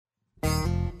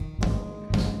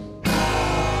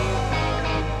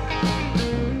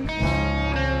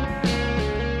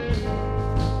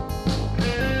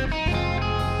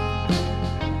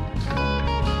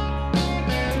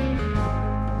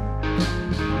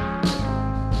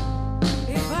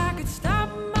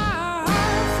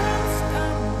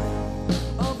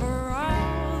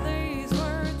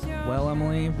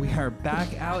are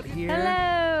back out here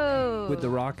Hello. with the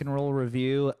Rock and Roll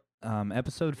Review,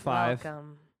 episode 5.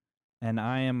 Welcome. And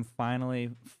I am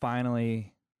finally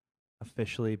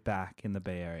officially back in the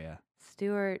Bay Area.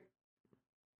 Stuart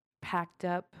packed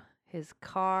up his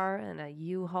car and a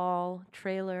U-Haul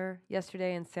trailer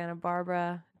yesterday in Santa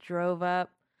Barbara, drove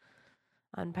up,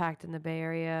 unpacked in the Bay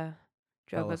Area,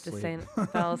 drove up to St.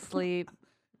 fell asleep.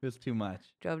 It was too much.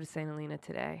 Drove to St. Helena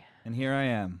today. And here I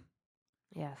am.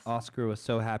 Yes. Oscar was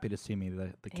so happy to see me,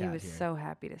 the cat he was here. so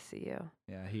happy to see you.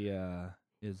 Yeah,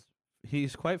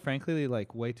 he's quite frankly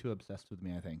like way too obsessed with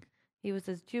me, I think. He was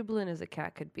as jubilant as a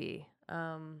cat could be.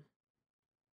 Yeah.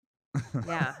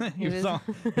 he was on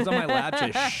my lap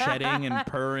just shedding and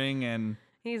purring and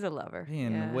He's a lover.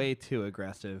 being way too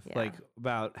aggressive, Yeah. like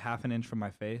about half an inch from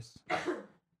my face.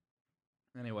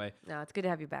 Anyway, No, it's good to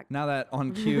have you back. now that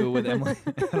on cue with Emily,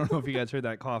 I don't know if you guys heard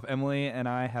that cough. Emily and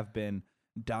I have been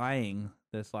dying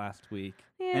this last week,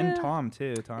 and Yeah. Tom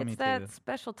too. Tommy It's that too.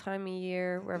 special time of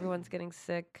year where everyone's getting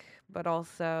sick, but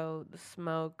also the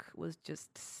smoke was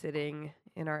just sitting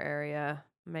in our area,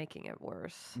 making it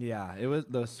worse. Yeah, it was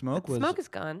the smoke But the was. smoke is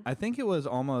gone. I think it was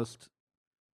almost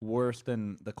worse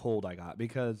than the cold I got,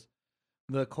 because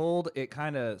the cold, it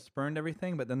kind of spurned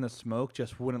everything, but then the smoke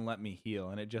just wouldn't let me heal,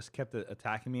 and it just kept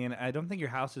attacking me. And I don't think your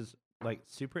house is like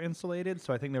super insulated,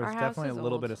 so I think there was Our house definitely is a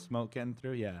little old. bit of smoke getting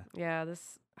through. Yeah. Yeah,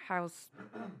 this house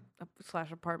 /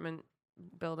 apartment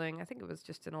building, I think it was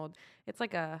just an old, it's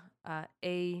like a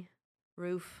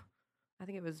roof. I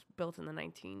think it was built in the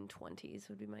 1920s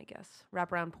would be my guess.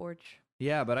 Wraparound porch.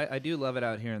 Yeah, but I do love it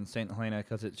out here in St. Helena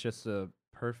because it's just a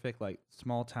perfect like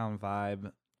small town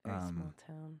vibe. Very small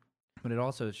town. But it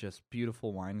also is just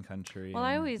beautiful wine country. Well,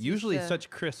 I and always used usually to- such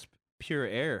crisp, pure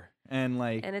air, and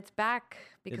like And it's back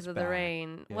because It's of the back,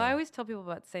 rain. Well, yeah. I always tell people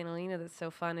about St. Helena that's so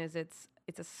fun is it's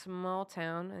a small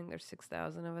town. I think there's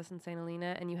 6,000 of us in St.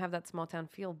 Helena, and you have that small town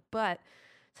feel. But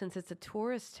since it's a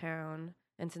tourist town,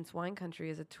 and since wine country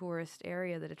is a tourist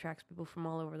area that attracts people from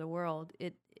all over the world,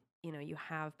 you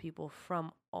have people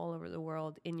from all over the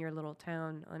world in your little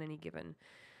town on any given,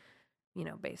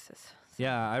 basis. So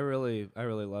yeah, I really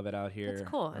love it out here. it's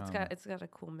cool. It's got a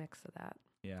cool mix of that.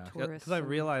 Yeah, tourists because I and,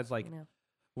 realized like you know.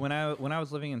 when I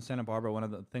was living in Santa Barbara, one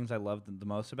of the things I loved the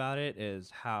most about it is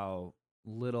how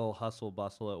little hustle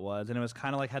bustle it was, and it was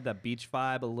kind of like had that beach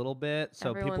vibe a little bit,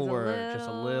 so people Everyone's were just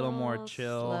a little more little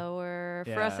chill. slower.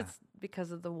 For us, Yeah. it's because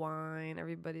of the wine.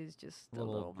 Everybody's just a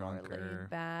Little little more drunker. laid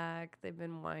back. They've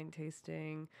been wine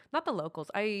tasting. Not the locals.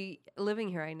 Living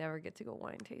here, I never get to go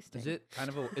wine tasting. So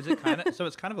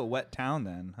it's kind of a wet town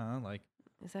then, huh? Like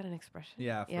Is that an expression?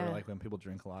 yeah, for Yeah. like when people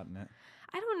drink a lot in it.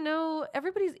 I don't know.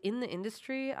 Everybody's in the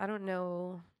industry. I don't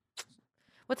know.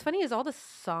 What's funny is all the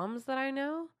somms that I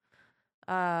know,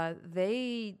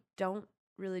 they don't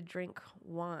really drink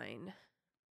wine.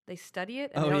 They study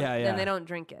it, and Oh, yeah, and yeah. they don't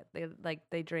drink it.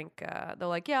 They drink. They're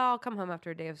like, yeah, I'll come home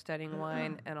after a day of studying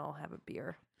wine, and I'll have a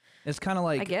beer. It's kind of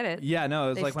like I get it. Yeah, no, it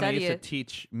was They like when I study used it. to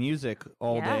teach music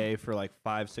all Yeah. day for like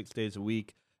 5-6 days a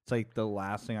week. It's like the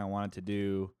last thing I wanted to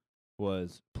do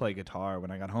was play guitar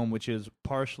when I got home, which is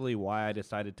partially why I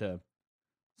decided to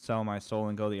sell my soul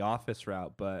and go the office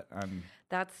route. But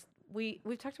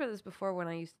We've talked about this before. When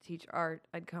I used to teach art,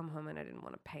 I'd come home and I didn't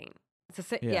want to paint.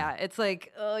 It's Yeah. it's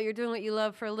like, oh, you're doing what you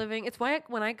love for a living. It's why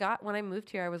when I moved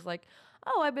here, I was like,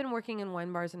 oh, I've been working in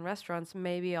wine bars and restaurants.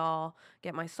 Maybe I'll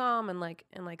get my somm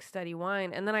and study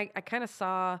wine. And then I kind of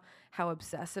saw how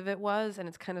obsessive it was, and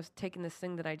it's kind of taken this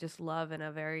thing that I just love in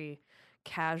a very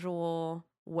casual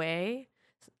way,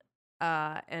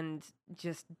 and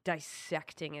just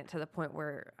dissecting it to the point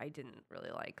where I didn't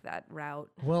really like that route.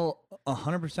 well,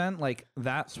 100%. Like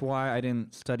that's why I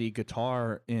didn't study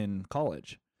guitar in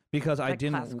college, because I Like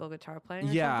didn't. classical guitar playing.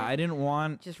 Or Yeah, something? I didn't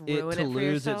want Just it ruin to it for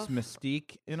lose its yourself?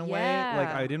 mystique in a way. Like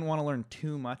Yeah. I didn't want to learn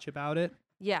too much about it,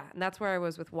 Yeah, and that's where I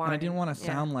was with wine. and I didn't want to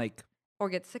Yeah. sound like or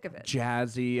get sick of it.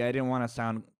 jazzy. I didn't want to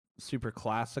sound super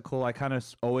classical. I kind of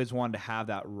always wanted to have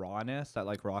that rawness, that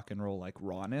like rock and roll like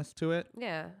rawness to it.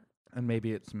 Yeah. And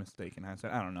maybe it's a mistake in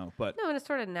hindsight. I don't know, but No, and it's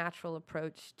sort of a natural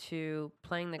approach to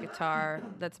playing the guitar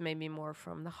that's maybe more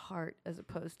from the heart as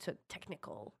opposed to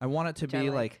technical. I want it to Which I be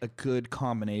like. like a good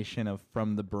combination of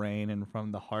from the brain and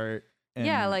from the heart. And,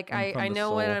 Yeah, like and from I the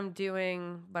know what soul. I'm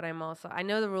doing, but I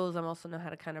know the rules. I'm also know how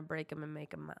to kind of break them and make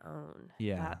them my own.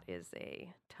 Yeah. That is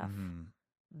a tough Mhm.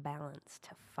 balance to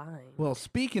find. Well,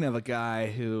 speaking of a guy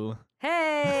who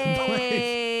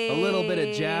hey, a little bit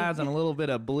of jazz and a little bit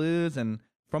of blues and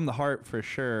from the heart for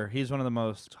sure. He's one of the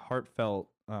most heartfelt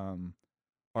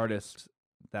artists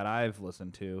that I've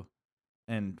listened to.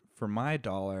 And for my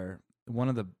dollar, one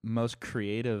of the most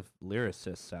creative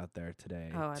lyricists out there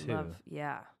today. Oh, I too. love,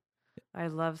 yeah. I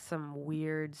love some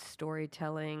weird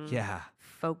storytelling, Yeah.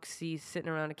 folksy, sitting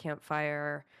around a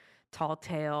campfire, tall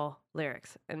tale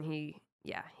lyrics. And he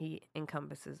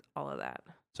encompasses all of that.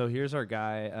 So here's our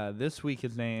guy. This week,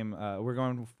 his name, we're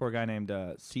going for a guy named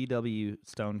C.W.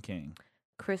 Stone King.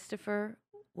 Christopher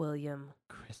William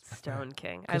Stone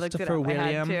King. I looked it Christopher up. I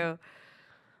had William. to.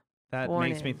 That Born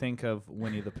makes me in- think of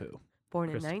Winnie the Pooh. Born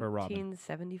in Christopher Robin.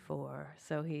 1974.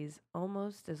 So he's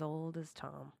almost as old as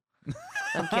Tom.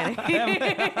 I'm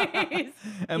kidding.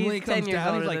 Emily he's 10 comes years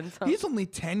down. He's older like, than Tom. he's only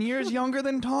 10 years younger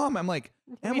than Tom. I'm like,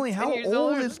 Emily, 10 how years old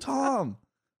older is Tom?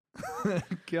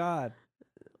 God.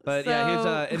 But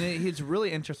yeah, he's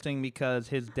really interesting because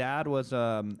his dad was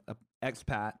a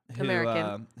expat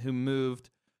American. who moved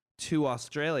to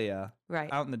Australia Right.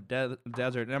 out in the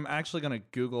desert. And I'm actually going to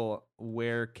Google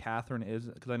where Catherine is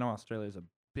because I know Australia is a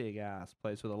big ass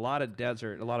place with a lot of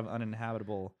desert, a lot of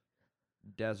uninhabitable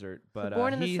desert. But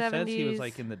born in the he says he was 70s.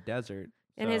 like in the desert.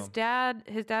 And so-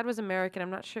 his dad was American.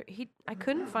 I'm not sure I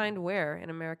couldn't find where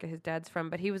in America his dad's from,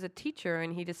 but he was a teacher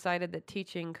and he decided that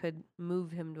teaching could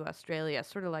move him to Australia,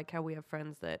 sort of like how we have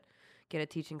friends that get a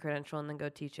teaching credential and then go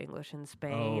teach English in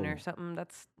Spain or Oh. something.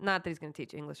 That's not that he's going to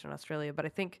teach English in Australia, but I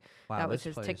think Wow, that was this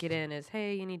his place- ticket in is,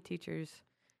 hey, you need teachers.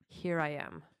 Here I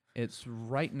am. It's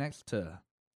right next to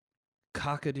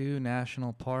Kakadu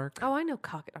National Park. Oh, I know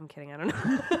I'm kidding. I don't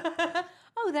know.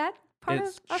 Oh, that part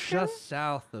It's of Australia? just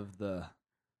south of the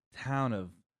town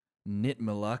of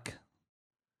Nitmiluk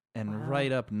and Wow.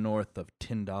 right up north of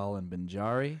Tyndall and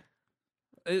Binjari.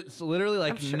 It's literally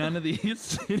like sure. none of these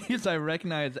cities I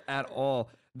recognize at all.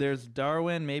 There's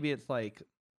Darwin. Maybe it's like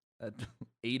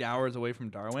 8 hours away from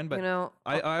Darwin. But you know,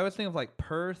 I always think of like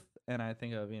Perth and I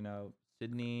think of,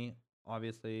 Sydney,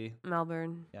 obviously.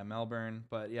 Melbourne. Yeah, Melbourne.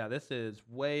 But yeah, this is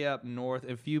way up north.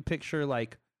 If you picture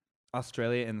like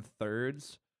Australia in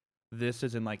thirds, this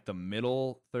is in like the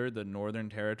middle third, the Northern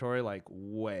Territory, like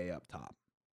way up top.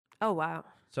 Oh, wow.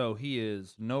 So he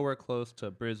is nowhere close to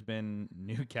Brisbane,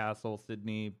 Newcastle,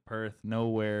 Sydney, Perth,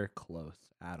 nowhere close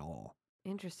at all.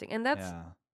 Interesting. And that's Yeah.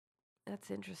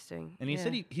 interesting. And he Yeah.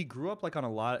 said he grew up like on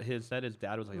a lot. His dad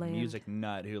was like Land. a music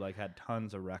nut who like had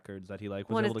tons of records that he like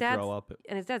was Well, able to grow up.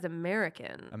 And his dad's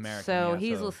American. American, So yeah,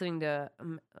 he's so- listening to,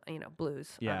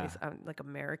 blues. Yeah. Like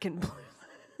American blues.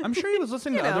 I'm sure he was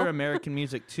listening to You other know. American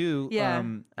music too. Yeah.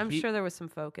 I'm sure there was some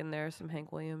folk in there, some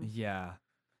Hank Williams, Yeah.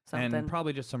 something. And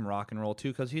probably just some rock and roll too,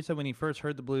 because he said when he first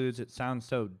heard the blues, it sounds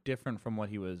so different from what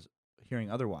he was hearing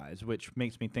otherwise, which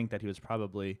makes me think that he was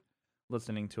probably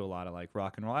listening to a lot of like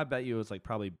rock and roll. I bet you it was like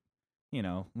probably,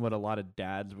 what a lot of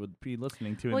dads would be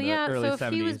listening to in the early so 70s.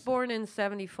 if he was born in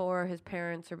 74, his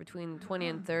parents are between 20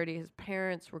 and 30. His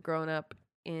parents were growing up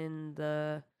in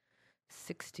the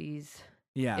 60s.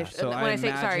 Yeah. If- So when I I say-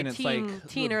 sorry, imagine it's teen- like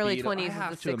teen the early Beatles. 20s I is have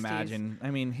the to 60s. imagine.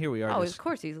 I mean, here we are. Oh, just of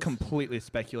course he's completely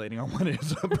speculating on what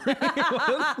his upbringing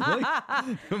was.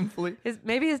 Like, complete.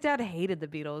 Maybe his dad hated the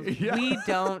Beatles. Yeah. We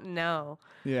don't know.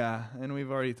 Yeah, and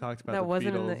we've already talked about That the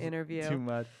wasn't in the Beatles interview. too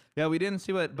much. Yeah, we didn't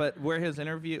see but where his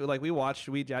interview, like we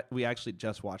actually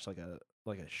just watched like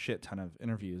a shit ton of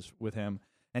interviews with him,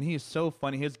 and he's so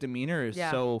funny. His demeanor is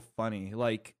Yeah. so funny.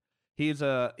 Like he's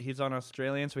on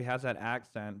Australian, so he has that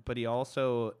accent, but he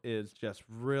also is just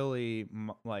really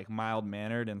like mild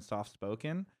mannered and soft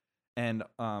spoken, and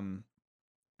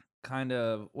kind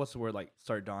of what's the word, like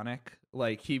sardonic.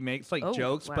 Like he makes like Oh,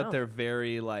 jokes, wow. but they're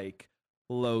very like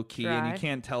low key, and you Dry.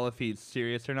 can't tell if he's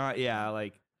serious or not. Yeah,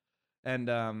 like, and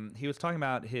he was talking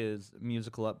about his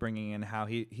musical upbringing and how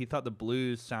he thought the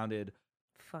blues sounded.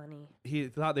 Funny. He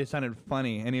thought they sounded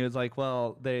funny, and he was like,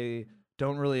 "Well, they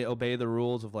don't really obey the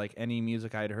rules of like any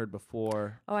music I'd heard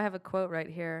before." Oh, I have a quote right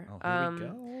here. Oh, here we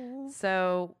go.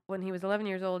 So when he was 11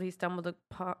 years old, he stumbled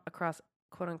across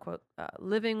 "quote unquote"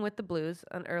 "Living with the Blues,"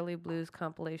 an early blues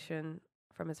compilation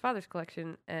from his father's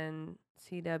collection. And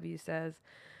CW says,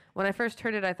 "When I first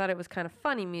heard it, I thought it was kind of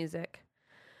funny music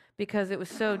because it was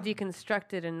so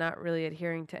deconstructed and not really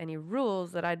adhering to any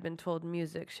rules that I'd been told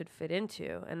music should fit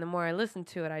into. And the more I listened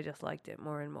to it, I just liked it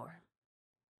more and more."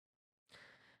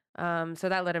 So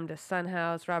that led him to Son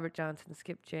House, Robert Johnson,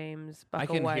 Skip James, Bucka I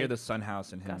can White. hear the Sun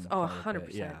House in him. Gus- oh, quite a bit.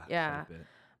 100%, quite yeah. a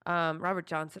bit. Robert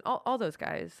Johnson, all those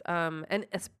guys. And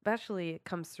especially it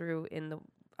comes through in the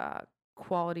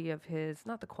quality of his,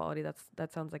 not the quality,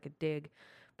 that sounds like a dig,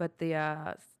 but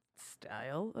the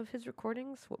style of his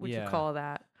recordings. What would you Yeah. call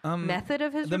that? Method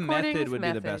of his The recordings? method would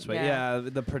be the best way. Yeah,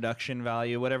 the production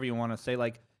value, whatever you want to say.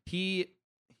 Like he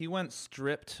went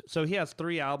stripped. So he has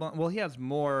 3 albums. Well, he has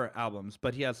more albums,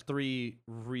 but he has 3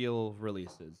 real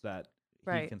releases that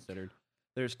he Right. considered.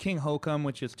 There's King Hokum,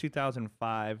 which is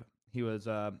 2005. He was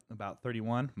about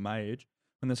 31, my age,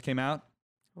 when this came out.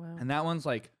 Wow. And that one's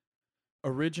like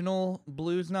original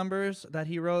blues numbers that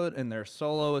he wrote, and they're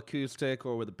solo acoustic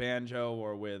or with a banjo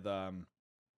or with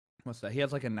what's that? He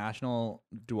has like a National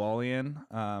Dualian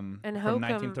And from Hokum,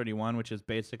 1931, which is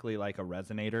basically like a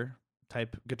resonator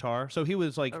type guitar. So he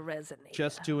was like a resonator.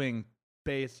 just doing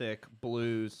basic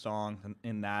blues songs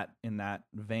in that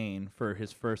vein for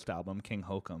his first album, King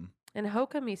Hokum. And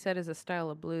Hokum, he said, is a style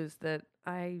of blues that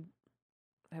I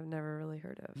have never really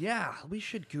heard of. Yeah, we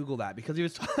should Google that because he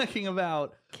was talking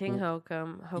about King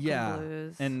Hokum yeah,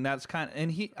 Blues. and that's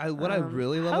what I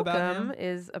really love about him Hokum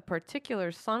is a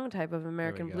particular song type of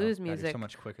American go. blues God, you're music. so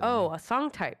much quicker than Oh, me. a song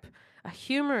type. A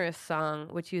humorous song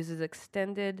which uses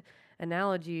extended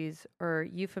analogies or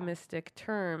euphemistic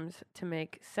terms to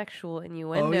make sexual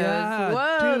innuendos. Oh yeah,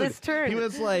 Whoa, dude, this turn. He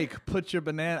was like, "Put your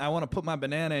banana. I want to put my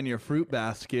banana in your fruit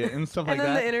basket and stuff And like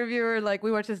then that." the interviewer, like,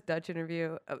 we watched this Dutch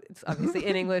interview. It's obviously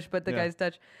in English, but the Yeah. guy's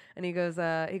Dutch, and he goes,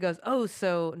 "Oh,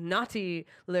 so naughty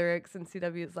lyrics." And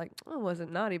CW is like, "Oh, it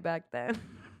wasn't naughty back then."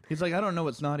 He's like, "I don't know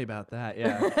what's naughty about that."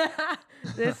 Yeah.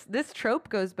 This trope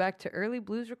goes back to early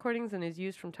blues recordings and is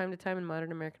used from time to time in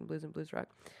modern American blues and blues rock.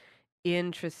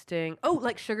 Interesting. Oh,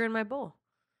 like Sugar in My Bowl.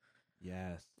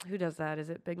 Yes. Who does that? Is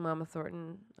it Big Mama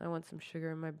Thornton? I want some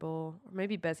sugar in my bowl, or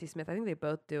maybe Bessie Smith. I think they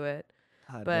both do it.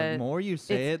 God, But the more you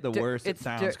say it, the worse it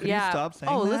sounds. Could you stop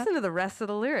saying Oh, that? listen to the rest of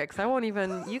the lyrics. I won't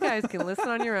even. You guys can listen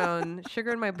on your own.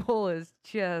 Sugar in my bowl is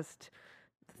just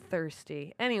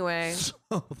thirsty. Anyway, So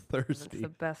that's thirsty. the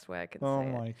best way I can Oh say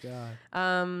it. my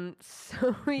god.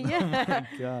 So yeah.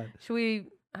 Oh my god. Should we?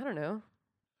 I don't know.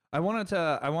 I want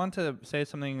to say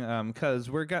something because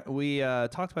we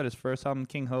talked about his first album,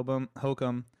 King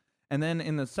Hokum, and then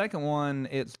in the second one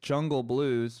it's Jungle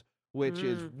Blues, which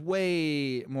is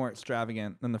way more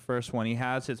extravagant than the first one. He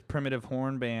has his Primitive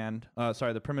Horn Band.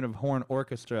 The Primitive Horn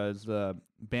Orchestra is the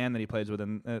band that he plays with,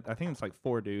 and I think it's like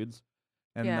 4 dudes.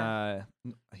 And Yeah.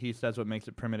 he says what makes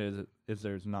it primitive is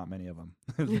there's not many of them.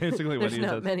 Is basically what There's he not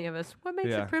says. many of us. What makes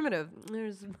Yeah. it primitive?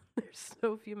 There's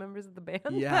so few members of the band.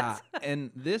 Yeah, That's-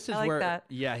 and this is I like where that.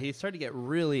 yeah, he started to get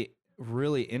really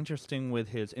really interesting with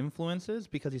his influences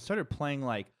because he started playing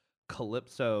like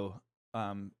calypso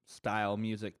style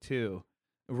music too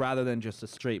rather than just a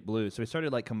straight blues. So he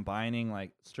started like combining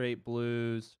like straight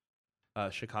blues,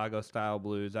 Chicago style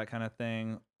blues, that kind of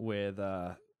thing with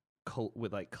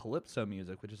with like calypso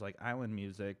music, which is like island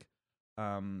music.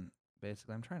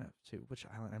 Basically I'm trying to see which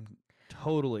island. I'm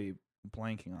totally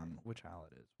blanking on which island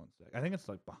it is. One sec. I think it's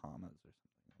like Bahamas or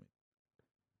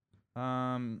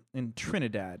something. In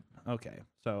Trinidad. Okay.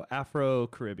 So Afro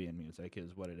Caribbean music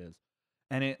is what it is.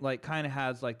 And it like kind of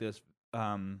has like this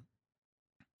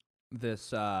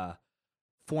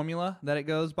formula that it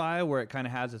goes by where it kind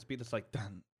of has this beat that's like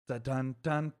dun da dun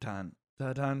dun dun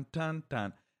da dun dun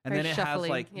dun. And Very then it shuffly, has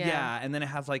like yeah. and then it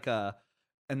has like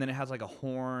a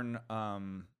horn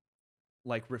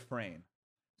like refrain.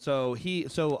 So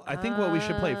I think what we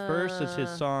should play first is his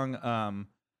song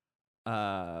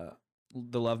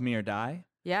The Love Me or Die.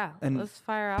 Yeah. And Let's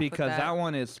fire off with Because that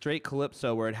one is straight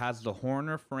calypso where it has the horn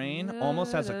refrain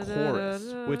almost as a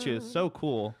chorus, which is so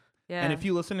cool. Yeah. And if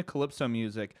you listen to calypso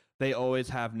music, they always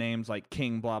have names like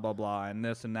King blah blah blah and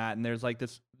this and that. And there's like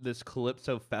this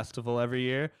calypso festival every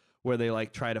year where they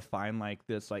like try to find like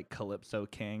this like calypso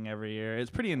king every year. It's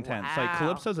pretty intense. Like Wow.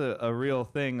 calypso's a real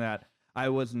thing that I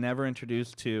was never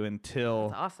introduced to until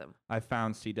That's awesome. I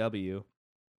found CW.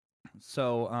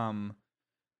 So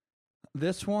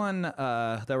this one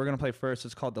that we're gonna play first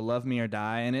is called "The Love Me or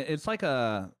Die," and it's like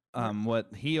a what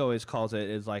he always calls it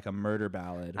is like a murder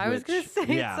ballad. I was gonna which- say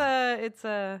yeah, it's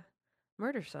a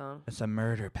murder song. it's a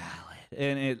murder ballad,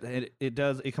 and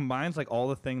it combines like all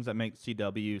the things that make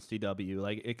CW.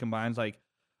 Like it combines like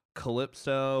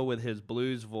calypso with his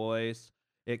blues voice.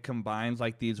 It combines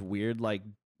like these weird like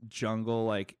jungle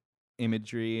like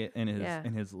imagery in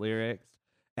his lyrics,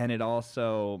 and it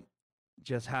also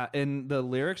just and the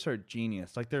lyrics are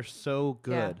genius. Like they're so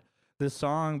good. Yeah. This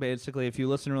song basically, if you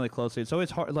listen really closely, it's always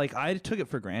hard. Like I took it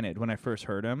for granted when I first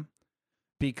heard him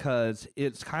because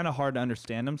it's kind of hard to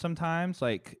understand him sometimes.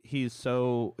 Like he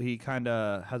kind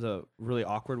of has a really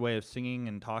awkward way of singing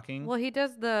and talking. Well, he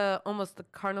does almost the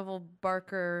Carnival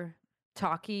Barker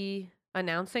talkie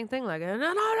announcing thing, like no.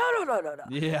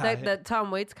 Yeah, That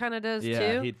Tom Waits kind of does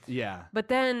too. Yeah. But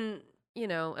then,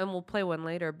 and we'll play one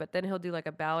later, but then he'll do like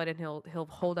a ballad and he'll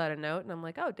hold out a note and I'm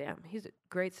like, "Oh, damn, he's a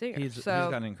great singer." He's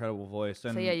got an incredible voice.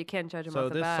 And so yeah, you can't judge him so off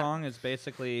the this bat. song is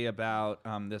basically about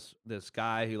this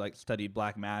guy who like studied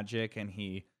black magic and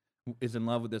he is in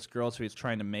love with this girl, so he's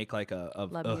trying to make like a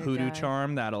Love Me or hoodoo Die.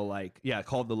 charm that'll like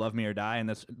called the Love Me or Die, and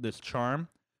this charm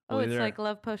Oh, Well, it's either- like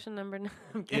Love Potion number 9.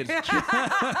 I'm It's kidding.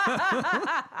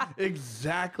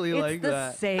 exactly It's like the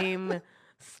that. same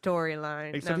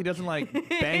storyline. Except he I'm doesn't like kidding.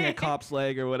 bang a cop's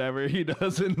leg or whatever he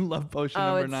does in Love Potion Oh,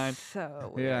 number it's 9.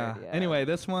 so weird. Yeah. Yeah. Anyway,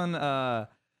 this one,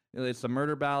 it's a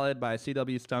murder ballad by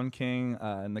C.W. Stone King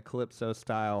in the calypso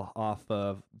style off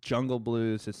of Jungle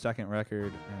Blues, his second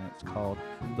record, and it's called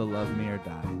The Love Me or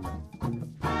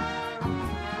Die.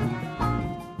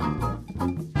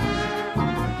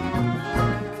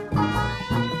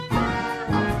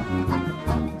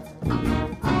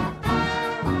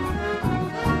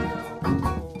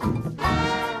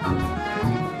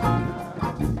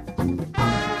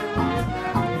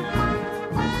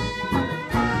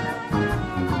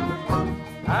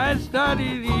 I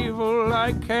studied evil,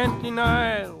 I can't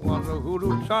deny it. Was a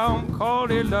hoodoo charm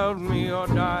called He Loved Me or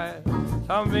Die.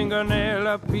 Some fingernail,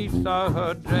 a piece of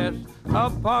her dress, a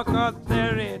pocket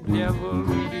theory, devil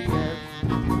yes.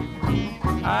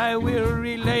 I will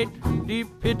relate the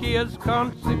piteous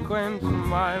consequence of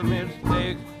my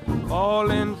mistake. All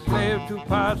enslaved to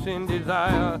passing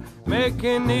desire,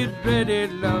 making this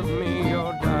dreaded love me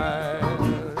or die.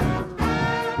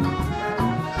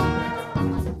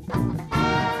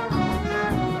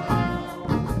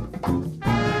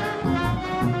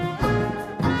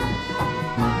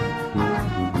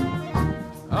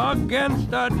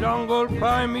 Against the jungle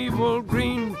primeval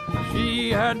green,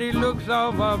 she had the looks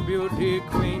of a beauty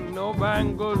queen. No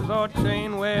bangles or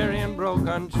chain wearing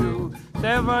broken shoe,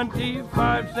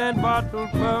 75-cent bottle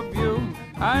perfume.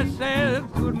 I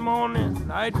said good morning,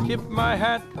 I tipped my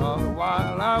hat all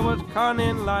while I was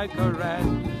cunning like a rat.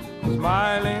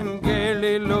 Smiling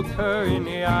gaily looked her in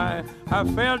the eye. I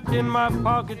felt in my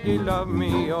pocket, he loved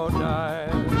me or die.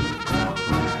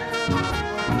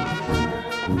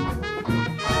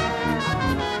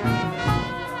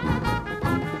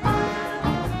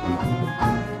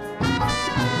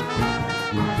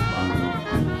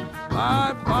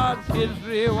 My past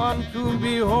history one to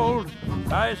behold.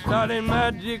 I studied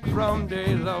magic from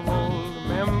days of old.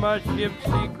 Membership,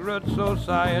 secret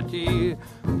society,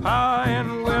 power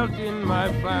and wealth in my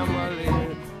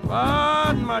family.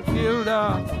 But Matilda,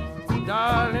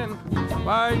 darling,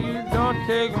 why you don't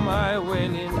take my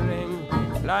wedding ring?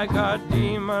 Like a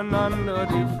demon under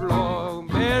the floor,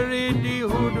 bury the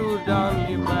hoodoo down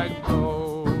the back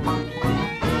door.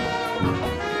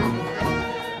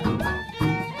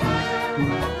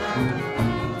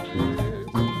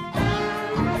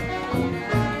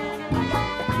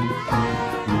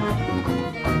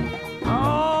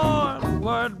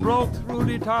 Word broke through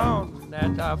the town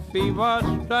that a fever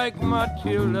strike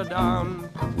Matilda down.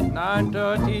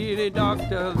 9:30 the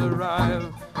doctors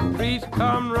arrive. Priest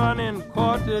come running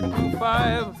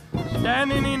 4:45.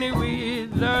 Standing in the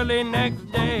weeds early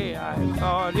next day, I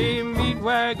saw the meat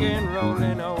wagon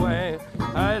rolling away.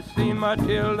 I seen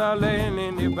Matilda laying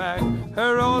in the back,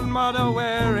 her old mother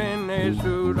wearing a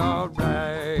suit of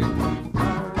black.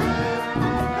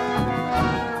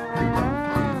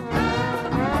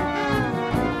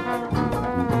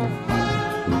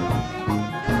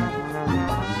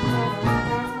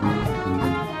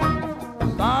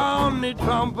 Sound the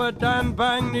trumpet and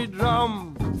bang the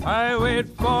drum, I wait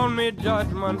for me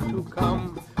judgment to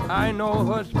come. I know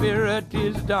her spirit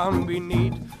is down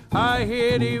beneath. I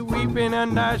hear the weeping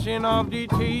and gnashing of the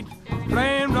teeth.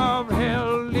 Flames of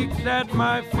hell licks at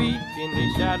my feet. In the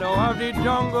shadow of the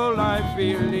jungle I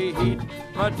feel the heat.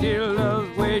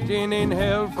 Matilda's waiting in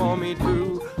hell for me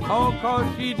too. Oh, 'cause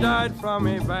she died from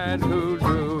a bad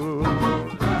hoodoo.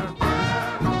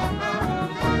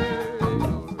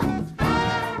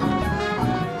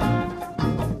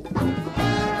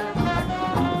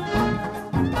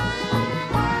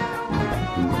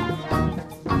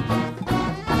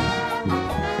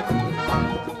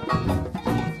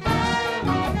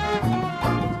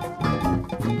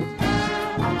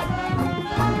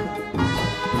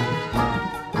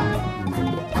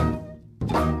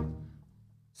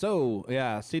 So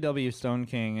yeah, C.W. Stone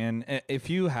King, and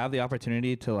if you have the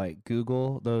opportunity to like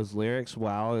Google those lyrics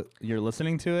while you're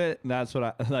listening to it, that's what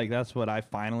I like. That's what I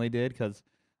finally did, because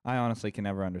I honestly can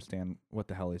never understand what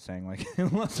the hell he's saying, like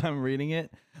unless I'm reading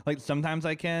it. Like sometimes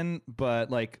I can, but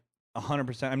like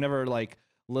 100%, I've never like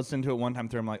listened to it one time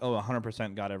through. I'm like, oh,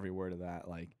 100% got every word of that.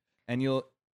 Like, and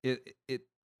it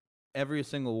every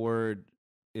single word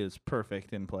is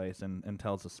perfect in place and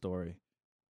tells a story.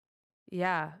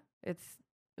 Yeah, it's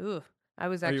ooh. I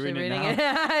was Are you actually reading reading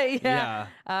it. Yeah.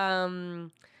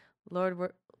 Lord,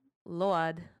 Lawd,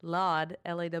 Lawd, Lawd,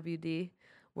 Lawd,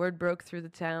 Word broke through the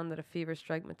town that a fever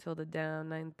struck Matilda down.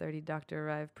 9:30, doctor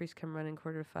arrived. Priest come running,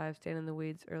 4:45, stand in the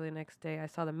weeds. Early next day, I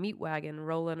saw the meat wagon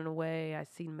rolling away. I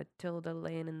seen Matilda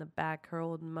laying in the back, her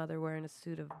old mother wearing a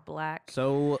suit of black.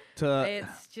 So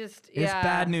It's just, it's yeah.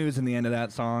 bad news in the end of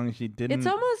that song. She didn't. It's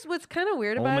almost, what's kind of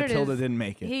weird old about Matilda it is didn't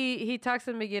make it. he talks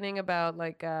in the beginning about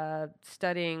like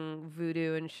studying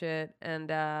voodoo and shit, and It's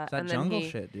that and then jungle he,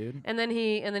 shit, dude. and then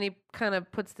he kind of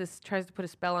tries to put a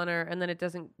spell on her, and then it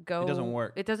doesn't go. It doesn't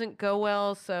work. It doesn't go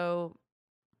well, so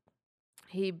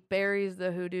he buries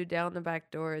the hoodoo down the back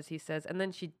door, as he says, and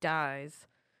then she dies.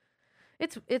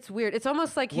 It's weird. It's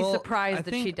almost like he's surprised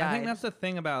that she died. I think that's the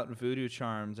thing about voodoo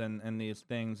charms and these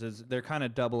things is they're kind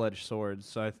of double-edged swords.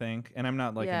 So I think, and I'm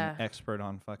not like an expert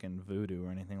on fucking voodoo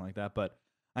or anything like that, but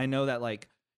I know that like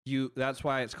that's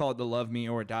why it's called the love me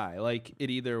or die. Like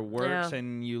it either works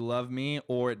and you love me,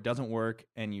 or it doesn't work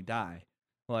and you die.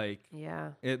 Like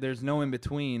there's no in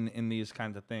between in these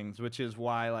kinds of things, which is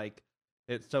why like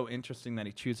it's so interesting that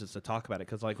he chooses to talk about it.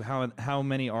 Because like how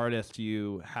many artists do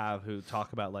you have who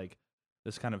talk about like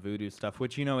this kind of voodoo stuff,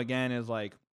 which, you know, again, is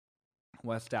like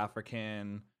West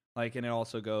African, like, and it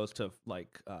also goes to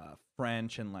like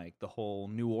French and like the whole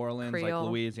New Orleans, Creole. like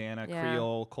Louisiana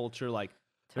Creole culture. Like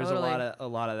there's Totally. a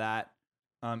lot of that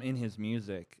in his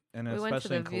music, and We went to especially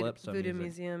the in calypso Voodoo music.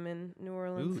 Museum in New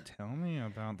Orleans. Ooh, tell me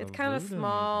about the It's kind of Voodoo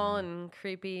small Museum. and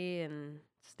creepy, and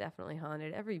it's definitely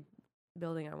haunted. Every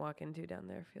building I walk into down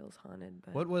there feels haunted.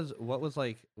 But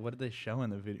What did they show in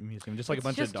the Voodoo Museum? Just like a it's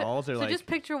bunch of just dolls, or so like just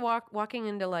picture walking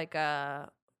into like a,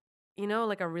 you know,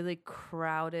 like a really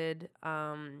crowded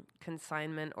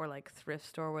consignment or like thrift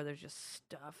store where there's just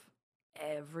stuff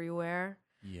everywhere.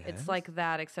 yes? It's like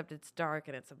that, except it's dark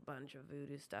and it's a bunch of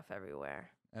voodoo stuff everywhere.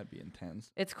 That'd be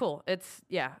intense. It's cool. It's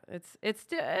yeah. It's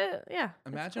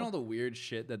Imagine all the weird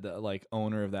shit that the like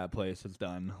owner of that place has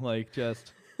done. Like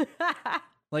just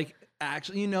like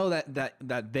actually, you know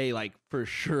that they like for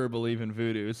sure believe in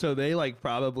voodoo, so they like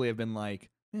probably have been like,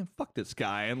 man, fuck this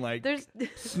guy, and like There's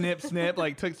snip,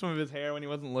 like took some of his hair when he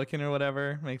wasn't looking or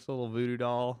whatever, makes a little voodoo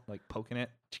doll, like poking it.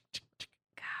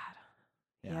 God.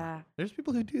 Yeah. There's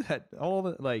people who do that. All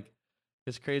the like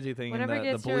this crazy thing Whatever and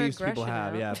the gets your beliefs people aggression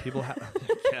have. out. Yeah, people have.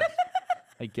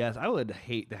 I guess I would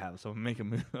hate to have someone make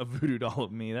a voodoo doll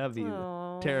of me. That'd be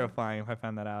Aw. terrifying if I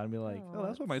found that out. I'd be like, Oh, oh,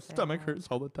 that's why my that's stomach sad. hurts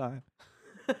all the time.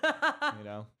 You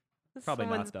know, probably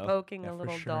Someone's not though. poking Yeah, a for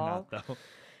little sure doll. Not, though.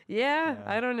 Yeah, Yeah.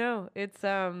 I don't know. It's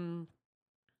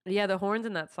yeah, the horns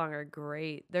in that song are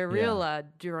great. They're real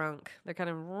drunk. They're kind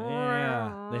of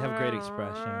Yeah, they have great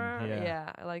expression. Yeah.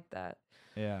 Yeah, I like that.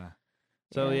 Yeah.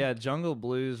 So yeah, Jungle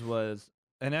Blues was,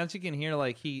 and as you can hear,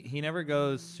 like he never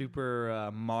goes super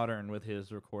modern with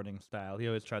his recording style. He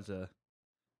always tries to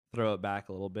throw it back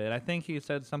a little bit. I think he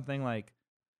said something like,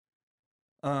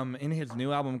 in his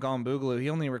new album Gone Boogaloo, he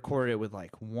only recorded it with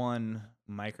like one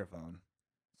microphone.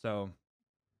 So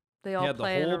They all he had the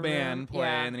play in whole a band room. play,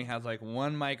 Yeah. and then he has like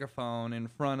one microphone in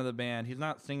front of the band. He's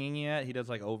not singing yet. He does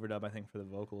like overdub, I think, for the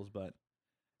vocals, but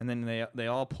and then they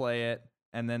all play it,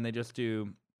 and then they just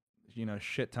do, you know,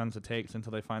 shit tons of takes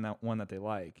until they find that one that they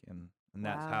like, and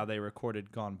that's Wow. how they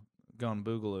recorded Gone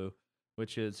Boogaloo,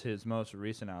 which is his most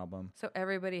recent album. So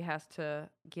everybody has to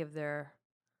give their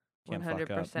Can't fuck up.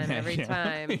 100% every Yeah.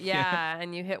 time. Yeah. Yeah,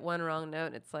 and you hit one wrong note,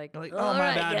 and it's like, You're like, oh, all my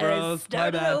right, bad, guys, bros, my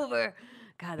start it bad." over.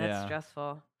 God, that's Yeah.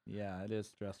 stressful. Yeah, it is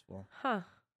stressful. Huh.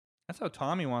 That's how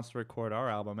Tommy wants to record our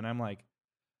album, and I'm like,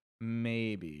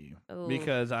 maybe, Ooh.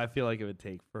 because I feel like it would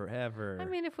take forever. I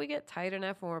mean, if we get tight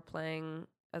enough and we're playing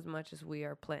as much as we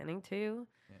are planning to,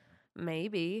 Yeah.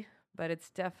 maybe. But it's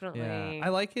definitely. Yeah, I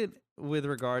like it with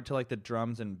regard to like the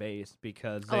drums and bass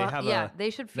because Oh, they have they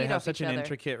should feed they have off such each an other.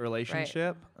 intricate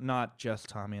relationship. Not just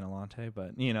Tommy and Alante,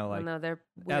 but you know, Well, like no, they're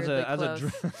as weirdly a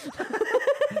close.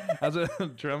 as a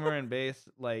drummer and bass,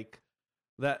 like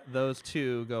that those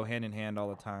two go hand in hand all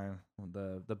the time.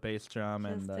 The bass drum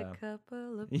Just and the a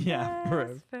couple of yeah,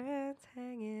 best friends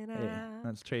hanging out. yeah,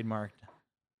 that's trademarked.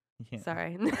 Yeah.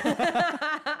 Sorry.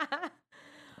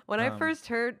 When I first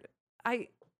heard, I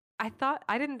thought,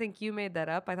 I didn't think you made that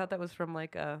up. I thought that was from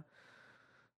like a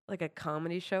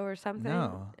comedy show or something.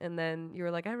 No. And then you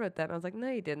were like, I wrote that. And I was like, no,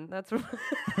 you didn't. That's from,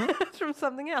 that's from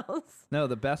something else. No,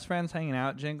 the best friends hanging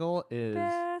out jingle is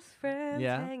Best friends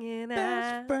yeah. hanging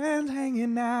best out. friends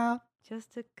hanging out.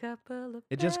 Just a couple of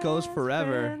It just goes best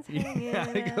forever. friends hanging Yeah,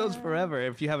 it goes out. forever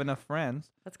if you have enough friends.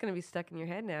 That's going to be stuck in your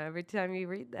head now every time you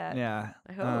read that. Yeah.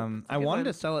 I hope. It's a I good wanted one.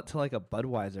 to sell it to like a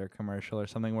Budweiser commercial or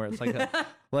something where it's like a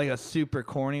like a super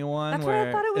corny one That's what I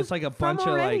where thought it was it's like a from bunch of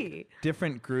already. like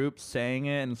different groups saying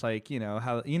it, and it's like, you know,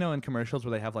 how you know in commercials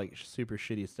where they have like super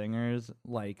shitty singers,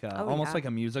 like Oh, almost yeah. like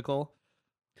a musical.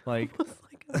 Like Almost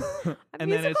like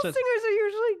And then Musical it's just, singers are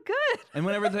usually good. and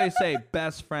whenever they say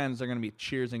best friends, they're gonna be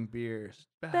cheersing beers.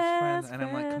 Best friends, and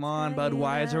I'm like, come on,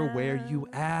 Budweiser, where you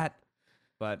at?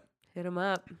 But Hit 'em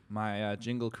up. my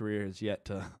jingle career is yet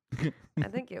to I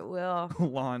think it will.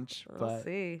 launch, We'll but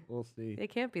see. we'll see. It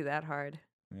can't be that hard.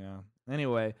 Yeah.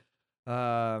 Anyway,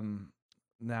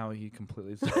 now he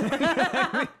completely.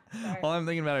 All I'm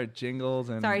thinking about are jingles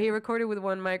and. Sorry, he recorded with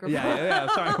one microphone. Yeah.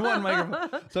 Sorry, one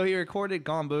microphone. So he recorded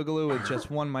Gone Boogaloo with just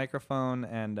one microphone,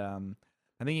 and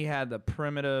I think he had the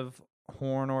primitive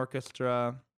horn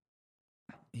orchestra.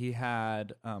 He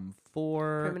had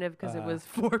 4 Primitive because it was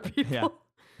 4 people. yeah.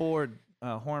 4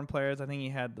 horn players. I think he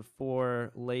had the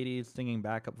 4 ladies singing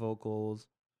backup vocals.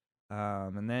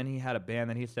 And then he had a band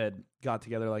that he said got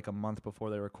together like a month before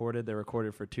they recorded. They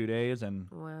recorded for 2 days and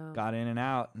Wow. got in and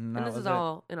out. And, And that this was is it.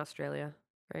 all in Australia,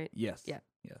 right? Yes. Yeah.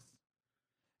 Yes.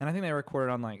 And I think they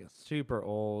recorded on like a super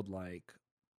old, like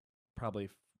probably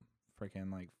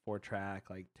freaking like 4-track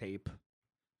like tape.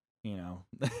 You know,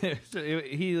 so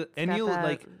he and Got you that-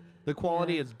 like the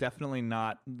quality yeah. is definitely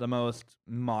not the most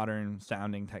modern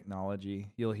sounding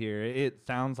technology you'll hear. It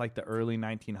sounds like the early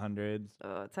 1900s.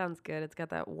 Oh, it sounds good. It's got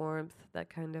that warmth, that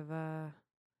kind of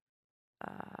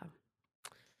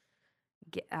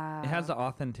It has the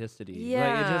authenticity. Like, it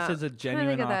yeah, just is a trying to genuine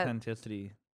think of that-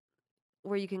 authenticity.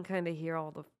 where you can kind of hear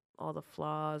all the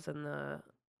flaws and I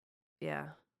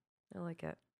like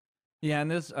it. Yeah,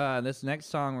 and this next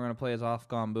song we're gonna play is off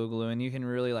Gone Boogaloo, and you can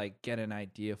really like get an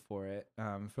idea for it,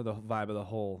 for the vibe of the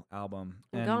whole album.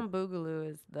 And Gone Boogaloo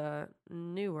is the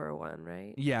newer one,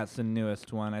 right? yeah, it's the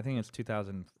newest one. I think it's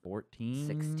 2014.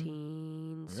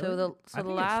 16. So Really? the I so the think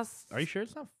it's- last. Are you sure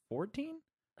it's not 14?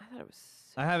 I thought it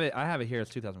was. I have it here. It's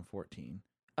 2014.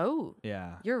 Oh,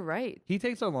 Yeah. you're right. He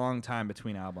takes a long time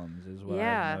between albums, is what I've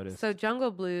Yeah. noticed. So Jungle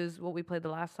Blues, what we played the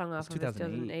last song It's off of, is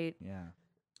 2008. Yeah.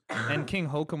 And King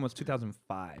Hokum was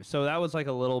 2005. So that was like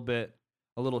a little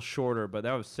shorter, but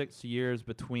that was 6 years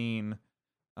between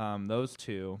those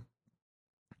two,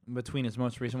 between his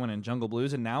most recent one and Jungle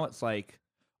Blues. And now it's like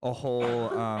a whole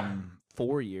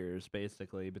 4 years,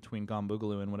 basically, between Gone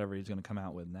Boogaloo and whatever he's going to come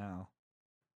out with now.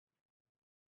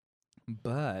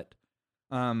 But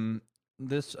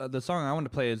the song I want to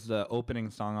play is the opening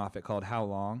song off it called How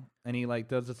Long. And he like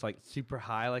does this like super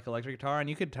high like electric guitar, and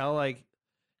you could tell like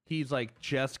he's like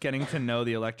just getting to know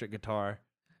the electric guitar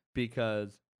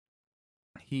because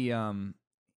he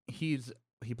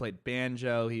played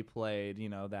banjo, he played, you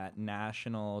know, that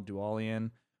National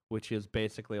Dualian, which is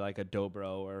basically like a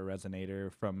dobro or a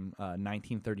resonator from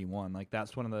 1931. Like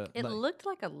that's one of the It like, looked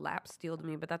like a lap steel to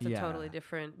me, but that's a totally Yeah.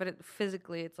 different. But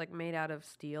physically, it's like made out of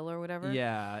steel or whatever.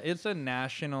 yeah, it's a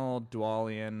National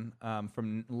Dualian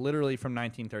from literally from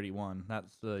 1931.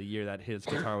 That's the year that his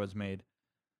guitar was made.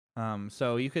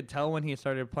 So you could tell when he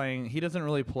started playing, he doesn't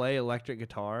really play electric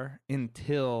guitar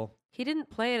until He didn't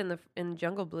play it in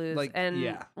Jungle Blues. Like, and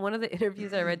yeah. one of the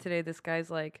interviews I read today, this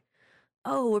guy's like,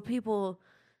 "Oh, were people,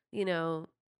 you know,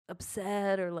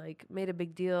 upset or like made a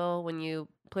big deal when you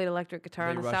played electric guitar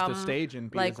they on this rushed album?" the stage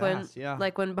and beat like his when ass. Yeah.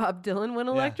 like when Bob Dylan went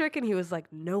Yeah. electric, and he was like,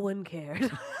 "No one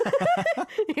cared."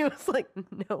 He was like,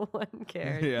 "No one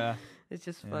cared." yeah. It's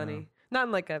just Yeah. funny. Not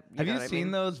in like a. Have know you what I seen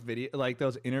mean? those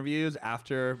those interviews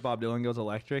after Bob Dylan goes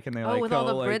electric and they Oh, like with go all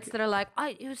the like, Brits that are like, "Oh,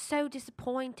 it was so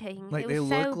disappointing. like it they was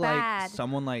look so like bad."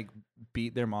 someone like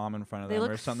beat their mom in front of They them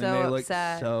look or something. so They look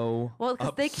upset. so Well,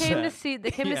 because they came to upset. see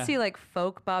to Yeah. see like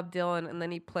folk Bob Dylan, and then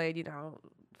he played, you know,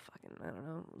 fucking I don't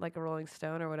know, like a Rolling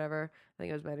Stone or whatever. I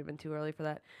think it might have been too early for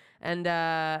that. And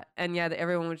yeah,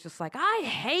 everyone was just like, "I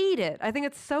hate it." I think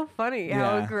it's so funny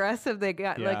how Yeah. aggressive they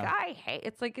got. Like, Yeah. I hate.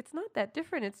 It's like it's not that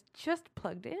different. It's just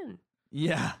plugged in.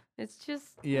 Yeah. It's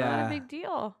just not Yeah. a big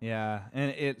deal. Yeah, and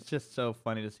it's just so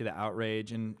funny to see the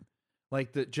outrage and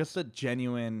like the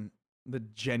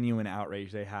genuine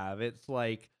outrage they have. It's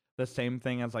like the same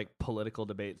thing as like political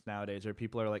debates nowadays where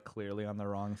people are like clearly on the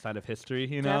wrong side of history,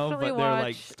 you know, Definitely but they're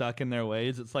like watch- stuck in their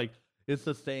ways. It's like it's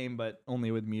the same but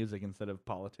only with music instead of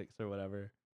politics or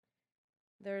whatever.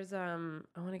 There's I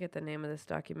want to get the name of this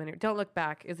documentary. Don't Look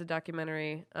Back is a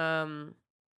documentary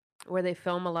where they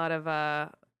film a lot of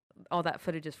all that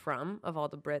footage is from of all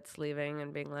the Brits leaving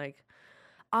and being like,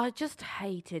 "I just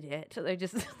hated it." They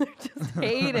just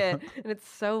hate it, and it's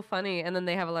so funny. And then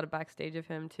they have a lot of backstage of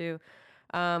him too.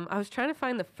 I was trying to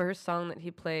find the first song that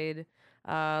he played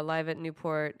live at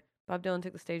Newport. Bob Dylan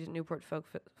took the stage at Newport Folk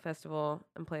Festival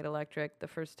and played electric the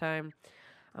first time.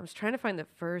 I was trying to find the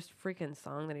first freaking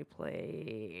song that he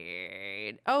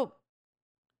played. Oh,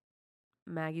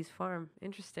 Maggie's Farm.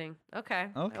 Interesting. Okay.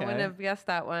 I Okay. wouldn't have guessed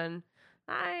that one.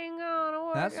 I ain't gonna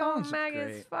work That song's on Maggie's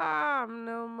great. farm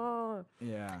no more.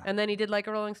 Yeah. And then he did Like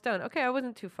a Rolling Stone. Okay, I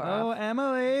wasn't too far Oh, off.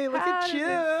 Emily, look How at does you.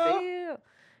 it feel?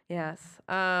 Yes.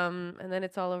 And then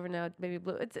It's All Over Now, Baby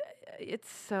Blue. It's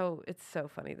so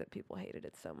funny that people hated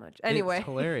it so much. Anyway. It's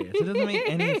hilarious. It doesn't make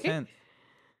any sense.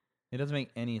 It doesn't make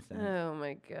any sense. Oh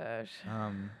my gosh.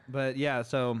 But yeah,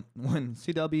 so when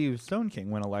CW Stone King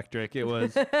went electric, it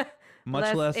was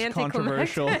much less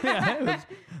controversial. Yeah, it was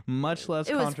much less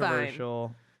It was fine.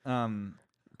 controversial.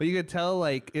 But you could tell,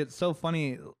 like, it's so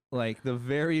funny. Like, the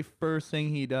very first thing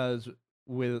he does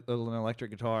with an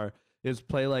electric guitar is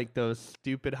play like those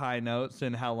stupid high notes.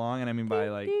 And how long? And I mean by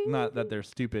like, not that they're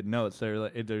stupid notes. They're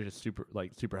just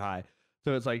super high.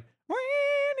 So it's like.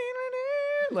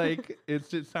 Like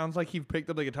it sounds like he picked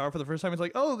up the guitar for the first time. It's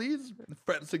like, oh, these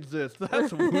frets exist.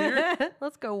 That's weird.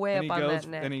 Let's go way up on that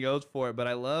neck. And he goes for it. But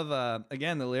I love,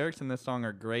 again, the lyrics in this song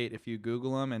are great. If you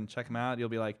Google them and check them out, you'll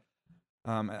be like,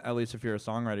 at least if you're a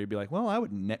songwriter, you'd be like, well, I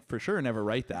would for sure never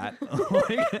write that.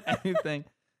 Like anything.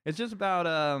 It's just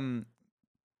about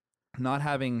not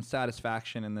having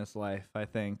satisfaction in this life, I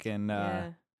think, and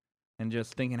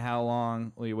just thinking how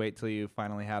long will you wait till you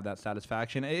finally have that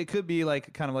satisfaction. It could be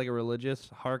like kind of like a religious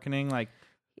hearkening, like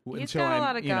he's got a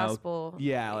lot of gospel.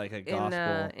 Yeah, like a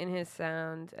gospel in his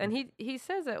sound. And he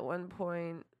says at one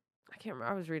point, I can't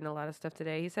remember. I was reading a lot of stuff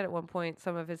today. He said at one point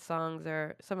some of his songs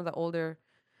are some of the older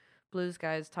blues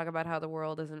guys talk about how the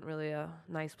world isn't really a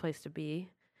nice place to be.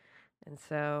 And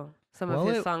so some of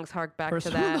his songs hark back to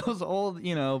that. Of those old,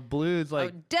 blues,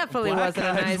 like definitely wasn't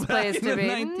a nice place to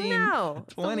be. No,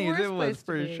 1920s, it was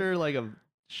for sure like a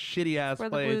shitty ass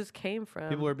place. Where the blues came from.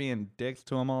 People were being dicks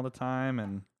to them all the time,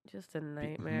 and just a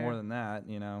nightmare. More than that,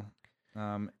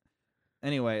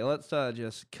 Anyway, let's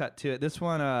just cut to it. This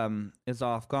one is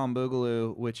off Gone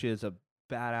Boogaloo, which is a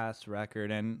badass record,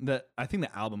 and I think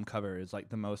the album cover is like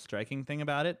the most striking thing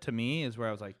about it to me. Is where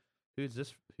I was like, who's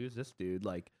this dude?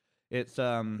 Like. It's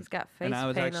he's got face and I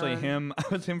was paint actually on. him. I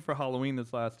was him for Halloween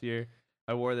this last year.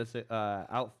 I wore this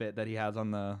outfit that he has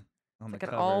on the like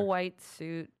cover. An all white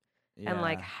suit, and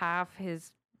like half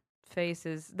his face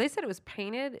is. They said it was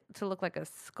painted to look like a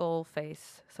skull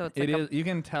face. So it's like you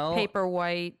can tell paper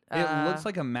white. It looks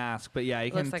like a mask, but yeah,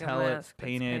 you can like tell it's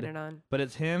painted. On. But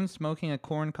it's him smoking a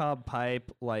corncob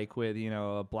pipe, like with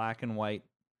a black and white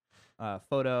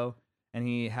photo, and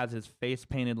he has his face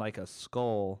painted like a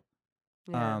skull.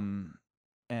 Yeah.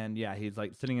 And yeah, he's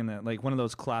like sitting in like one of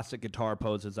those classic guitar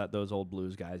poses that those old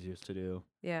blues guys used to do.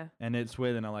 Yeah. And it's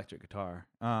with an electric guitar.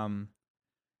 And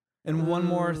one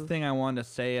more thing I wanted to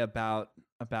say about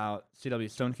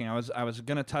CW Stone King. I was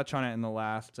gonna touch on it in the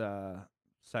last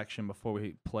section before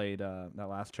we played that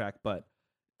last track, but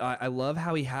I love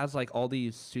how he has like all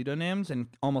these pseudonyms and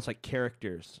almost like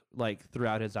characters like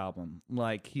throughout his album.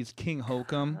 Like he's King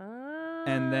Hokum.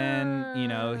 And then,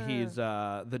 he's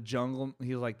the jungle.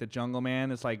 He's like the Jungle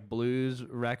Man. It's like blues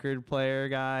record player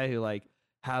guy who like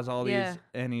has all these,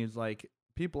 and he's like,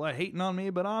 people are hating on me,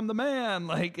 but I'm the man.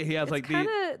 Like he has like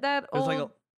that old. Like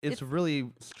it's really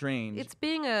strange. It's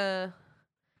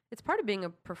part of being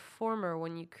a performer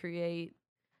when you create,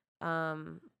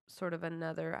 sort of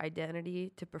another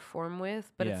identity to perform with,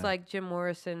 but it's like Jim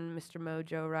Morrison, Mr.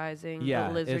 Mojo Rising, the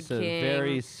Lizard it's King,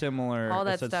 very similar. all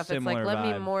that stuff. It's like let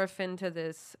me vibe. morph into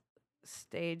this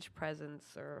stage presence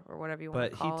or whatever you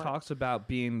want to call it. But he talks about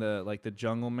being the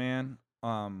Jungle Man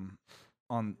on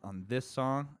this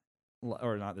song,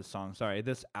 or not this song, sorry,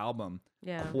 this album,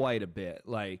 quite a bit.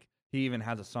 Like he even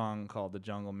has a song called The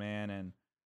Jungle Man, and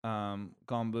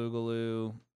Gone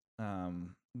Boogaloo,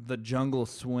 The Jungle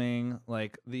Swing,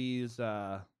 like these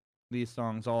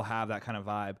songs all have that kind of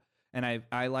vibe. And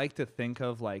I like to think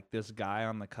of like this guy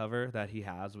on the cover that he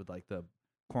has with like the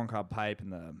corncob pipe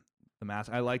and the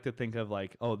mask. I like to think of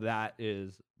like, oh, that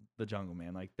is the Jungle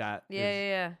Man. Like that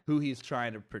is who he's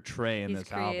trying to portray in this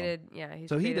album.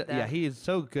 He is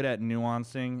so good at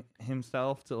nuancing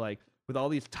himself to like with all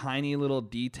these tiny little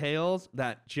details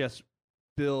that just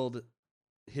build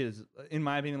his, in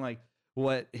my opinion, like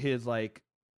what his like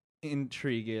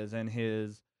intrigue is and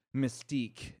his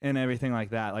mystique and everything like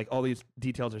that. Like all these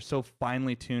details are so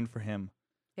finely tuned for him.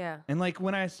 Yeah. And like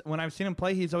when I've seen him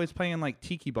play, he's always playing in like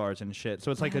tiki bars and shit.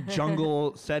 So it's like a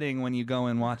jungle setting when you go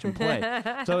and watch him play.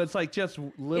 So it's like just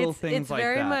little things like that.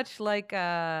 It's very much like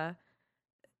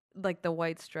the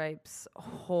White Stripes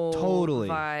whole vibe. Totally.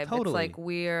 It's like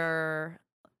we're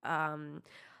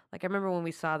like I remember when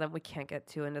we saw them. We can't get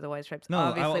too into the White Stripes. No,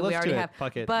 obviously we already have.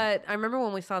 Fuck it. But I remember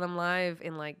when we saw them live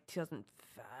in like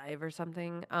 2005 or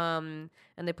something. And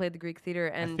they played the Greek Theater.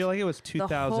 And I feel like it was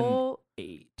 2008.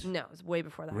 No, it was way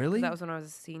before that. Really? That was when I was a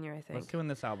senior, I think. Let's see when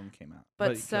this album came out.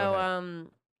 But so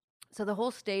So the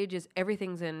whole stage is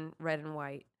everything's in red and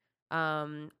white.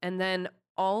 And then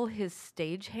all his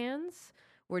stage hands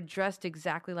were dressed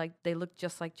exactly like, they looked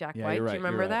just like Jack Yeah, White. you're Do right, you you're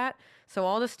remember right. that? So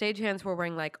all the stage hands were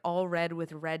wearing like all red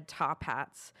with red top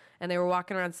hats, and they were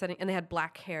walking around setting, and they had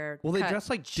black hair. Well, they cut dress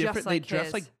like just different. They dress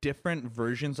his. like different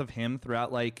versions of him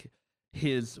throughout like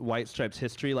his White Stripes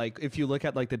history. Like if you look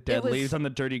at like the Dead was- Leaves on the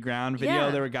Dirty Ground video, Yeah.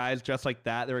 there were guys dressed like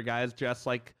that. There were guys dressed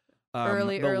like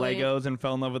Early- the early- Legos and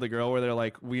Fell in Love with a Girl, where they're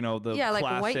like, you know, the like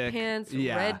white classic, pants,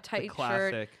 yeah, red the tight shirt,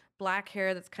 classic. black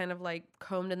hair that's kind of like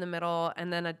combed in the middle,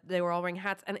 and then they were all wearing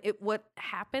hats. And what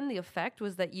happened, the effect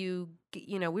was that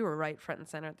we were right front and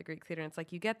center at the Greek Theater, and it's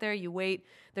like you get there, you wait,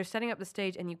 they're setting up the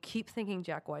stage, and you keep thinking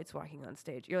Jack White's walking on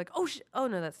stage. You're like, oh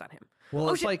no, that's not him. Well,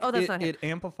 oh it's shit, like oh that's not him. it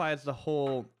amplifies the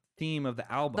whole theme of the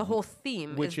album. The whole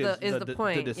theme which is the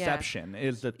point. The deception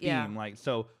is the theme. Yeah. Like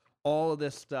so, all of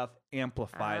this stuff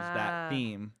amplifies Ah. that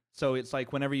theme. So it's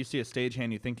like whenever you see a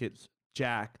stagehand, you think it's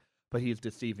Jack, but he's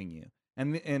deceiving you.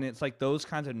 And it's like those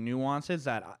kinds of nuances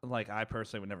that like I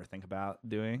personally would never think about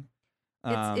doing.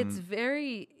 It's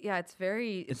very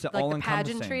it's like the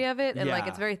all-encompassing. pageantry of it, and like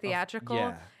it's Yeah. very theatrical.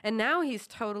 yeah. And now he's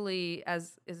totally,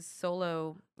 as his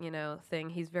solo,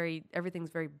 thing, everything's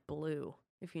very blue,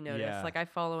 if you notice. Yeah. Like I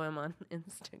follow him on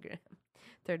Instagram,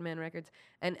 Third Man Records,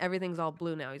 and everything's all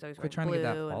blue now. He's always Quit wearing trying to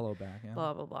get blue that and follow back. Yeah.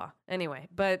 blah blah blah. Anyway,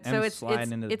 but so And it's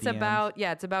sliding into the it's DMs. about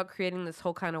it's about creating this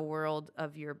whole kind of world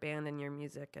of your band and your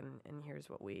music, and here's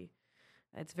what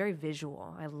it's very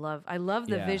visual. I love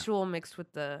the Yeah. visual mixed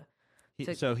with the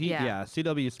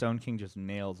CW Stone King just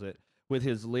nails it with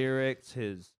his lyrics,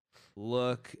 his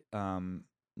look,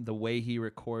 the way he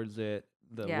records it,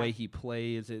 the Yeah. way he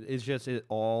plays it. It's just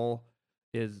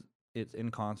it's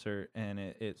in concert, and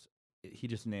he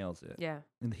just nails it. yeah.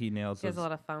 And he nails He has a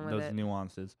lot of fun with those it.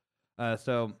 nuances.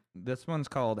 So this one's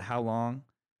called How Long?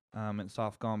 It's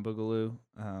Soft Gone Boogaloo.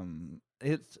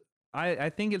 I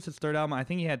think it's his third album. I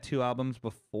think he had 2 albums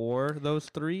before those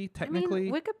 3, technically.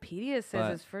 I mean, Wikipedia says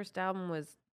but- his first album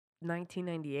was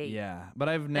 1998. Yeah, but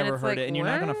I've never it's heard like, it, and you're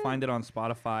not gonna what? find it on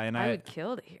Spotify. And I would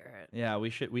kill to hear it. yeah,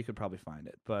 we could probably find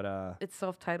it, but It's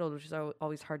self-titled, which is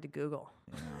always hard to Google.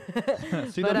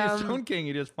 CW Stone King,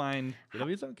 you just find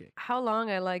CW Stone King. How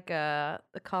long I like the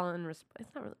call and response.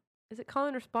 It's not really. Is it call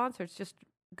and response, or it's just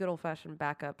good old-fashioned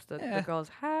backups? The Yeah. girls,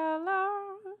 hello.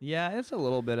 Yeah, it's a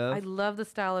little bit of. I love the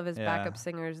style of his Yeah. backup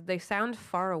singers. They sound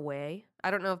far away.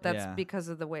 I don't know if that's Yeah. because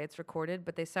of the way it's recorded,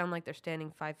 but they sound like they're standing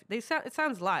 5 feet. It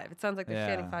sounds live. It sounds like they're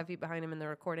standing Yeah. 5 feet behind him in the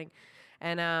recording,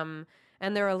 and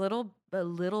they're a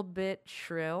little bit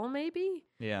shrill, maybe.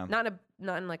 yeah.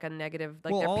 Not in like a negative,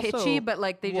 like Well, they're also- pitchy, but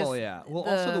like they well, just yeah. Well,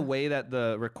 also the way that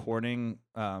the recording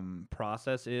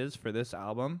process is for this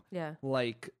album, yeah.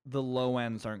 like the low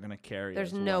ends aren't going to carry.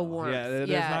 There's as no well. warmth. Yeah, there's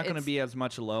Yeah, not going to it's- be as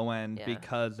much low end Yeah.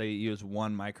 because they use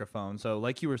one microphone. So,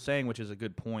 like you were saying, which is a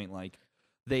good point, like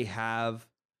they have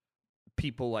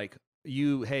people like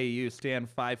you. Hey, you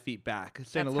stand 5 feet back,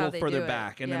 stand That's a how little they further do it.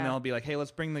 back, and then Yeah. they'll be like, hey,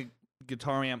 let's bring the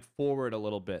guitar amp forward a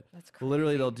little bit. That's crazy.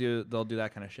 Literally, they'll do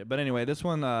that kind of shit. But anyway, this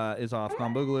one is off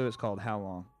Gone Boogaloo. It's called How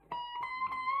Long.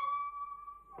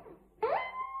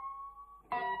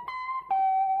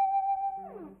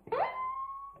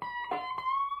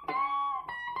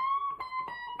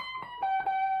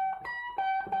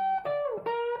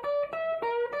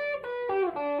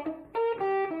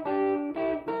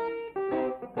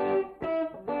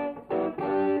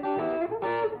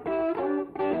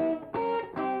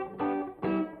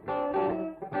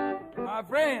 My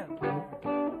friend,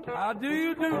 how do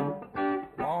you do?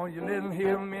 Won't you listen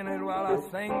here a minute while I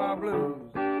sing my blues?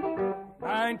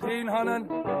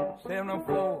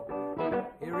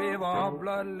 1974, a river of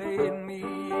blood laid me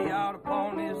out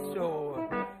upon this shore.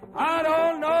 I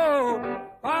don't know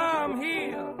why I'm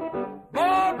here,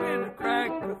 born with a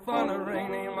crack of thunder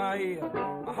ringing in my ear.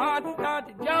 My heart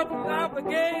started jumping, I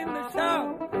began to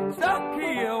shout, stuck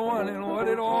here wondering what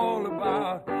it all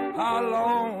about. How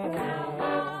long?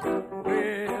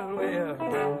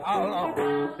 Well, how long to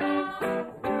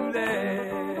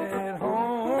that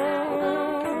home?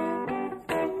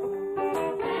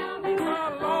 How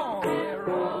long that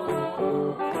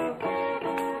road?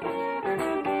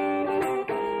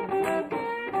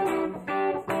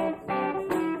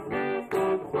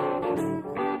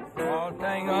 All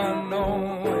thing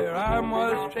unknown where I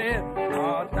must tread,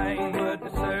 all thing but the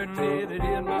certainty that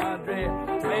is my dread.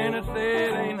 Man, I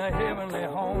said ain't a heavenly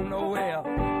home nowhere.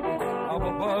 Up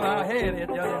above our head,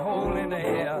 it's just a hole in the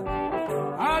air.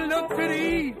 I look to the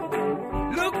east,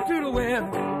 look to the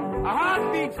west. A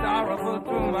heart beats sorrowful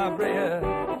through my breast.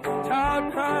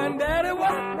 Child crying, Daddy,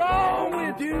 what's wrong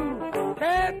with you?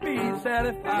 Can't be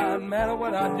satisfied, no matter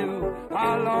what I do.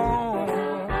 How long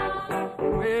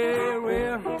Well,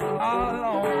 well, how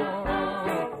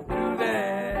long to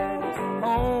that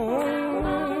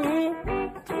home?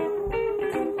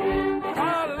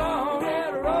 How long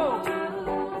that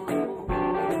road?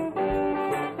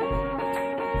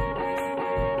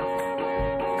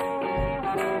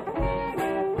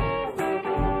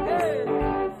 Hey.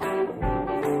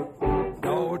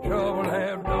 No trouble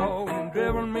have dogs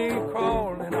driven me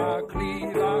crawling. I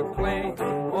cleave, I cling,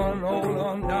 one old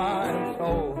undying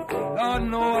soul. God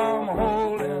know I'm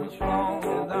holding strong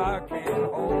as I can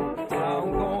hold.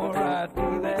 I'm going right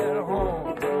to that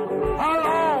home. How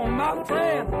long, my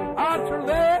friend, I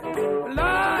travail the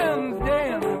lion's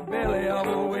den, the belly of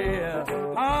a whale.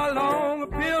 How long a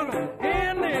pilgrim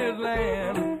in this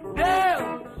land? Death,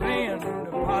 sin,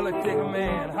 the politic of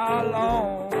man. How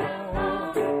long?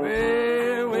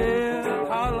 Well, well,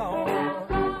 how long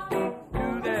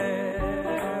to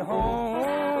that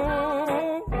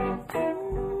home?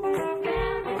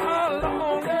 How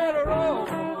long that road?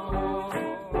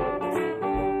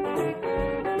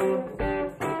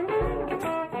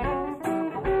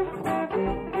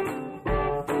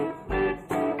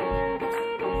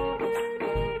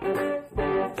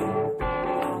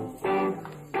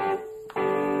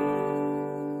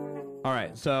 All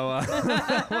right, so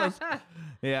that was-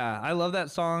 yeah, I love that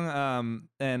song.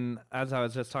 And as I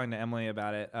was just talking to Emily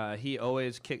about it, he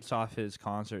always kicks off his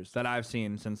concerts that I've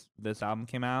seen since this album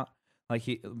came out. Like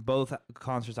both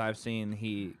concerts I've seen,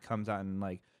 he comes out and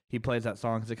like he plays that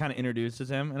song because it kind of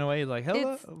introduces him in a way. He's like, "Hello,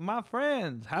 It's- my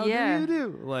friends, how Yeah. do you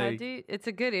do?" Like, It's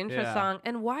a good intro Yeah. song.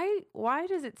 And why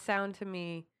does it sound to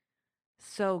me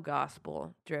so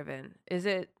gospel driven? Is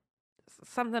it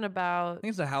something I about think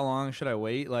it's a "How Long Should I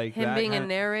Wait?" Like him that being a kinda-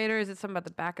 narrator? Is it something about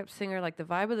the backup singer? Like the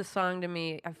vibe of the song to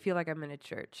me, I feel like I'm in a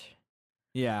church,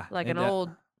 yeah, like it an de-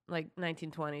 old like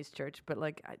 1920s church, but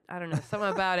like I don't know, something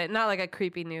about it. Not like a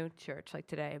creepy new church like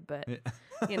today, but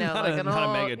you know, Not like a- an not a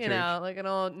old, mega you church. know, like an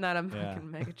old, not a Yeah.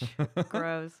 fucking mega church.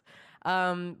 Gross.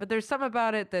 But there's something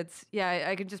about it that's, yeah,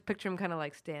 I can just picture him kind of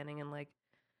like standing and like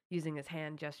using his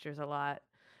hand gestures a lot.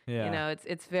 yeah. You know,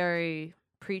 it's very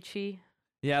preachy.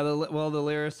 Yeah, the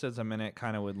lyricism in it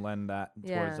kind of would lend that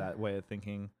Yeah. towards that way of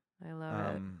thinking. I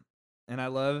love it. And I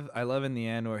love in the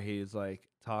end where he's like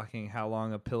talking how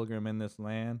long a pilgrim in this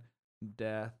land,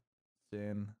 death,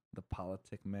 sin, the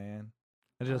politic man.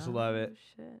 I just love it. Oh,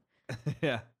 shit.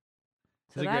 Yeah. So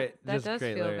It's a that great- that just does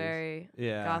great feel lyrics. very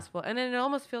Yeah. gospel, and then it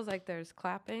almost feels like there's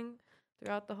clapping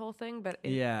throughout the whole thing, but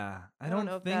Yeah. I don't don't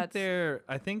know if think that's- there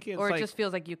I think it's or it like just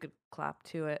feels like you could clap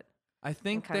to it. I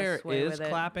think kinda there sway is with it.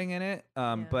 clapping in it,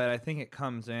 Yeah. but I think it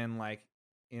comes in like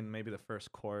in maybe the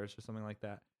first chorus or something like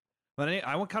that. But I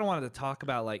kind of wanted to talk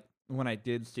about like when I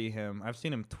did see him. I've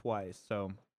seen him twice.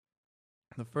 So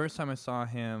the first time I saw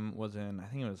him was in I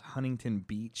think it was Huntington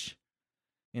Beach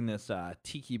in this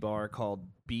tiki bar called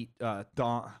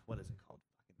Dawn. What is it called?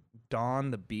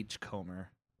 Dawn the Beachcomber.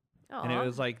 And it Aw.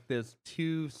 was like this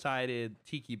two-sided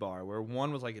tiki bar where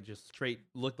one was like it just straight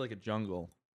looked like a jungle.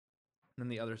 And then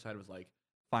the other side was like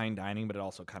fine dining, but it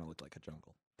also kind of looked like a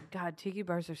jungle. God, tiki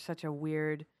bars are such a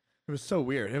weird. It was so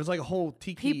weird. It was like a whole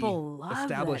tiki People love that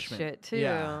establishment. shit too.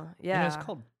 Yeah. Yeah. And it's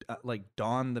called like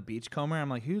Dawn the Beachcomber. I'm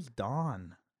like, who's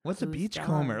Dawn? What's a Who's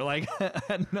beachcomber? Dawn? Like,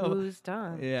 no. Who's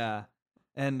done? Yeah.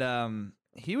 And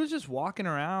he was just walking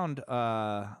around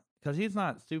because he's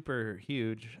not super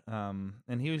huge. And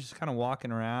he was just kind of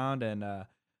walking around and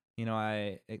you know,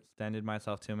 I extended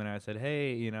myself to him and I said,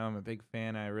 "Hey, you know, I'm a big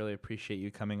fan. I really appreciate you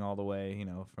coming all the way, you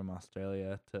know, from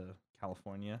Australia to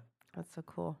California." That's so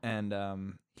cool. And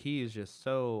he is just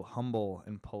so humble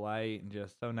and polite and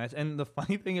just so nice. And the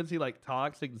funny thing is he like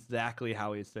talks exactly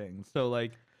how he sings. So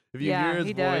like if you Yeah, hear his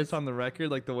he voice does. on the record,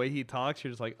 like the way he talks,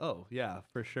 you're just like, "Oh, yeah,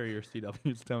 for sure you're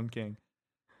CW Stone King."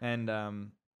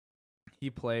 And he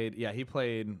played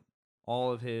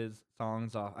all of his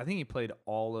songs off. I think he played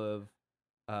all of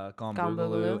Gone Gone Boogaloo,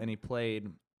 Boogaloo. and he played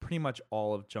pretty much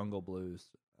all of Jungle Blues.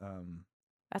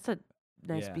 That's a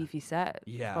nice Yeah. beefy set.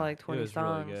 Yeah, For like it 20 was really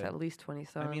songs, good. at least 20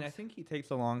 songs. I mean, I think he takes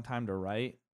a long time to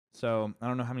write, so I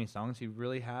don't know how many songs he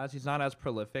really has. He's not as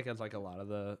prolific as like a lot of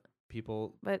the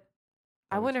people. But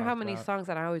that I we wonder how talked many about. songs,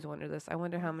 and I always wonder this. I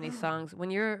wonder how many songs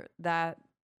when you're that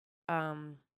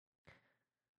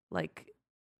like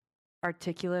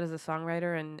articulate as a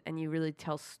songwriter and you really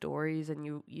tell stories and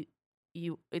you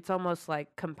it's almost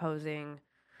like composing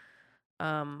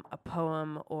a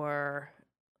poem or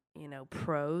you know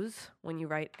prose when you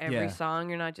write every Yeah. song.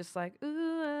 You're not just like,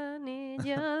 ooh, I need need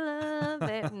your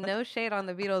love. No shade on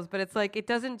the Beatles, but it's like,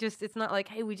 it's not like,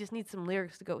 hey, we just need some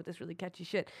lyrics to go with this really catchy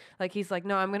shit. Like, he's like,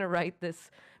 no, I'm going to write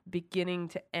this beginning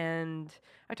to end.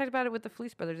 I talked about it with the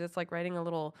Fleece Brothers. It's like writing a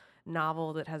little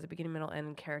novel that has a beginning, middle, end,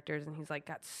 and characters, and he's like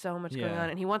got so much going on,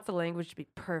 and he wants the language to be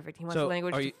perfect. He wants the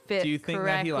language to fit. Do you think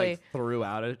correctly. that he like threw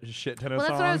out a shit ton of well,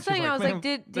 songs? that's what I was saying. Like, I was like,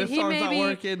 did he maybe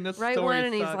write one,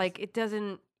 and he's like,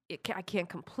 I can't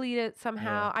complete it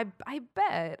somehow. I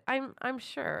bet. I'm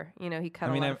sure. You know, he cut.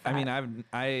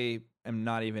 I am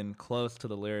not even close to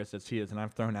the lyricist he is, and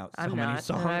I've thrown out so many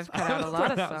songs. I've cut out a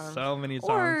lot of songs. So many songs.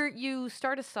 Or you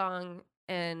start a song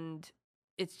and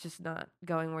it's just not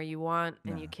going where you want,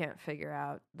 and you can't figure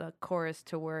out the chorus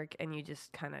to work, and you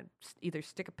just kind of either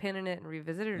stick a pin in it and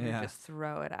revisit it, or just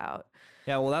throw it out.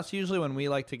 Yeah, well, that's usually when we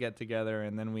like to get together,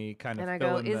 and then we kind of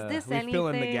fill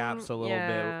in the gaps a little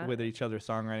bit with each other's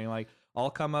songwriting. Like,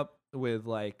 I'll come up with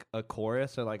like a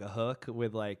chorus or like a hook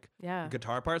with like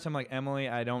guitar parts. I'm like, Emily,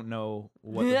 I don't know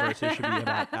what the verses should be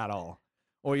about at all.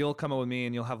 Or you'll come up with me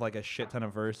and you'll have like a shit ton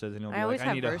of verses, and you'll be like,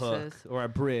 I need a hook or a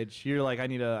bridge. You're like, I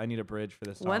need a bridge for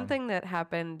this song. One thing that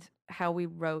happened, how we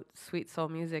wrote Sweet Soul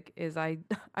Music, is I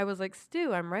was like,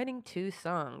 Stu, I'm writing 2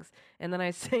 songs, and then I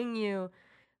sang you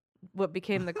what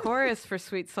became the chorus for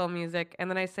Sweet Soul Music, and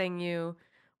then I sang you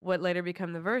what later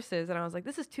become the verses, and I was like,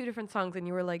 this is 2 different songs, and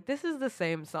you were like, this is the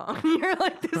same song. You're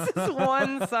like, this is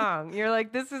one song. You're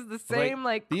like, this is the same,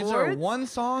 like these chords. are one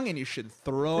song, and you should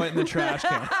throw it in the trash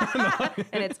can.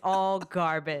 And it's all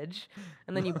garbage.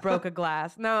 And then you broke a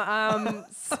glass. No,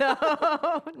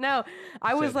 so no,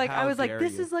 I was like,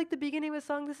 this is like the beginning of a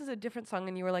song. This is a different song,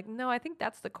 and you were like, no, I think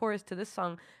that's the chorus to this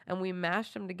song, and we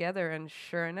mashed them together, and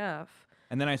sure enough,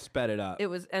 and then I sped it up. It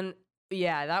was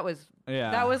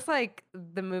that was like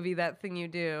the movie That Thing You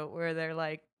Do, where they're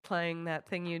like playing That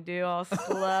Thing You Do all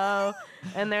slow,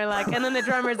 and they're like, and then the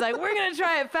drummer's like, we're gonna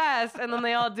try it fast, and then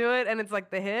they all do it, and it's like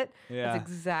the hit. Yeah, that's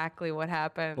exactly what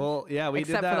happened. Well, yeah, we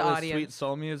did that with Sweet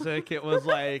Soul Music. It was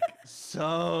like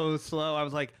so slow. I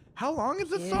was like, how long is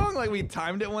this song? Like, we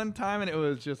timed it one time, and it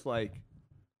was just like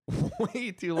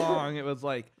way too long. It was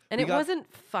like. And it wasn't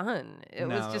fun. It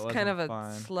was just kind of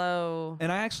a slow.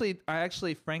 And I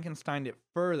actually Frankensteined it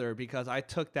further, because I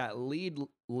took that lead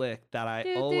lick that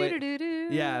I always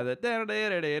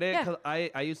because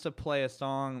I used to play a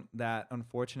song that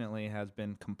unfortunately has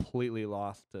been completely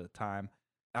lost to time.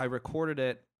 I recorded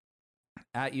it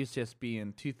at UCSB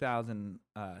in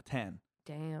 2010.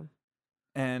 Damn.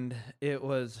 And it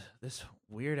was this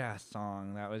weird ass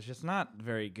song that was just not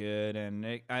very good,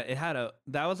 and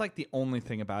that was like the only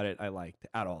thing about it I liked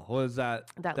at all, was that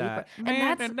looper.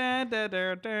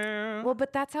 And well,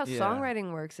 but that's how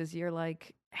songwriting works. Is you're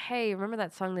like, hey, remember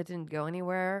that song that didn't go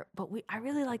anywhere, but I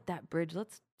really like that bridge.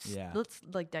 Let's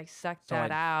like dissect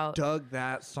that out. Dug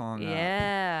that song up.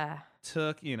 Yeah.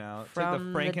 Took the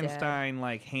Frankenstein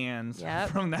like hands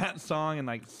from that song and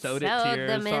like sewed it to your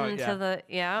them song. into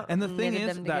And the thing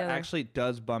is that actually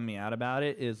does bum me out about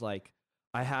it is, like,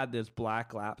 I had this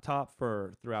black laptop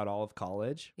throughout all of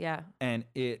college. Yeah. And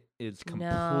it is it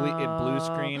blue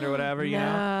screened or whatever, you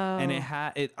know? And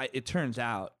it turns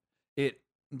out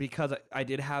because I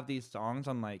did have these songs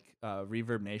on like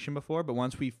Reverb Nation before, but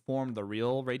once we formed the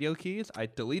real radio keys, I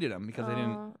deleted them because they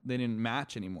didn't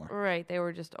match anymore. Right, they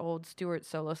were just old Stewart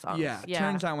solo songs. Yeah.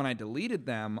 Turns out when I deleted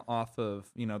them off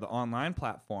of the online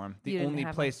platform, the only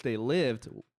place they lived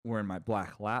were in my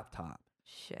black laptop.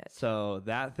 Shit. So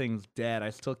that thing's dead.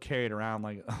 I still carry it around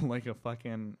like a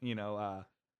fucking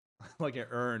like an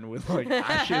urn with like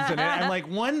ashes in it. I'm like,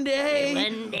 one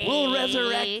day we'll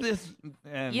resurrect this.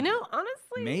 And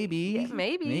honestly, maybe.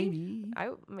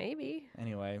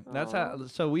 Anyway, that's how.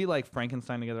 So we like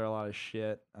Frankenstein together a lot of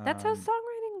shit. That's how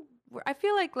songwriting. I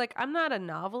feel like I'm not a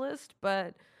novelist,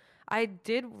 but I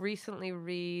did recently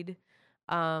read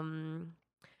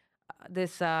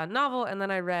this novel, and then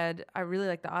I really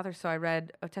like the author, so I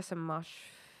read Ottessa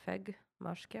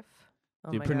Moshkef.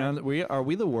 Do you pronounce? Are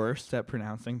we the worst at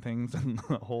pronouncing things in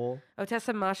the whole?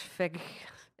 Ottessa Moshfegh,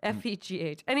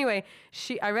 F-E-G-H. Anyway,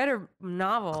 I read her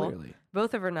novel, clearly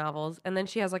both of her novels, and then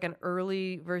she has like an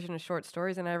early version of short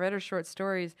stories, and I read her short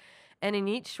stories, and in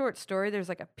each short story there's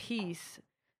like a piece,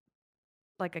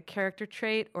 like a character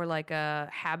trait or like a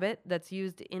habit that's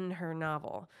used in her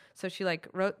novel. So she like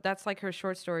wrote, that's like her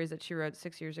short stories that she wrote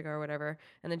 6 years ago or whatever,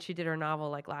 and then she did her novel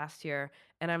like last year,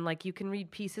 and I'm like, you can read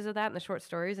pieces of that in the short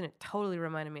stories, and it totally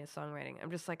reminded me of songwriting.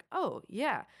 I'm just like, oh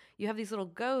yeah, you have these little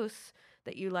ghosts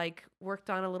that you like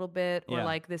worked on a little bit, or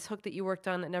like this hook that you worked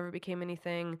on that never became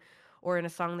anything, or in a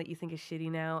song that you think is shitty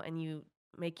now, and you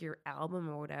make your album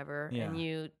or whatever, and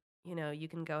you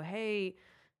can go, hey,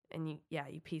 and you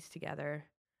piece together.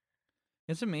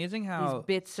 It's amazing these how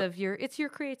bits of it's your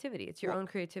creativity. It's your own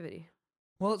creativity.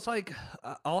 well, it's like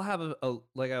I'll have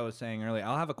like I was saying earlier,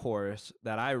 I'll have a chorus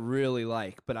that I really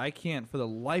like, but I can't for the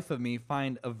life of me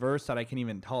find a verse that I can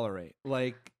even tolerate.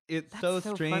 Like it's That's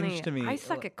so strange funny. to me. I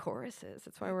suck at choruses.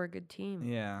 That's why we're a good team.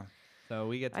 Yeah. So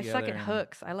we get I together. suck at and-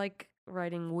 hooks. I like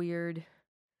writing weird,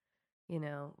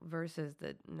 verses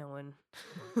that no one.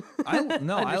 I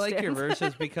like your understands.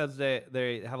 verses because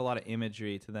they have a lot of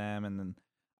imagery to them, and then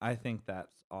I think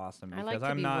that's awesome I because like to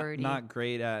I'm be wordy. not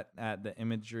great at the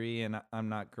imagery, and I'm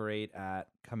not great at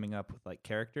coming up with like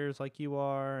characters like you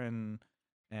are, and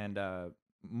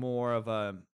more of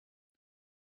a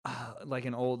like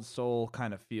an old soul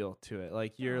kind of feel to it.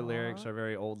 Like your lyrics Aw. are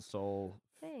very old soul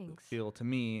Thanks. feel to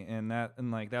me, and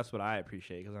like that's what I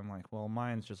appreciate because I'm like, well,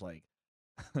 mine's just like,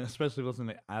 especially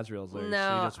listening to Azrael's lyrics,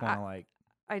 No, you just want to like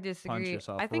I punch disagree.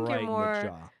 yourself I think right you're more. in the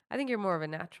jaw. I think you're more of a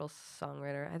natural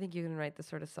songwriter. I think you can write the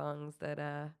sort of songs that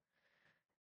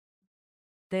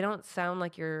they don't sound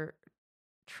like you're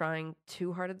trying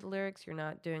too hard at the lyrics. You're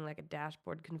not doing like a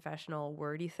dashboard confessional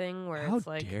wordy thing where How it's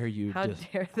like, dare you? how just,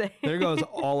 dare they? there goes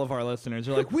all of our listeners.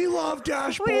 They're like, we love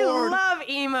Dashboard. We love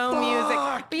emo music.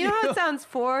 Fuck But you know how you. it sounds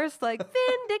forced? Like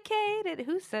vindicated.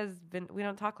 Who says we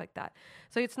don't talk like that?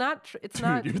 So it's not. It's Dude,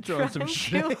 not. you're throwing some trying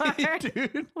too shade, hard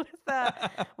dude.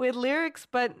 with lyrics,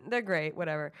 but they're great.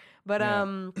 Whatever. But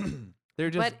Yeah. They're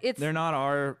just. But it's- they're not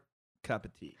our cup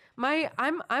of tea.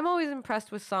 I'm always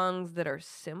impressed with songs that are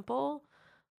simple,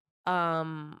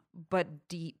 but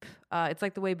deep. It's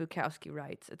like the way Bukowski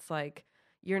writes. It's like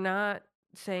you're not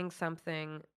saying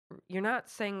something. You're not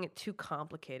saying it too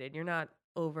complicated. You're not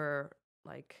over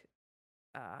like.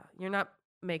 You're not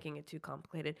making it too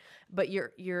complicated, but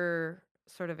you're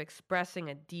sort of expressing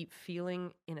a deep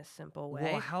feeling in a simple way.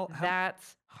 Well, how-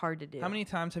 That's hard to do. How many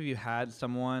times have you had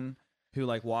someone who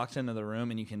like walks into the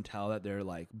room and you can tell that they're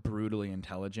like brutally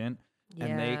intelligent?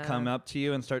 And they come up to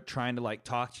you and start trying to like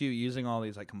talk to you using all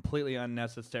these like completely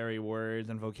unnecessary words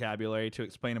and vocabulary to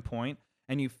explain a point,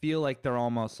 and you feel like they're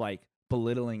almost like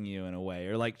belittling you in a way,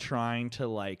 or like trying to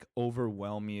like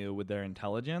overwhelm you with their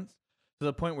intelligence to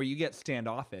the point where you get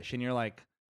standoffish and you're like,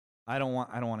 I don't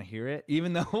want to hear it,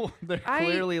 even though they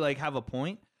clearly like have a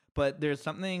point. But there's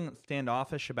something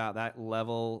standoffish about that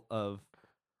level of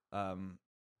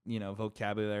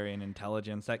vocabulary and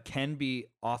intelligence that can be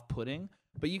off-putting,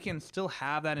 but you can still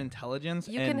have that intelligence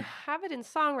You and can have it in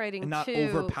songwriting not too.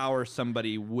 overpower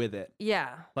somebody with it. Yeah.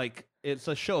 Like it's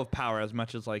a show of power as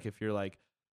much as like if you're like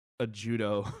a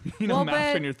judo, Well, master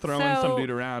but and you're throwing some so- dude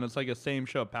around. It's like a same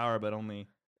show of power, but only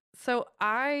So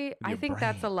I your think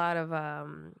that's a brain. lot of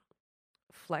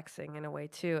flexing in a way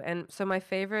too. And so my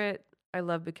favorite, I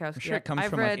love Bukowski. I'm sure it comes I've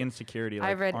from read, like insecurity, like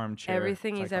I've read armchair.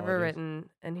 everything he's ever psychologist. written,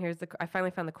 and here's I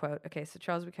finally found the quote. Okay, so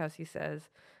Charles Bukowski says,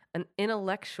 "An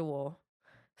intellectual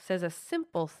says a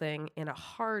simple thing in a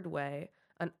hard way.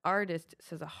 An artist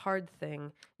says a hard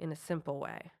thing in a simple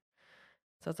way."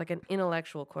 So it's like an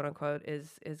intellectual, quote unquote,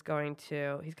 is going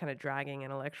to. He's kind of dragging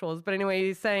intellectuals, but anyway,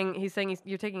 he's saying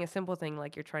you're taking a simple thing,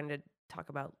 like you're trying to talk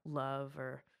about love,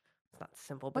 or it's not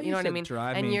simple, but Well, you you know what I said mean.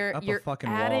 drive And me you're up a you're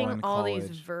fucking wall adding in all these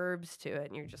college. verbs to it,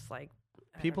 and you're just like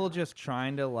I don't People know. just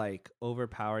trying to like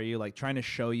overpower you, like trying to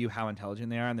show you how intelligent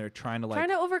they are, and they're trying to like. trying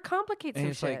to overcomplicate some and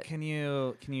it's shit. like, can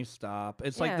you stop?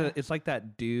 It's Yeah. like it's like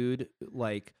that dude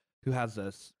like who has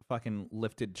this fucking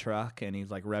lifted truck and he's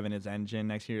like revving his engine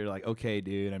next to you. You're like, okay,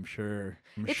 dude, I'm sure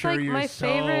It's like you're my so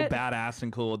favorite- badass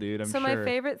and cool, dude. I'm So sure. my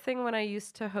favorite thing when I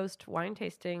used to host wine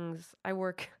tastings, I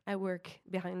work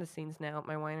behind the scenes now at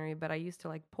my winery, but I used to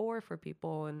like pour for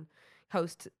people and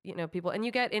host, people. And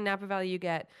you get in Napa Valley, you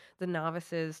get the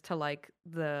novices to like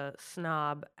the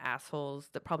snob assholes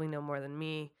that probably know more than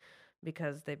me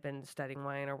because they've been studying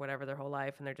wine or whatever their whole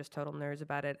life and they're just total nerds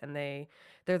about it, and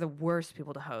they're the worst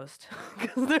people to host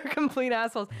because they're complete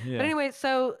assholes. Yeah. But anyway,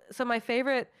 so my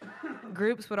favorite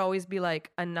groups would always be like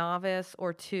a novice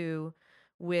or two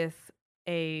with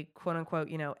a quote unquote,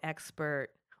 expert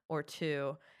or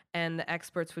two. And the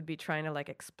experts would be trying to like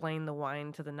explain the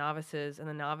wine to the novices, and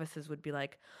the novices would be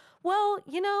like, well,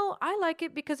 I like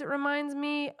it because it reminds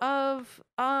me of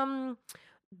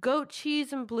goat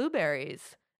cheese and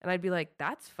blueberries. And I'd be like,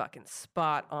 that's fucking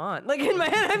spot on. Like in my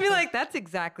head, I'd be like, that's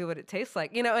exactly what it tastes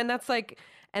like, and that's like,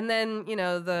 and then,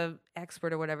 the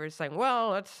expert or whatever is saying,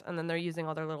 well, and then they're using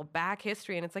all their little back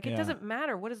history. And it's like, Yeah. it doesn't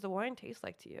matter. What does the wine taste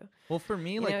like to you? Well, for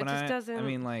me, You like know, it when just I doesn't-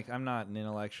 mean, like I'm not an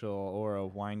intellectual or a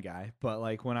wine guy, but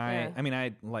like when Yeah. I mean,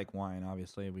 I like wine.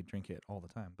 Obviously, we drink it all the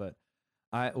time. But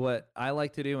what I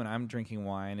like to do when I'm drinking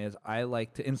wine is I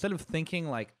like to, instead of thinking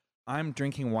like I'm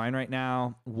drinking wine right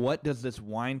now, what does this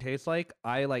wine taste like?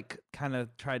 I like kind of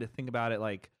try to think about it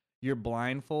like you're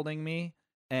blindfolding me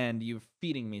and you're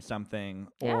feeding me something,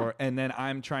 Yeah. and then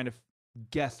I'm trying to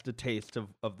guess the taste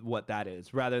of what that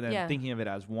is, rather than Yeah. thinking of it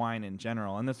as wine in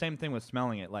general. And the same thing with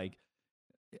smelling it. Like,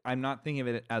 I'm not thinking of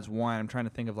it as wine. I'm trying to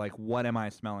think of like, what am I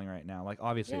smelling right now? Like,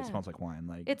 obviously it Yeah. smells like wine.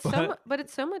 Like, It's but but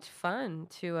it's so much fun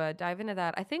to dive into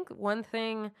that. I think one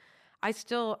thing,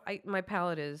 my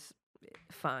palate is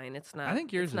fine. It's not. I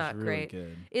think yours it's is not really great.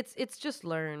 good. It's just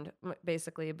learned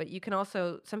basically. But you can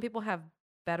also, some people have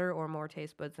better or more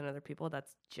taste buds than other people.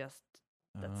 That's just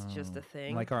a Oh.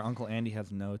 thing. Like our Uncle Andy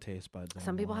has no taste buds.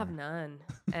 Some people have anymore. none,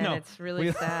 and No, it's really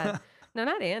we- sad. No,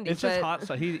 not Andy. It's just but hot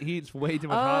sauce. He eats way too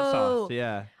much hot sauce. Oh.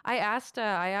 Yeah. I asked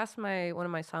one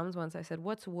of my Psalms once. I said,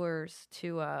 "What's worse,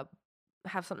 to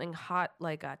have something hot,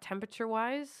 like temperature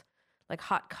wise, like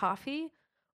hot coffee,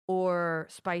 or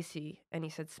spicy?" And he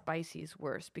said spicy is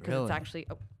worse because Really? it's actually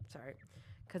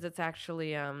because it's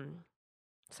actually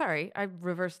sorry, I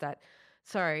reversed that.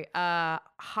 Sorry,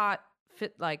 hot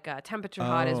temperature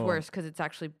hot is Oh. worse because it's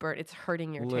actually it's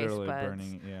hurting your Literally taste buds.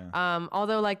 burning. Yeah.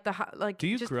 Although like Do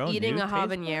you just grow eating new a taste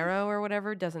buds? habanero or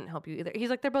whatever doesn't help you either. He's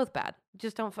like, they're both bad.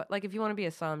 Just don't like, if you want to be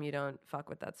a Psalm, you don't fuck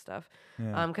with that stuff.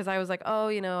 Yeah. Because I was like, oh,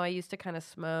 I used to kind of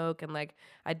smoke and like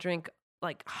I drink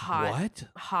like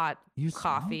hot You smoke?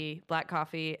 coffee, black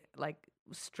coffee, like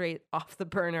straight off the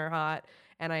burner hot,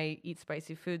 and I eat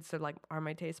spicy food. So like, are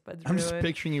my taste buds I'm ruined? just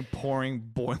picturing you pouring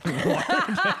boiling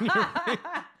water down your face.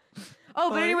 Oh,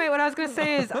 but Like- anyway, what I was gonna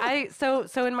say is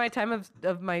so in my time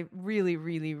of my really,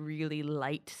 really, really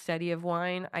light study of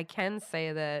wine, I can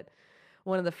say that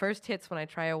one of the first hits when I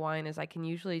try a wine is I can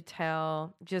usually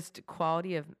tell just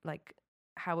quality of like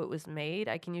how it was made.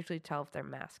 I can usually tell if they're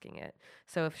masking it.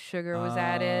 So if sugar was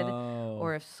added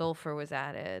or Oh. if sulfur was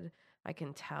added, I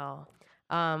can tell.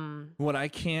 What I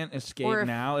can't escape Or if-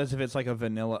 now is if it's like a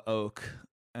vanilla oak.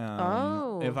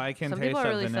 If I can some taste people are that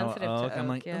really vanilla sensitive to oak, I'm oak,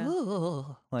 like, yeah.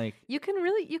 ugh. Like, You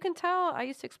can tell. I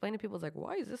used to explain to people, it's like,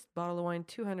 why is this bottle of wine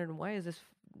 $200 and why is this,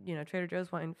 Trader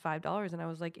Joe's wine $5? And I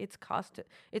was like, it's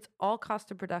all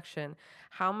cost of production.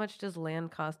 how much does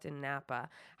land cost in Napa?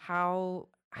 How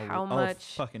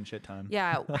much? fucking shit ton.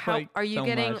 Yeah. How Like, are you so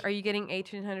getting? much. Are you getting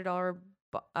 $1,800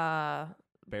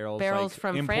 barrels barrels like,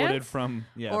 from imported France? from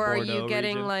or are Bordeaux you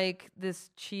getting region. like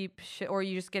this cheap shit? Or are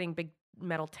you just getting big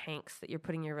metal tanks that you're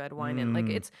putting your red wine in? Like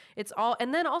it's all,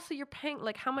 and then also you're paying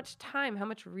like how much time, how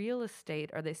much real estate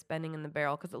are they spending in the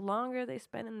barrel? Because the longer they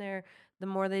spend in there, the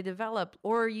more they develop.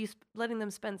 Or are you letting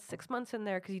them spend 6 months in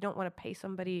there because you don't want to pay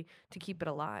somebody to keep it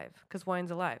alive? Because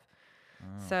wine's alive. Oh.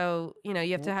 So you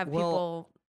have to have people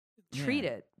treat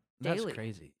it daily. That's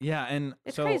crazy. Yeah, and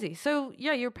It's so, crazy. So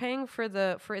yeah, you're paying for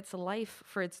its life,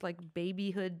 for its like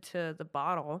babyhood to the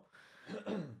bottle.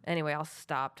 Anyway, I'll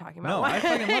stop talking about No, wine. I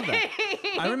fucking love that.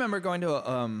 I remember going to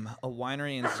a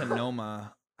winery in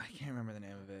Sonoma. I can't remember the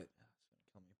name of it. It's gonna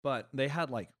kill me. But they had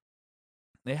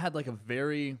like a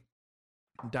very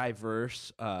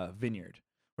diverse vineyard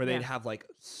where they'd Yeah. have like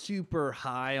super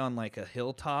high on like a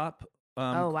hilltop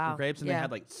Oh, wow. grapes, and Yeah. they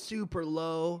had like super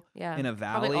low Yeah. in a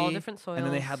valley. Probably all different soils. And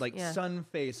then they had like yeah. sun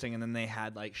facing, and then they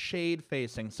had like shade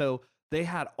facing. So they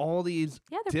had all these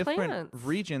Yeah, they're different plants.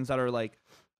 regions that are like,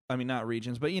 I mean, not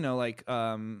regions, but like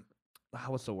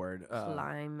what's the word?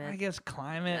 Climate. I guess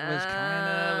climate was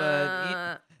kind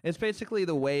of. It's basically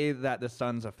the way that the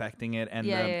sun's affecting it and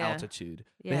Yeah, the yeah, yeah. altitude.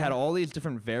 Yeah. They had all these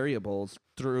different variables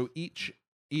through each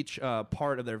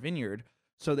part of their vineyard.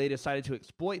 So they decided to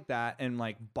exploit that and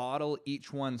like bottle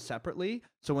each one separately.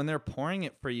 So when they're pouring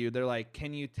it for you, they're like,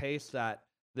 "Can you taste that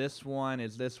this one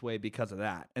is this way because of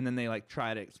that?" And then they like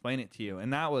try to explain it to you.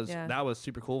 And that was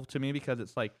super cool to me because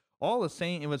it's like all the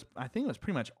same. I think it was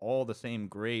pretty much all the same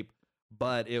grape,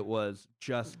 but it was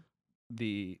just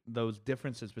those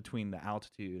differences between the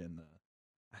altitude and the.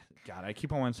 God, I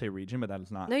keep on wanting to say region, but that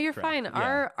is not. No, you're correct. fine.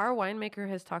 Yeah. Our winemaker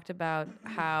has talked about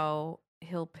how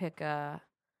he'll pick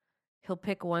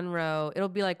one row. It'll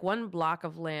be like one block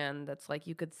of land that's like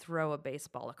you could throw a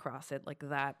baseball across it, like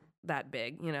that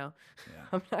big. Yeah.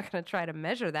 I'm not gonna try to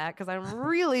measure that because I'm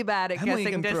really bad at Emily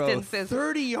guessing can throw distances.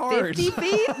 30 yards 50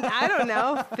 feet? I don't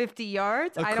know. 50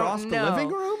 yards? across I don't the know. living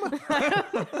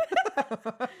room.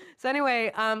 So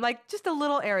anyway, like just a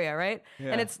little area, right?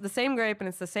 Yeah. And it's the same grape and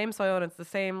it's the same soil and it's the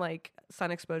same like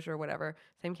sun exposure or whatever,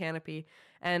 same canopy.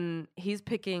 And he's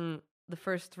picking the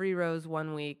first 3 rows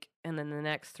one week and then the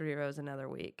next 3 rows another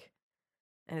week.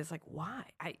 And it's like, why?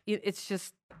 It's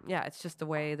just the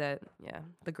way that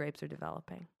the grapes are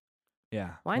developing.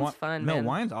 Yeah, Wine's fun, No, man.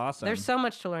 wine's awesome. There's so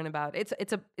much to learn about. It's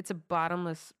a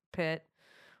bottomless pit,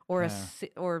 or Yeah.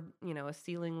 or a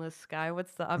ceilingless sky.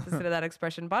 What's the opposite of that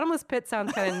expression? Bottomless pit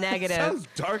sounds kind of negative. Sounds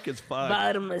dark as fuck.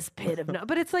 Bottomless pit of no.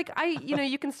 But it's like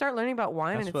you can start learning about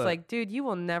wine, That's and it's what- like, dude, you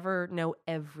will never know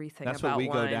everything That's about what we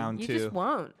wine. go down you to. just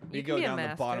won't. We You can go be a down the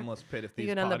master. bottomless pit if these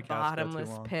You go down the podcasts bottomless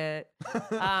go too long. pit.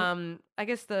 I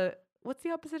guess what's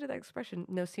the opposite of that expression?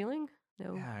 No ceiling?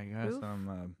 No. Yeah, I guess roof?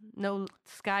 I'm. No,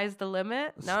 sky's the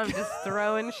limit. No, I'm just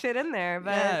throwing shit in there,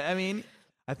 but Yeah, I mean,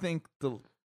 I think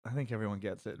everyone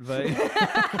gets it, but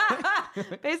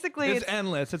basically it's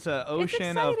endless. It's an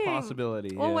ocean of exciting.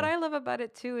 possibility. Well, what yeah. I love about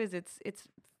it too is it's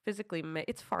physically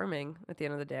it's farming at the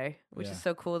end of the day, which Yeah. is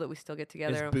so cool that we still get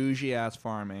together. It's bougie ass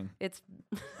farming. It's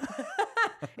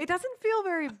it doesn't feel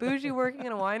very bougie working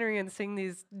in a winery and seeing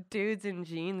these dudes in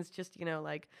jeans just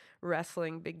like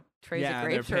wrestling big trays Yeah, of and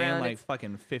they're grapes paying around. like It's-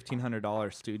 fucking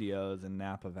 $1,500 studios in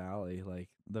Napa Valley. Like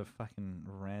the fucking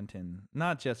rent in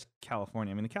not just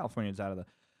California. I mean, the California's out of the.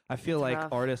 I feel It's like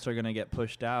rough. artists are gonna get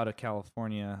pushed out of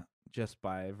California just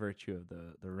by virtue of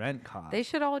the rent cost. they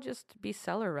should all just be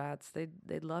cellar rats.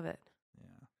 They'd love it.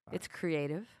 Yeah, It's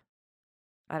creative.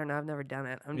 I don't know. I've never done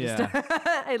it. I'm just.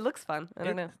 Yeah. It looks fun. I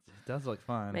don't know. It does look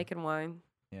fun. Making wine.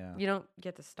 Yeah. You don't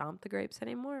get to stomp the grapes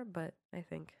anymore, but I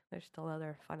think there's still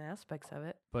other fun aspects of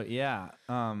it. But yeah,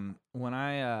 when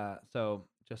I so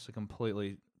just a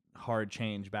completely hard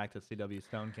change back to CW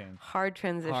Stone King. Hard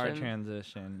transition. Hard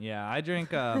transition. Yeah, I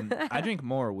drink I drink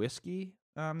more whiskey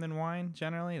than wine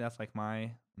generally. That's like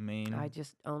my main. I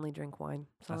just only drink wine.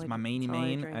 That's my main that's all I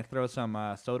main. I drink. throw some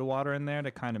soda water in there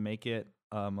to kind of make it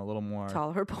a little more.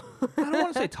 Tolerable. I don't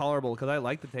want to say tolerable because I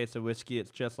like the taste of whiskey.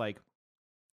 It's just like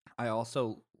I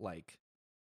also like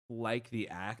the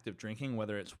act of drinking,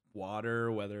 whether it's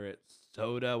water, whether it's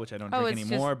soda, which I don't drink it's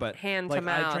anymore. just But hand like to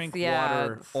mouth. I drink yeah,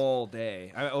 water it's- all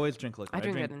day. I always drink liquid. I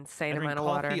drink an insane I drink amount of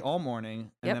coffee water. all morning,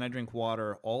 and Yep. then I drink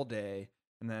water all day,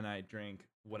 and then I drink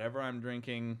whatever I'm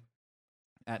drinking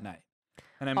at night.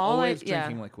 And I'm All I- always yeah.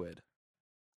 drinking liquid.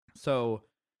 So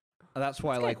that's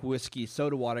why That's I like whiskey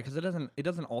soda water because it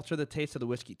doesn't alter the taste of the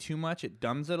whiskey too much. It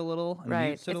dumbs it a little and Right.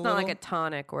 mutes It's it a not little. like a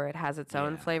tonic where it has its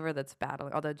own Yeah. flavor that's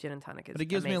battling. Although gin and tonic is. but it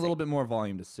gives me a amazing. little bit more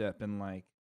volume to sip and like.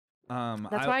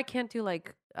 That's why I can't do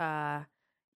like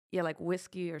like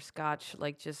whiskey or scotch,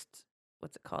 like just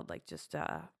what's it called, like just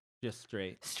just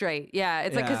straight. straight. Yeah,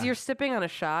 it's like because Yeah. you're sipping on a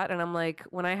shot, and I'm like,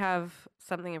 when I have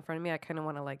something in front of me, I kind of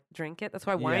want to like drink it. That's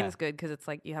why Yeah. wine's good because it's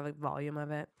like you have a volume of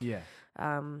it. Yeah.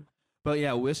 Um, But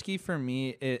yeah, whiskey for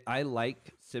me, I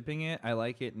like sipping it. I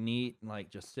like it neat, like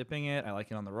just sipping it. I like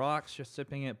it on the rocks, just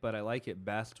sipping it. But I like it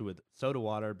best with soda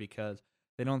water because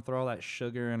they don't throw all that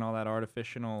sugar and all that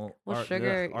artificial,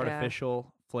 sugar, yeah.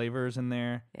 artificial flavors in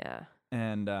there. yeah,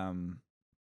 And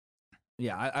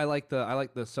yeah, I like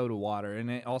the soda water, and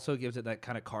it also gives it that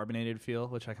kind of carbonated feel,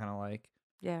 which I kind of like.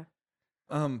 yeah.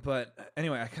 But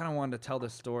anyway, I kind of wanted to tell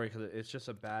this story because it's just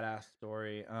a badass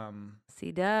story.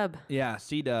 C-Dub. Yeah,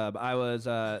 C-Dub. I was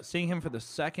seeing him for the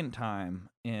second time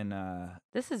in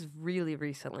This is really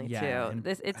recently Yeah, too. and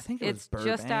This I think it was it's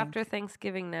just Burbank. after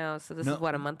Thanksgiving now, so this No, is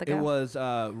what, a month ago. It was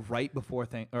right before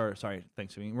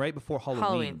Thanksgiving, right before Halloween.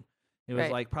 Halloween. It was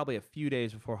Right. like probably a few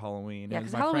days before Halloween. Yeah, It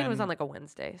because my Halloween was friend- on like a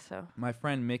Wednesday, so my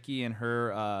friend Mickey and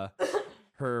her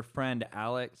her friend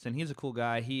Alex, and he's a cool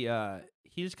guy.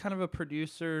 He's kind of a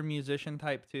producer, musician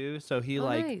type too. So he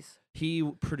nice. he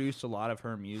produced a lot of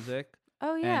her music.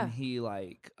 Oh yeah, And he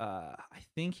I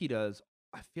think he does.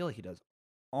 I feel like he does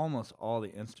almost all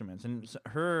the instruments. And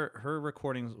her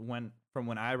recordings from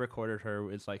when I recorded her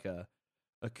is like a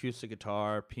acoustic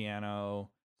guitar, piano,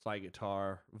 slide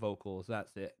guitar, vocals.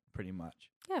 That's it, pretty much.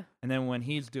 Yeah. And then when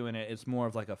he's doing it, it's more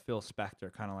of like a Phil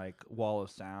Spector kind of like wall of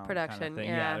sound kinda Production, thing.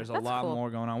 yeah, There's a that's lot cool. more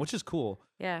going on, which is cool.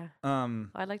 yeah.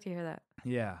 I'd like to hear that.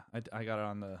 Yeah, I got it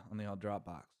on the old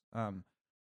Dropbox.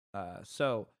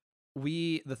 So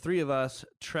the three of us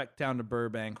trekked down to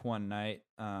Burbank one night.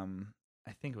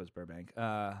 I think it was Burbank.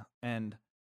 And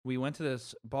we went to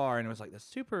this bar, and it was like this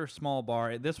super small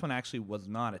bar. This one actually was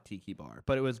not a tiki bar,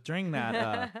 but it was during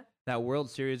that that World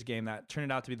Series game that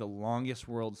turned out to be the longest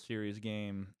World Series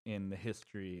game in the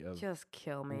history of. Just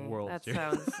kill me. World That Series.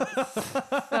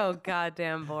 sounds so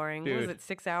goddamn boring. What was Dude. it,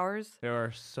 6 hours? There are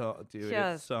dude, it's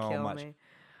Just so kill much. me.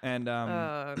 And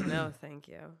Oh no, thank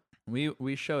you.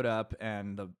 we showed up,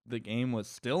 and the game was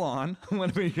still on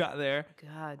when we got there.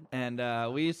 God.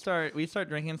 And we start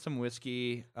drinking some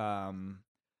whiskey.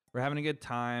 We're having a good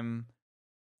time.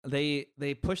 they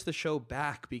push the show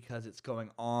back because it's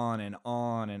going on and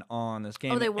on and on. This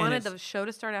game. Oh, they and wanted it's- the show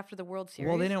to start after the World Series.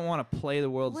 Well, they didn't want to play the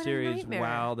World What a Series nightmare.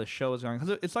 while the show was going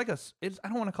because it's like it's. I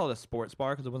don't want to call it a sports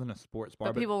bar because it wasn't a sports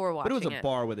bar, But people were But it was watching a it.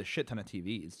 bar with a shit ton of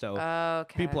TVs. So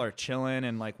Okay. people are chilling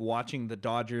and like watching the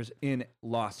Dodgers in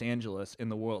Los Angeles in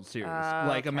the World Series.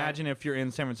 Like Okay. imagine if you're in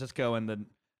San Francisco and the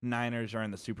Niners are in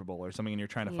the Super Bowl or something, and you're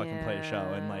trying to fucking play a show,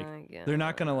 and like they're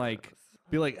not gonna like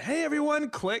be like, "Hey everyone,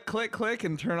 click, click, click,"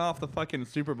 and turn off the fucking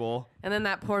Super Bowl. And then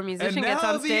that poor musician now gets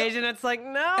on the- stage and it's like,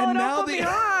 no, and don't now put me the-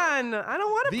 on. I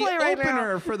don't want to The play right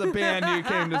opener now. for the band you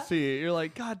came to see. You're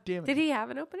like, God damn it. Did he have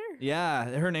an opener? Yeah,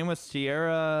 her name was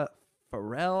Sierra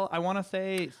Farrell. I want to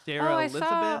say Sarah Oh, I Elizabeth.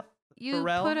 saw you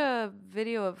Farrell? put a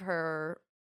video of her.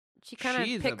 She kind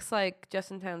She's of a- picks like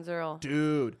Justin Townes Earl.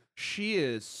 Dude, she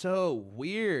is so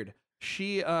weird.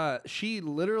 She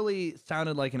literally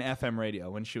sounded like an FM radio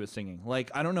when she was singing.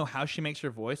 Like I don't know how she makes her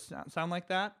voice sound like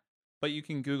that, but you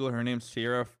can Google her name,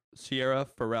 Sierra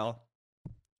Farrell.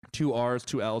 2 R's,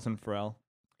 2 L's, and Farrell.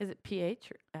 Is it PH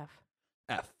or F?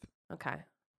 F. Okay.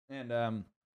 And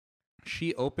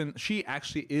she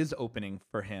actually is opening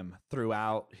for him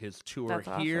throughout his tour That's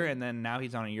here, awesome. and then now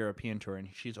he's on a European tour, and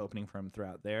she's opening for him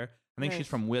throughout there. I think she's Nice.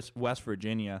 from West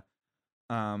Virginia,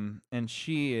 and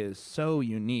she is so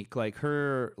unique. Like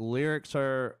her lyrics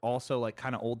are also like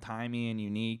kind of old timey and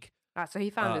unique. Ah, so he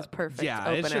found his perfect Yeah,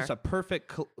 opener. it's just a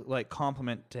perfect like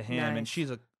compliment to him, and Nice. she's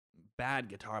a bad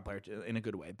guitar player in a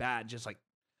good way. Bad, just like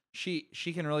she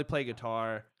can really play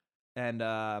guitar,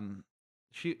 and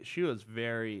she was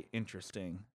very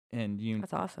interesting and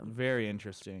That's awesome. very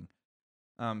interesting.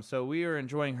 So we were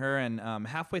enjoying her, and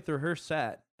halfway through her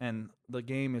set, and the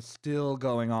game is still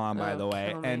going on, by Oh, the way,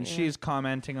 kill me, and yeah. she's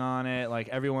commenting on it. Like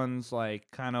everyone's like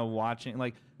kind of watching.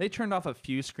 Like they turned off a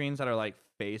few screens that are like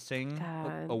facing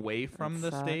God, away from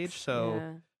that the stage, sucks. so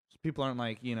Yeah. people aren't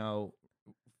like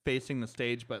facing the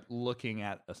stage but looking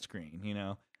at a screen.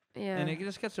 Yeah. And it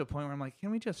just gets to a point where I'm like,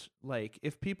 can we just like,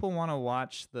 if people want to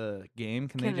watch the game,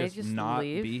 can Can they just not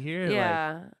leave? be here? Like,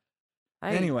 Yeah.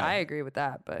 Anyway. I agree with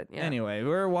that, but yeah. Anyway,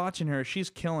 we're watching her. She's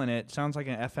killing it. Sounds like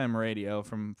an FM radio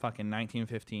from fucking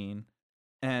 1915.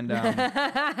 And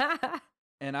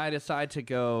and I decide to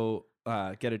go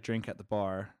get a drink at the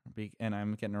bar, and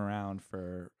I'm getting around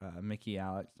for Mickey,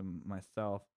 Alex, and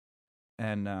myself.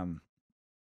 And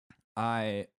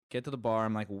I get to the bar.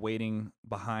 I'm like waiting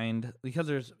behind because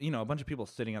there's a bunch of people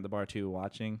sitting at the bar too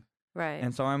watching. Right.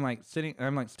 And so I'm like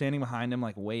standing behind him,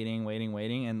 like waiting,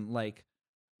 and like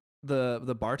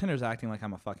the bartender's acting like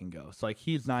I'm a fucking ghost. Like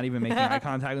he's not even making eye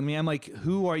contact with me. I'm like,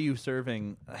 who are you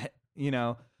serving?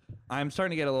 I'm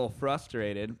starting to get a little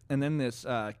frustrated. And then this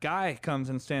guy comes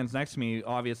and stands next to me,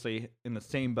 obviously in the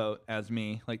same boat as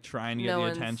me, like trying to get No the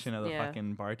one's- attention of the yeah.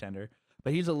 fucking bartender.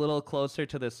 But he's a little closer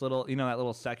to this little, that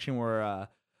little section where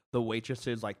the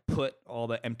waitresses like put all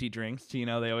the empty drinks. They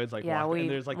always like yeah, walk, we and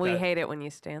there's like we that, hate it when you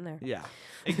stand there. Yeah,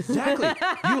 exactly.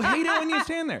 You hate it when you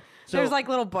stand there. So, There's like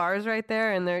little bars right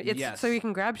there, and it's Yes. so you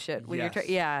can grab shit when Yes. you're.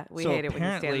 Yeah, we So hate it when you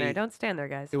stand apparently there. Don't stand there,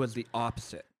 guys. it was the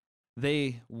opposite.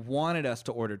 They wanted us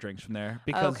to order drinks from there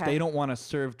because Okay. they don't want to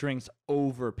serve drinks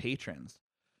over patrons.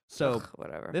 So Ugh,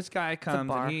 whatever. this guy comes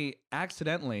bar. and he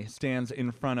accidentally stands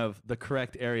in front of the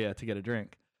correct area to get a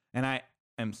drink. And I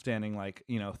am standing like,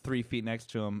 3 feet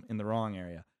next to him in the wrong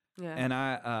area. yeah.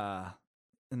 And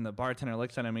and the bartender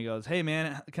looks at him and he goes, "Hey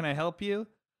man, can I help you?"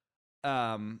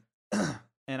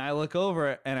 And I look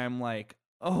over and I'm like,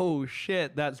 "Oh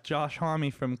shit, that's Josh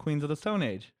Homme from Queens of the Stone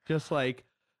Age." Just like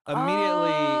immediately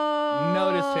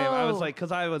noticed him. I was Oh. like,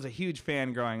 cause I was a huge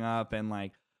fan growing up, and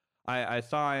like I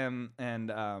saw him, and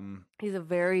He's a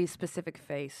very specific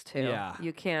face too. Yeah.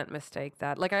 You can't mistake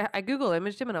that. Like I Google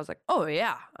imaged him and I was like, oh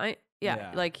yeah,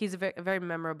 Yeah. Like he's a very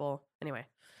memorable. Anyway.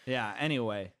 yeah.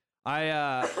 Anyway, I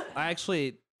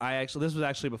actually this was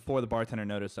actually before the bartender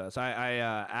noticed us.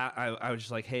 I was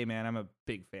just like, "Hey man, I'm a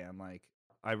big fan. Like,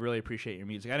 I really appreciate your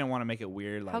music." I didn't want to make it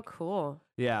weird. Like, How cool.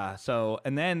 yeah. So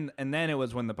and then it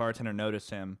was when the bartender noticed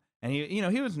him, and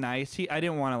he was nice. I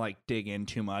didn't want to like dig in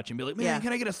too much and be like, "Man, Yeah.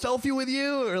 can I get a selfie with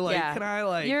you?" Or like, Yeah. "Can I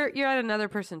like You're at another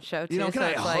person's show too. can so I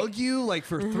it's hug you like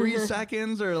for 3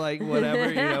 seconds or like whatever?"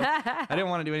 I didn't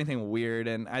want to do anything weird,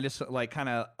 and I just like kind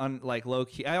of like low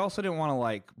key. I also didn't want to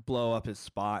like blow up his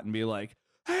spot and be like,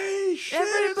 "Hey, shit,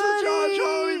 it's a Josh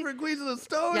Homme from Queens of the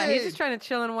Stone Yeah, Age." he's just trying to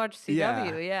chill and watch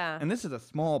CW. Yeah. And this is a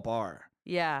small bar.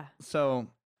 Yeah. So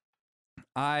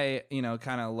I,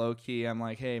 kind of low key, I'm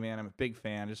like, "Hey man, I'm a big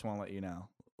fan. I just want to let you know."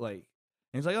 Like,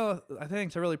 he's like, "Oh,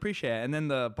 thanks, I really appreciate it." And then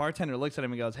the bartender looks at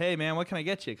him and goes, "Hey, man, what can I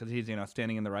get you?" Because he's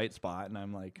standing in the right spot, and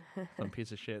I'm like, some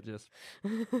piece of shit just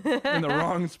in the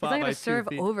wrong He's spot not by gonna 2 serve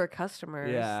feet. over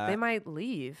customers. Yeah. They might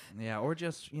leave. Yeah, or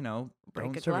just Break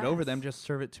don't a serve it over glass. them. Just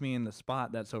serve it to me in the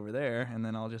spot that's over there, and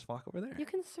then I'll just walk over there. You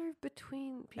can serve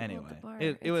between people at the Anyway, bar.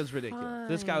 it was ridiculous.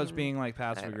 This guy was fine. being like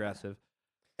passive don't know. aggressive,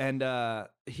 and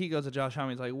he goes to Josh Homme.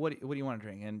 He's like, "What do you want to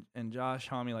drink?" And Josh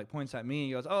Homme like points at me.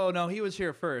 He goes, "Oh no, he was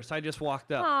here first. I just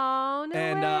walked up." Oh no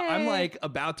And way. I'm like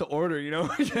about to order,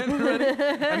 getting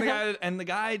ready. and the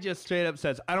guy just straight up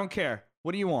says, "I don't care.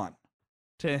 What do you want?"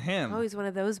 To him. Oh, he's one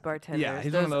of those bartenders. Yeah,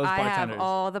 he's one of those I have bartenders.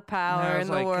 all the And power I in was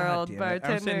the like, "God world, damn it." bartenders.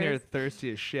 I'm sitting there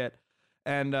thirsty as shit.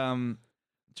 And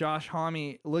Josh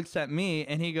Homme looks at me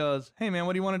and he goes, "Hey man,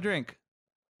 what do you want to drink?"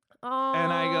 Oh.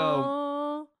 And I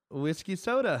go, "Whiskey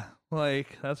soda."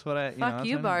 Like that's what I. Fuck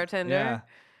you, that's what- bartender. Yeah.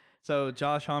 So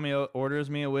Josh Homme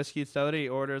orders me a whiskey soda. He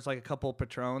orders like a couple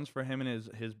Patrons for him and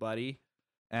his buddy,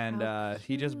 and How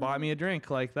he just bought me a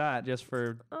drink like that just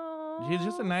for. He's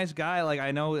just a nice guy. Like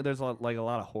I know there's a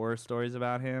lot of horror stories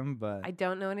about him, but I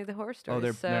don't know any of the horror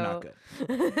stories. they're not good.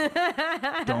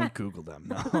 good. Don't Google them.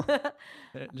 No,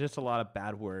 just a lot of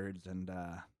bad words and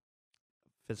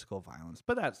physical violence.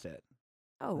 But that's it.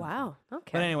 Oh wow.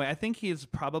 Okay. But anyway, I think he's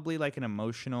probably like an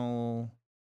emotional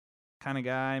kind of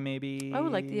guy, maybe. Oh,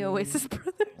 like the Oasis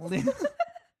brothers.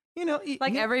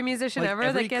 Like every musician like ever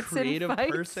every that gets creative in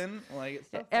fights. person, like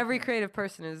stuff Every like- creative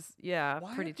person is Why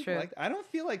pretty are people true. like that? I don't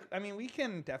feel like. I mean, we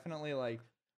can definitely like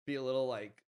be a little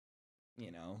like,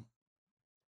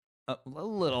 a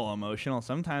little emotional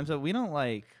sometimes, but we don't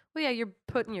like. Well, yeah, you're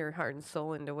putting your heart and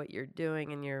soul into what you're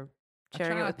doing, and you're I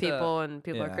sharing try it with not to- people, and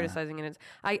people are yeah. criticizing it.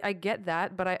 I get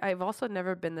that, but I've also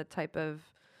never been the type of,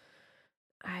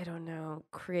 I don't know,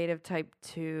 creative type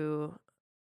to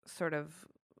sort of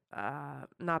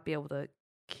not be able to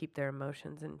keep their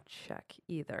emotions in check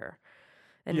either,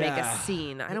 and make a Yeah.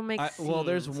 scene. I don't make scenes. Well,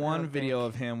 there's I one don't video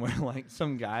think. of him where like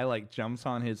some guy like jumps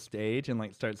on his stage and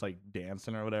like starts like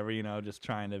dancing or whatever, just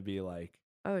trying to be like.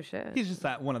 Oh shit. He's just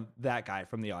that guy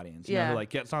from the audience, Yeah. who like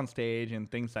gets on stage and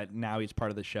thinks that now he's part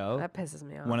of the show. That pisses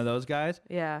me off. One of those guys.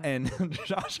 Yeah. And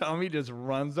Josh Homme just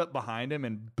runs up behind him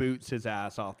and boots his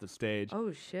ass off the stage.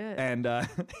 Oh shit. And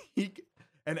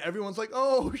and everyone's like,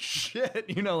 "Oh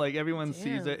shit!" Like everyone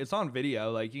sees Damn. it. It's on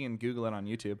video. Like you can Google it on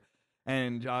YouTube.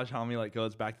 And Josh Homme like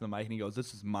goes back to the mic and he goes,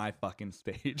 "This is my fucking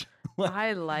stage."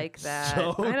 I like that.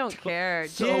 So I don't care,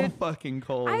 So dude. fucking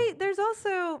cold. There's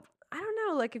also, I don't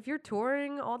know, like if you're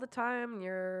touring all the time and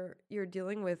you're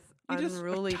dealing with You just are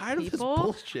unruly tired of this people,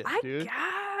 bullshit, dude.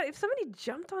 if somebody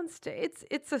jumped on stage,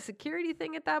 it's a security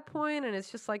thing at that point, and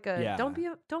it's just like Yeah. don't be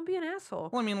an asshole.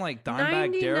 Well, I mean, like Dimebag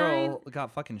 99 Daryl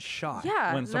got fucking shot.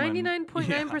 Yeah, when someone,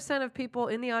 99.9% of people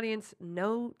in the audience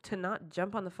know to not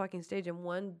jump on the fucking stage, and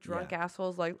one drunk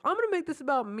asshole's like, "I'm gonna make this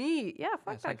about me." Yeah,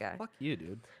 fuck It's that like, guy. Fuck you,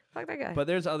 dude. Fuck that guy. But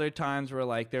there's other times where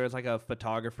like there was like a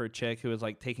photographer chick who was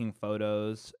like taking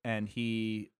photos and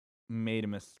he made a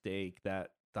mistake that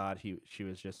thought she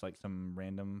was just like some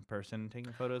random person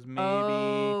taking photos maybe.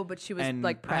 Oh, but she was and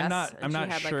like press. I'm and she not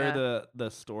had, sure like, a the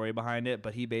story behind it,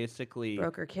 but he basically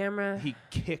broke her camera. he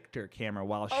kicked her camera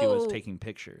while she was Oh. taking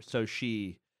pictures. So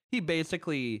he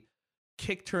basically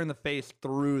kicked her in the face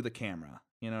through the camera.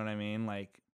 You know what I mean?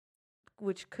 Like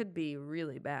Which could be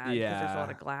really bad because there's a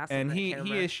lot of glass in and that he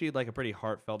camera. issued like a pretty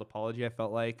heartfelt apology. I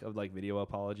felt like of like video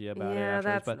apology about it. Yeah, afterwards.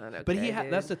 that's but not but okay,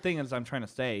 that's dude. the thing is I'm trying to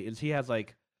say is he has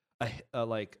like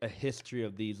a history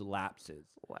of these lapses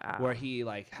Wow. where he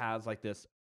like has like this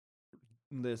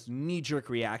knee jerk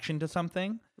reaction to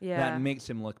something Yeah. that makes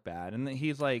him look bad, and then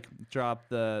he's like dropped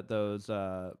those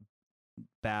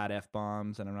bad F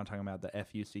bombs, and I'm not talking about the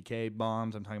FUCK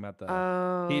bombs. I'm talking about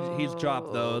the he's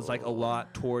dropped those like a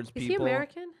lot towards Is people. he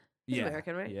American? He's Yeah,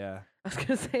 American, right? Yeah. I was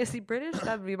gonna say, is he British?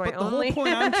 That'd be my But the only. whole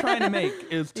point I'm trying to make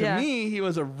is, to Yeah. me, he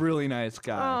was a really nice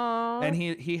guy. Aw. And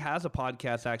he has a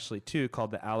podcast actually too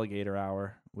called The Alligator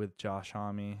Hour with Josh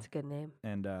Homme. It's a good name.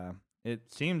 And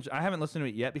it seems I haven't listened to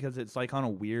it yet because it's like on a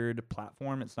weird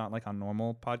platform. It's not like on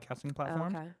normal podcasting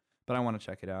platforms. Okay. But I want to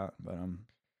check it out. But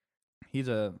he's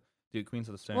a dude, Queens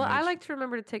of the Stone Well, I Age. like to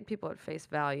remember to take people at face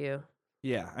value.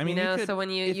 Yeah, I mean, you know, could, so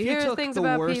when you if hear took things the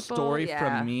about worst people, story yeah.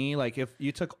 from me, like if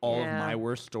you took all of Yeah. my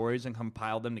worst stories and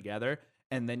compiled them together,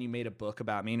 and then you made a book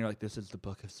about me, and you're like, "This is the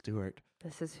book of Stuart."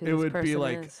 This is who It this would be person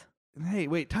like, is. Hey,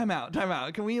 wait, time out.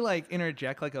 Can we like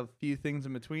interject like a few things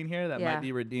in between here that Yeah. might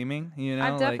be redeeming? You know,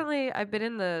 I've been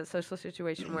in the social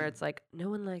situation where it's like no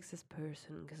one likes this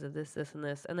person because of this, this, and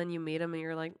this, and then you meet them and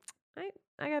you're like,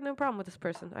 I got no problem with this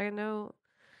person. I got no,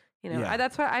 Yeah.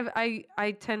 that's why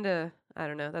I tend to, I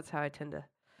don't know. That's how I tend to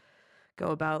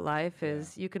go about life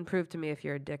is you can prove to me if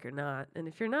you're a dick or not. And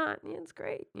if you're not, yeah, it's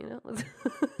great, you know?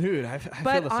 Dude, I feel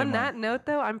But the same on way. that note,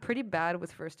 though, I'm pretty bad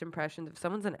with first impressions. If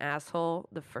someone's an asshole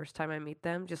the first time I meet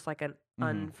them, just like an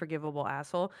unforgivable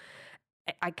asshole,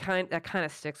 that kind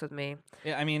of sticks with me.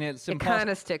 Yeah, I mean, it's It impossible. kind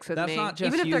of sticks with That's me. not just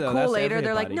Even if you, they're though, cool that's later,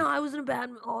 they're like, everybody. "No, I was in a bad.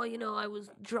 Oh, you know, I was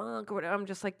drunk or whatever." I'm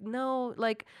just like, "No,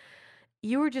 like,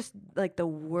 you were just like the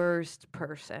worst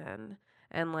person."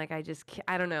 And like, I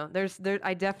don't know.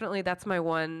 I definitely, that's my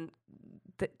one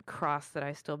cross that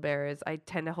I still bear is I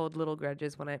tend to hold little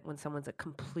grudges when someone's a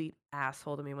complete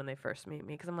asshole to me when they first meet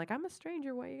me, because I'm like, I'm a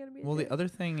stranger. Why are you gonna be? Well, the other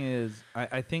thing is,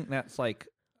 I think that's like,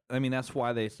 I mean, that's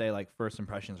why they say like first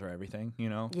impressions are everything, you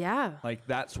know? Yeah. Like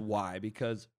that's why,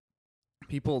 because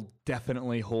people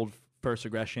definitely hold first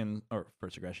impressions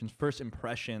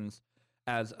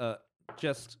as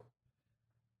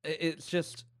it's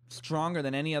just stronger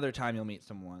than any other time you'll meet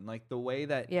someone. Like the way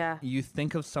that you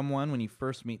think of someone when you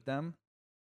first meet them,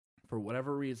 for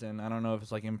whatever reason, I don't know if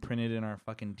it's like imprinted in our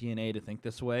fucking DNA to think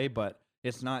this way, but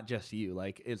it's not just you.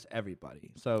 Like it's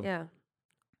everybody. So yeah.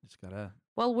 just gotta.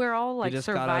 Well, we're all like just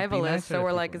gotta be survivalists, nicer so to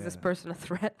we're like, people, is this yeah. person a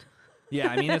threat? Yeah,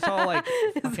 I mean, it's all like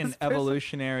Is fucking this person-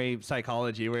 evolutionary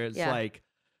psychology where it's Yeah. like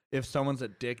if someone's a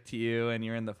dick to you and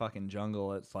you're in the fucking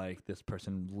jungle, it's like this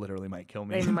person literally might kill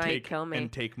me. They and might kill me.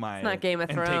 And take my It's not Game of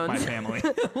and take my Thrones. family.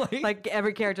 Like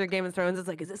every character in Game of Thrones is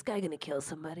like, is this guy gonna kill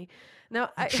somebody? No,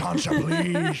 Sean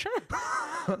Chablis.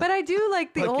 But I do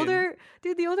like the Fucking older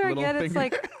I get, it's Littlefinger.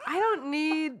 like I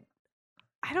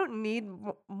don't need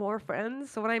more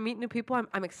friends. So when I meet new people,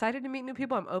 I'm excited to meet new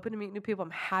people. I'm open to meet new people.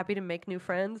 I'm happy to make new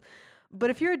friends. But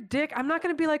if you're a dick, I'm not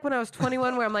going to be like when I was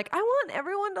 21 where I'm like, I want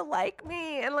everyone to like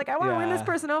me and like I want to win this Yeah.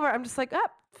 person over. I'm just like,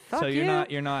 fuck So you.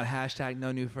 you're not hashtag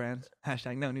no new friends.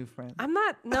 Hashtag no new friends. I'm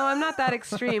not that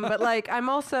extreme, but like I'm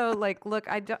also like, look,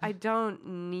 I don't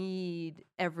need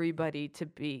everybody to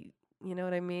be, you know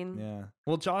what I mean? Yeah.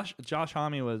 Well, Josh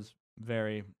Homme was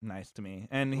very nice to me,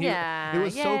 and Yeah, it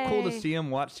was so cool to yay. see him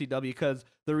watch CW because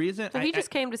the reason So he just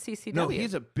came to see CW. no,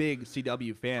 he's a big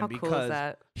CW fan How cool is because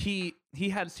that? he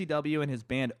had CW and his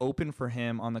band open for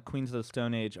him on the Queens of the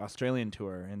Stone Age Australian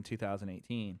tour in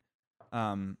 2018.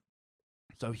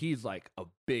 So he's like a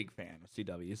big fan of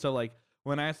CW. So like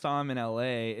when I saw him in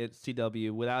LA, it's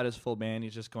CW without his full band.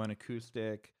 He's just going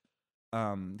acoustic.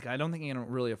 I don't think he can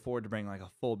really afford to bring like a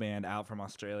full band out from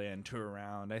Australia and tour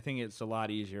around. I think it's a lot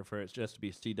easier for it just to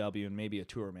be CW and maybe a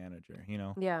tour manager, you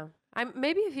know? Yeah.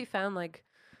 Maybe if he found like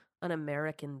an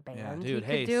American band, Yeah, he dude,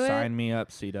 could hey, do sign me up,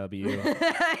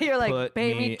 CW. You're like, Put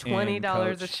pay me me in, $20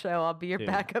 a coach. show. I'll be your Dude.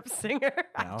 backup singer. Yeah,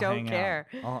 I I'll don't hang care.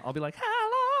 out. I'll be like,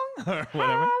 how long? Or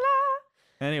whatever.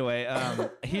 Anyway,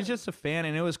 he's just a fan,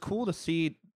 and it was cool to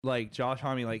see like Josh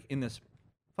Homme like in this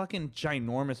fucking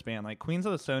ginormous band. Like Queens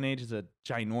of the Stone Age is a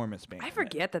ginormous band. I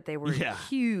forget that they were Yeah.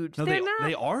 huge. No, They're not.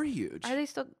 they are huge. Are they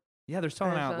still? Yeah, they're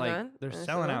selling They're out selling like out? they're They're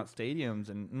selling selling out stadiums,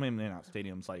 and maybe not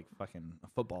stadiums like fucking a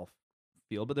football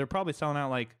field, but they're probably selling out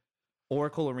like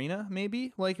Oracle Arena,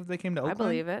 maybe like if they came to I Oakland.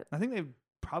 believe it. I think they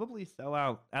probably sell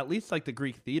out at least like the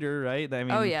Greek Theater, right? I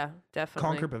mean, Oh yeah, definitely.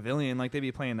 Concord Pavilion, like they'd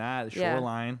be playing that, the Yeah.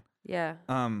 Shoreline. Yeah.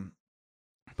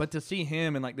 But to see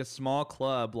him in like this small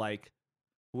club, like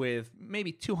with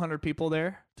maybe 200 people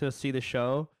there to see the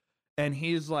show, and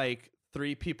he's like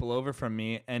 3 people over from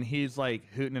me, and he's like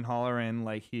hooting and hollering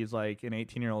like he's like an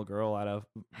 18-year-old girl at a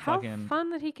How fucking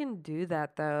fun that he can do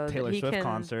that though. that Taylor he Swift can,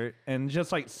 concert, and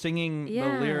just like singing the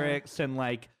Yeah. lyrics and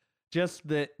like just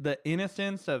the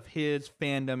innocence of his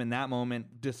fandom in that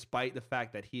moment, despite the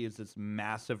fact that he is this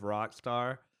massive rock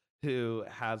star who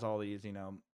has all these, you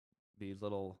know, these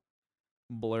little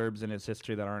blurbs in his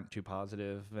history that aren't too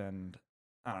positive. And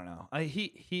I don't know.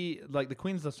 He like the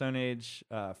Queens of the Stone Age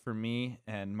for me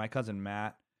and my cousin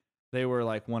Matt, they were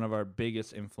like one of our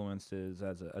biggest influences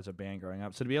as a band growing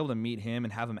up. So to be able to meet him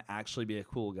and have him actually be a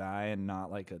cool guy and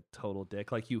not like a total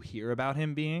dick, like you hear about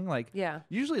him being like, Yeah.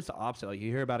 usually it's the opposite. Like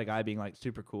you hear about a guy being like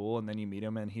super cool, and then you meet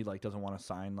him and he like doesn't want to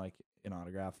sign like an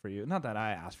autograph for you. Not that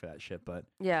I asked for that shit, but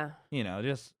Yeah. you know,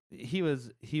 just he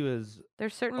was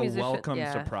There's certain a musicians. welcome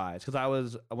yeah. surprise,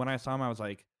 because when I saw him, I was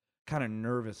like kind of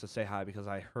nervous to say hi because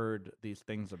I heard these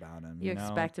things about him. You know?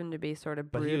 expect him to be sort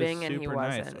of But he was brooding, and he super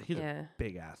nice. wasn't. He's yeah. a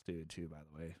big ass dude too, by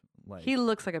the way. Like He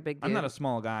looks like a big dude. I'm not a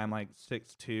small guy. I'm like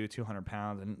 6'2", 200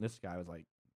 pounds, and this guy was like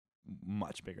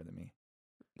much bigger than me.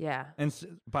 Yeah. And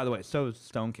by the way, so is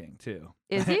Stone King too.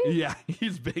 Is he? Yeah,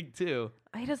 he's big too.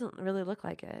 He doesn't really look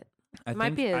like it. I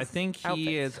Might think, be I his think he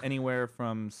outfits. is anywhere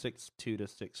from 6'2" to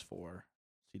 6'4",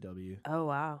 CW. Oh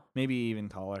wow. Maybe even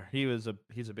taller. He's a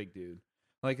big dude.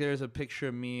 Like there's a picture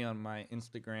of me on my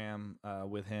Instagram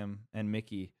with him and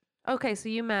Mickey, Okay, so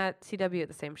you met CW at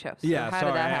the same show. So Yeah, how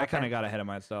sorry, did that I happen? kind of got ahead of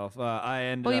myself. I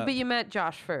ended Well, up, but you met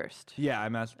Josh first. yeah, I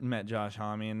met Josh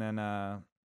Homme, and then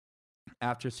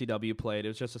after CW played, it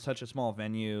was just such a small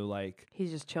venue. Like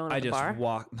He's just chilling I at the just bar.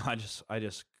 walked. I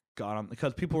just got on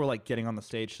because people were like getting on the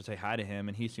stage to say hi to him,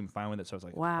 and he seemed fine with it. So I was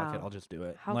like, fuck it, Wow. I'll just do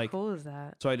it. How like, cool is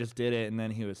that? So I just did it, and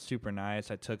then he was super nice.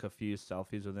 I took a few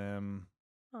selfies with him.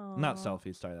 Not Aw.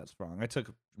 selfies, sorry, that's wrong. I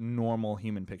took normal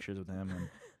human pictures with him. And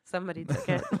Somebody took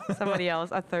it. Somebody else,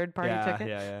 a third party yeah, took it.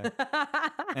 yeah.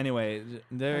 Anyway,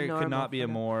 there normal could not be a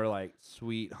photo. more like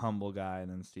sweet, humble guy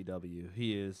than CW.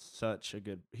 He is such a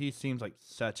good. He seems like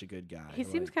such a good guy. He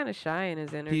seems like, kind of shy in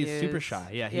his interviews. he's super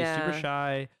shy. Yeah, he's super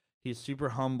shy. He's super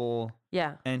humble,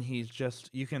 Yeah. and he's just.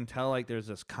 You can tell like there's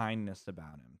this kindness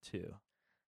about him too.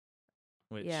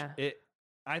 Which Yeah.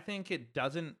 I think it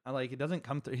doesn't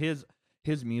come through.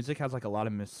 His music has like a lot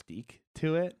of mystique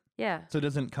to it. Yeah. So it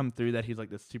doesn't come through that he's like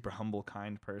this super humble,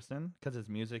 kind person because his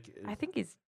music is. I think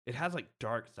he's. It has like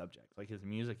dark subjects. Like his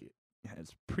music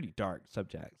has pretty dark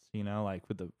subjects. You know, like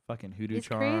with the fucking hoodoo He's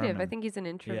charm. creative. I and- think he's an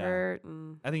introvert.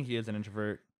 And I think he is an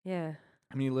introvert. yeah.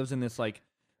 I mean, he lives in this like.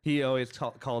 He always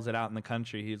calls it out in the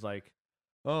country. He's like,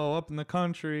 oh, up in the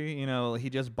country. You know,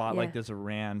 he just bought like Yeah. this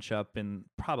ranch up in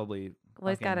probably. Well,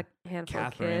 he's got a fucking handful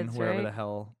Catherine, of kids, wherever right? the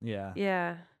hell. Yeah.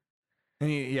 Yeah.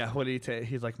 And what did he say?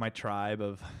 He's like my tribe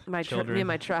of Me children. and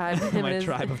my tribe. him My and his-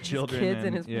 tribe of his children kids and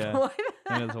and- his yeah. wife.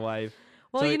 and his wife.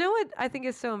 Well, So you it- know what I think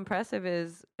is so impressive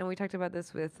is, and we talked about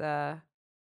this with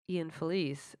Ian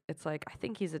Felice. It's like I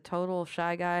think he's a total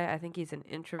shy guy. I think he's an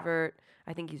introvert.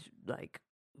 I think he's like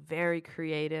very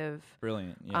creative.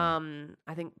 Brilliant. Yeah.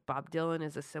 I think Bob Dylan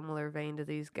is a similar vein to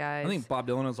these guys. I think Bob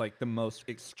Dylan is like the most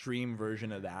extreme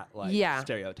version of that, like Yeah,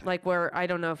 stereotype. like where I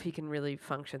don't know if he can really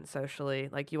function socially.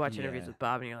 Like you watch interviews Yeah. with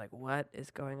Bob and you're like, what is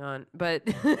going on? But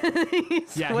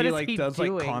yeah, what he is like he does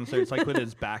doing? like concerts like with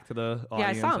his back to the Yeah, I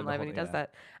audience. saw and him the live and whole- he does yeah.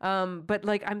 that. But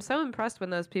like, I'm so impressed when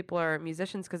those people are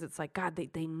musicians because it's like, God,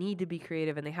 they need to be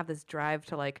creative and they have this drive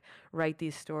to like write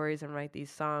these stories and write these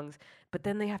songs. But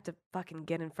then they have to fucking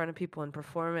get in front of people and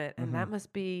perform it. And that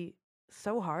must be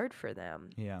so hard for them.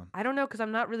 Yeah. I don't know because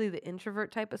I'm not really the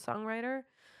introvert type of songwriter.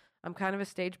 I'm kind of a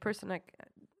stage person. I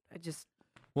just,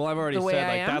 Well, I've already The way said I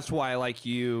like am? that's why I like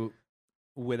you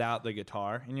without the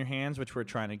guitar in your hands, which we're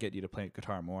trying to get you to play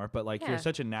guitar more. But like Yeah. you're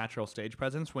such a natural stage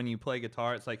presence when you play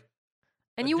guitar. It's like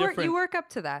and a you different- work up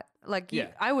to that. Like, Yeah.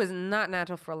 I was not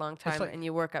natural for a long time like- and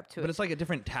you work up to But it. it's like a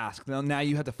different task. Now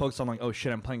you have to focus on like, oh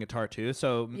shit, I'm playing guitar too.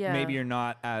 So Yeah. maybe you're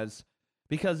not as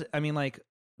because I mean like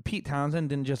Pete Townsend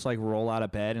didn't just like roll out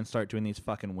of bed and start doing these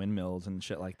fucking windmills and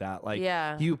shit like that. Like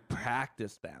Yeah. you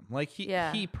practice them. Like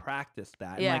Yeah. he practiced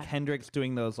that. Yeah. And like Hendrix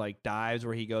doing those like dives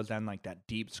where he goes down like that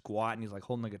deep squat and he's like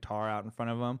holding the guitar out in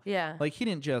front of him. Yeah. Like he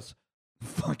didn't just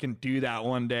fucking do that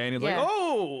one day and he's Yeah. like,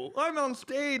 oh, I'm on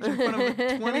stage in front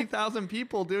of 20,000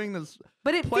 people doing this.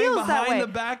 But it playing feels that behind way.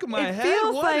 the back of my it head.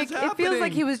 Feels What like is it feels like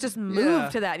happening? he was just moved Yeah.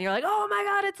 to that, and you're like, oh my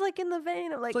god, it's like in the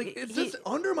vein of like, It's like, is he- this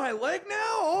under my leg now?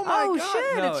 Oh my Oh, god!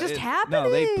 shit, No, it's just No,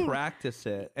 they happening. practice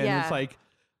it, and Yeah. it's like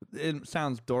it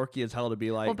sounds dorky as hell to be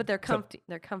like. well, but they're to- comfy.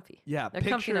 They're comfy. Yeah, They're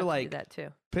comfy picture enough to like do that too.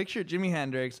 picture Jimi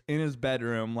Hendrix in his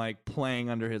bedroom, like playing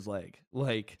under his leg.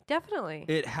 Like Definitely,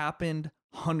 it happened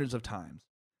hundreds of times,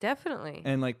 definitely.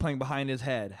 and like playing behind his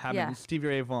head, having Yeah. Stevie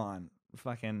Ray Vaughan,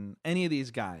 fucking any of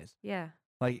these guys. Yeah,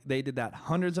 Like they did that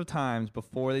hundreds of times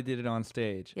before they did it on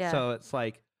stage. Yeah. So it's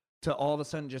like to all of a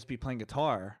sudden just be playing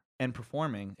guitar and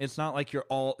performing. It's not like you're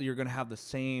gonna have the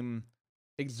same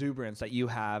exuberance that you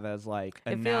have as like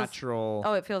a It feels- natural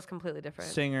oh, it feels completely different.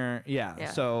 singer. Yeah.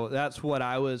 Yeah. So that's what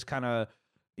I was kind of,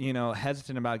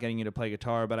 hesitant about getting you to play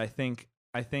guitar, but I think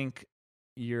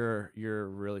you're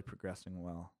really progressing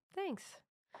well. Thanks.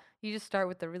 You just start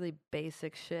with the really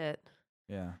basic shit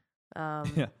Yeah.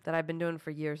 Yeah. that I've been doing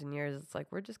for years and years. It's like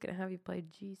we're just gonna have you play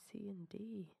G, C, and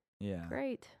D. Yeah.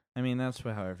 Great. I mean, that's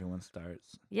how everyone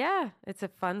starts. Yeah, it's a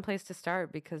fun place to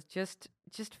start because just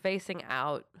facing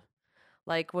out,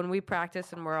 like when we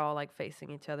practice and we're all like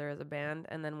facing each other as a band,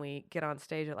 and then we get on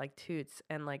stage at like Toots,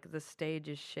 and like the stage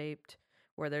is shaped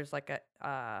where there's like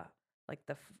a like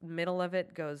the middle of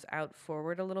it goes out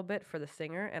forward a little bit for the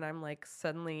singer, and I'm like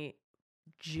suddenly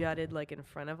jutted like in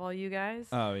front of all you guys.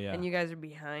 Oh yeah. And you guys are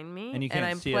behind me, And you can't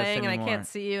I'm see us playing, and I anymore. can't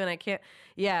see you, and I can't.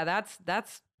 Yeah,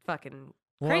 that's fucking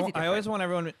Well, crazy. I always different. want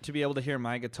everyone to be able to hear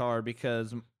my guitar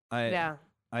because Yeah,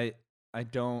 I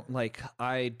don't like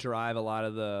I drive a lot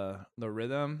of the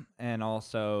rhythm and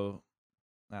also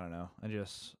I don't know. I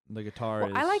just the guitar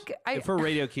well, is for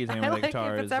radio keys I anyway. The like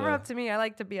guitar if it's is ever up to me, I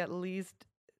like to be at least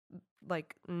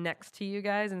like next to you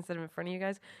guys instead of in front of you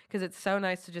guys because it's so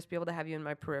nice to just be able to have you in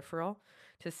my peripheral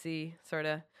to see sort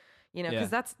of, You know, Yeah.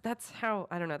 because that's how,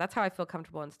 I don't know, that's how I feel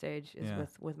comfortable on stage is Yeah.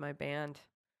 with my band.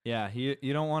 Yeah,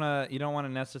 you don't want to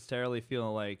necessarily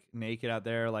feel like naked out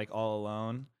there, like all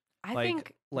alone. I like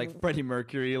think like Freddie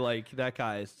Mercury, like that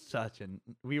guy is such an.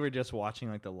 We were just watching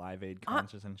like the Live Aid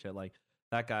concerts and shit. Like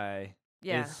that guy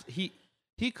yeah. is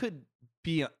he could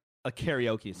be a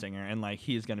karaoke singer and like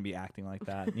he's gonna be acting like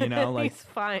that, you know? Like he's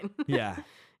fine. yeah,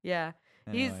 Yeah.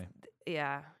 anyway,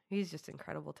 He's just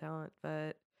incredible talent.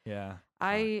 But yeah,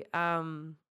 I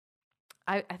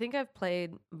think I've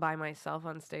played by myself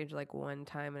on stage like one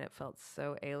time and it felt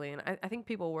so alien. I think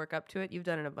people work up to it. You've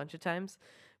done it a bunch of times,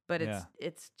 but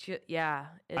it's just I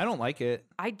don't like it.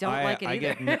 I don't like it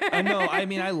either. I know. I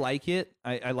mean, I like it.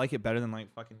 I like it better than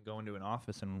like fucking going to an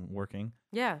office and working.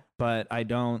 Yeah. But I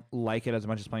don't like it as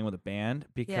much as playing with a band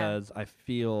because I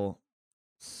feel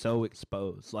so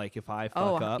exposed. Like if I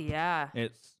fuck up,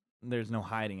 there's no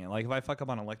hiding it. Like if I fuck up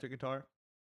on electric guitar,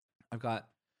 I've got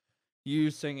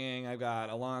you singing, I've got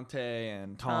Alante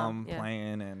and Tom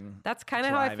playing, and that's kind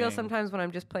of how I feel sometimes when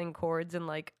I'm just playing chords in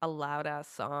like a loud ass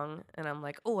song, and I'm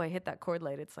like, oh, I hit that chord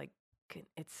late. It's like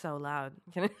it's so loud.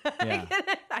 Yeah.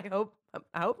 I hope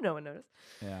no one noticed.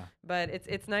 Yeah. But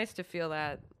it's nice to feel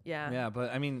that. Yeah. Yeah,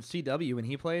 but I mean, CW when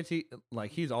he plays,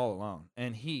 he's all alone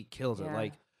and he kills it. Yeah.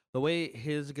 Like the way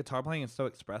his guitar playing is so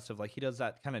expressive. Like he does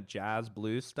that kind of jazz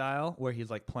blues style where he's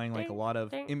like playing like a lot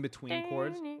of in between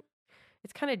chords.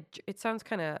 It's kind of it sounds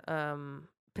kind of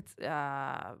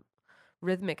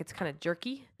rhythmic. It's kind of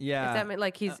jerky. Yeah. If that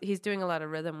like he's doing a lot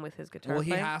of rhythm with his guitar. Well,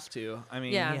 playing. he has to. I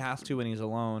mean, he has to when he's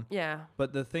alone. Yeah.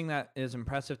 But the thing that is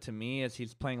impressive to me is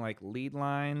he's playing like lead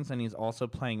lines and he's also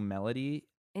playing melody.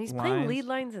 And he's playing lead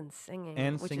lines and singing.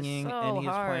 Which is so and he's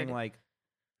hard. playing like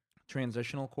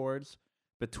transitional chords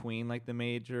between like the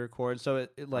major chords. So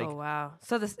it like oh wow.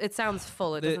 So it sounds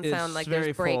full. It doesn't sound like very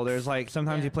there's breaks. full. There's like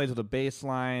sometimes he plays with a bass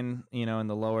line, you know, in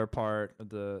the lower part of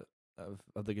the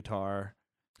guitar.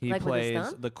 He like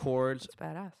plays the chords. It's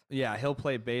badass. Yeah, he'll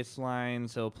play bass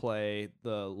lines. He'll play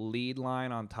the lead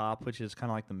line on top, which is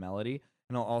kind of like the melody,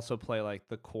 and he'll also play like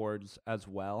the chords as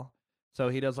well. So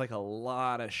he does like a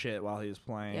lot of shit while he's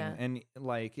playing. Yeah. And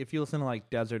like if you listen to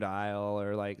like Desert Isle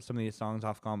or like some of these songs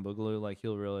off Gone Boogaloo, like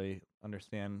you'll really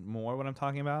understand more what I'm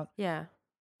talking about. Yeah.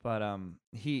 But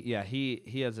he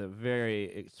has a very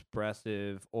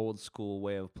expressive old school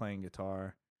way of playing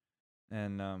guitar.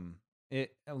 And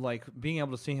it like being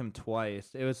able to see him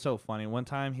twice, it was so funny. One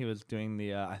time he was doing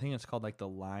the I think it's called like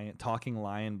the Talking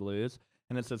Lion Blues,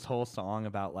 and it's this whole song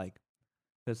about like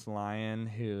this lion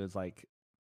who is like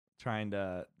trying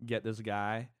to get this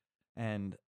guy,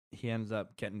 and he ends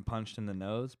up getting punched in the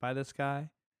nose by this guy.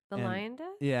 The lion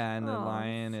does? Yeah, and the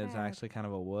lion is actually kind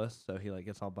of a wuss, so he like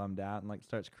gets all bummed out and like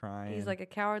starts crying. He's like a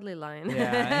cowardly lion.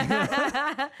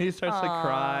 Yeah. He starts to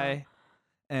cry.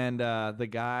 And the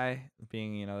guy,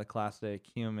 being, you know, the classic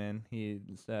human, he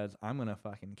says, I'm going to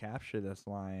fucking capture this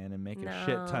lion and make a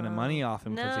shit ton of money off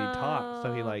him because he talks.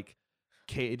 So he like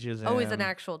cages him. Oh, he's an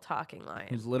actual talking lion.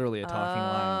 He's literally a talking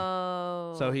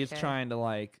lion. So he's trying to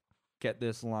like get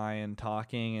this lion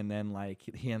talking, and then like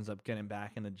he ends up getting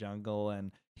back in the jungle,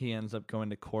 and he ends up going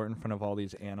to court in front of all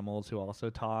these animals who also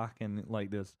talk, and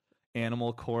like this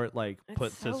animal court like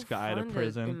puts this guy to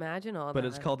prison. Imagine all but that.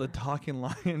 it's called the Talking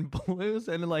Lion Blues,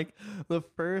 and like the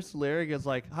first lyric is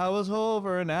like, I was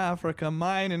over in Africa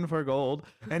mining for gold,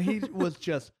 and he was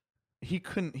just he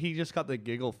just got the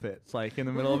giggle fits like in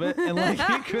the middle of it, and like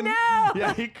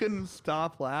he couldn't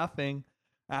stop laughing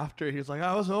after. He was like,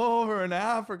 I was over in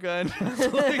Africa, and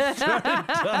just like started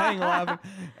dying laughing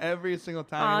every single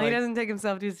time. Oh, he doesn't take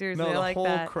himself too seriously. No, I the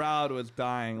whole crowd was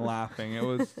dying laughing. It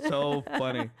was so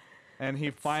funny. And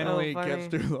he finally gets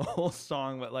through the whole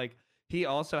song, but like he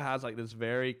also has like this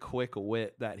very quick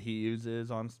wit that he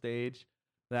uses on stage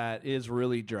that is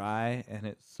really dry, and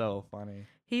it's so funny.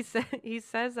 He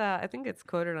says I think it's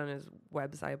quoted on his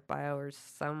website bio or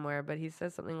somewhere, but he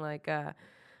says something like I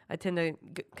tend to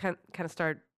kind of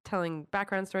start telling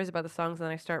background stories about the songs, and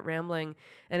then I start rambling,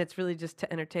 and it's really just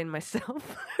to entertain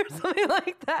myself or something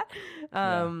like that.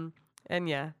 And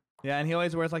yeah, and he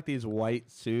always wears like these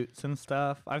white suits and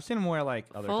stuff. I've seen him wear like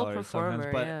other colors sometimes,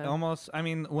 but almost, I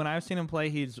mean, when I've seen him play,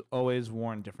 he's always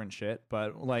worn different shit.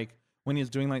 But like when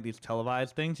he's doing like these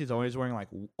televised things, he's always wearing like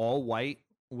all white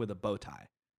with a bow tie.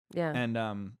 Yeah.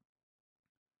 And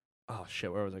oh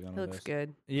shit, where was I going? He looks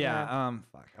good. Yeah.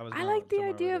 Fuck. I like the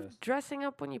idea of dressing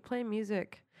up when you play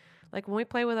music. Like when we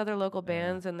play with other local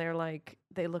bands and they're like,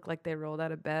 they look like they rolled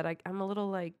out of bed. I'm a little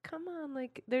like, come on,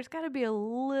 like there's got to be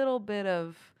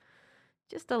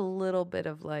just a little bit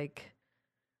of like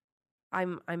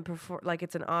like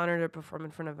it's an honor to perform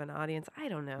in front of an audience. I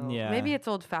don't know. Yeah. Maybe it's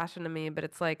old fashioned to me, but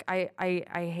it's like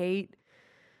I hate.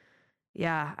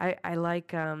 Yeah, I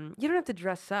like. You don't have to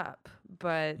dress up,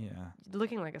 but Yeah.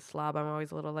 looking like a slob, I'm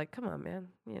always a little like, come on, man,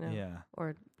 you know, Yeah.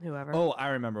 or whoever. Oh, I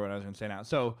remember what I was going to say now.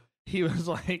 So he was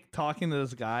like talking to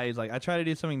this guy. He's like, I try to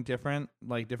do something different,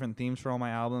 like different themes for all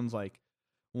my albums. Like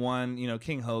one,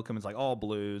 King Hokum is like all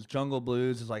blues. Jungle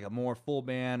Blues is like a more full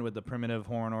band with the primitive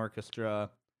horn orchestra,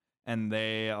 and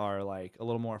they are like a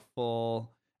little more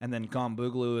full. And then Gone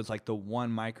Boogaloo is like the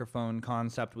one microphone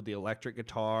concept with the electric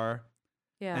guitar.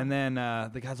 Yeah. And then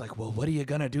the guy's like, well, what are you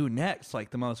going to do next? Like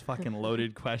the most fucking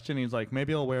loaded question. He's like,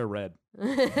 maybe I'll wear red.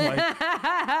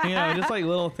 Just like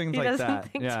little things he like doesn't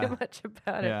that. think too much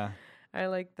about it. Yeah. I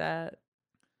like that.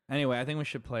 Anyway, I think we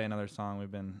should play another song.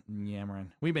 We've been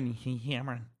yammering.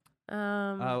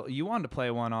 You wanted to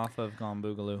play one off of Gone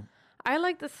Boogaloo. I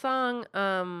like the song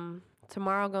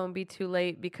Tomorrow Gonna Be Too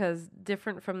Late because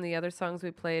different from the other songs we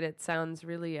played, it sounds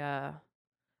really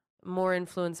more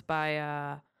influenced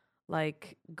by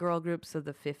like girl groups of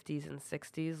the 50s and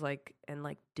 60s, like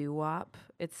doo-wop.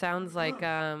 It sounds like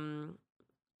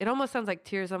it almost sounds like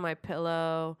Tears on My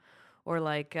Pillow or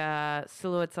like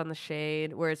Silhouettes on the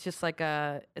Shade, where it's just like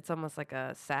it's almost like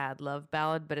a sad love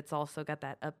ballad, but it's also got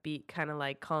that upbeat kind of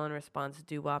like call and response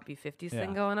doo-woppy 50s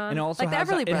thing going on. And it also like has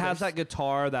Everly it has Brothers. that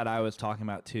guitar that I was talking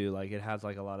about too. Like it has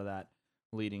like a lot of that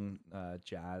leading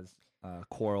jazz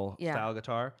choral style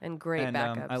guitar. And great and,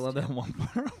 backups. I love that one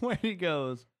part where he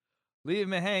goes, leave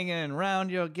me hanging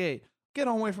round your gate. Get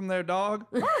on away from there, dog.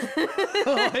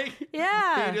 Like,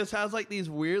 yeah. He just has like these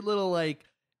weird little like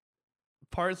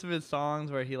parts of his songs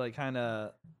where he like kind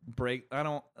of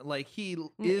he is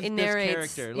this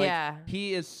narrates, character. Like yeah.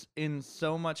 he is in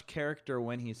so much character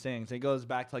when he sings. It goes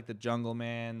back to like the Jungle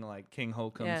Man, like King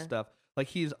Hokum stuff. Like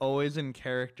he's always in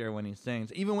character when he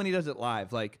sings, even when he does it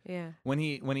live. Like when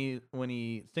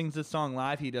he sings this song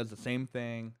live, he does the same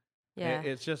thing. Yeah.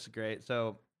 It's just great.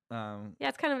 So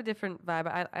it's kind of a different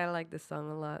vibe. I like this song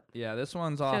a lot. yeah, this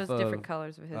one's Shows off different of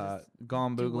colors colors of his.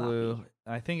 Gone Boogaloo. doo-woppy.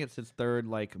 I think it's his third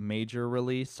like major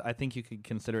release. I think you could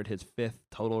consider it his fifth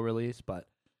total release, but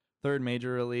third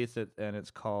major release. And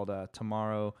it's called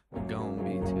Tomorrow Gonna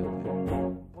Be Too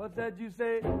Late. What's that you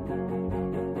say?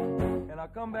 And I'll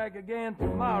come back again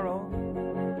tomorrow.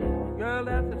 Girl,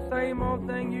 that's the same old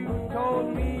thing you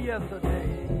told me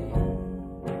yesterday.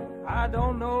 I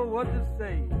don't know what to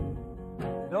say.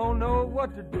 Don't know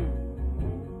what to do.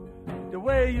 The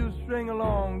way you string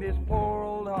along this poor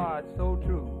old heart so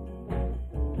true.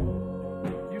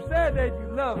 You said that you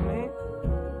love me,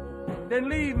 then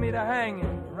leave me to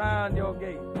hanging around your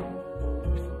gate.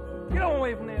 Get on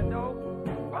away from there, dog.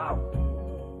 Wow.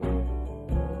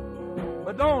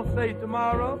 But don't say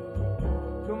tomorrow.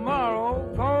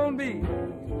 Tomorrow gonna be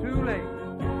too late.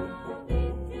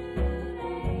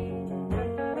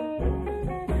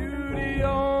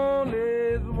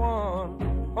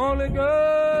 Only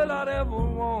girl I'd ever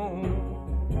want.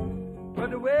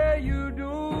 But the way you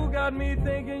do got me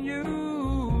thinking you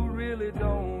really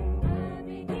don't.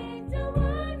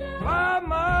 Why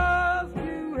must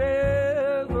you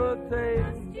hesitate?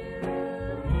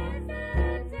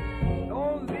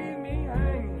 Don't leave me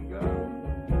hanging, girl.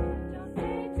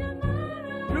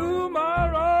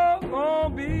 Tomorrow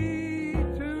gonna be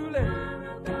too late.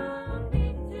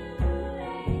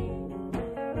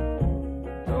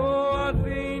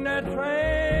 That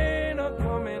train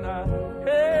a-coming, I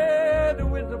heard the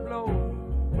whistle blow.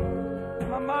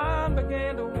 My mind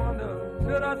began to wonder,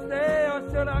 should I stay or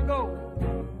should I go?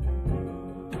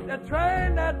 That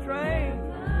train,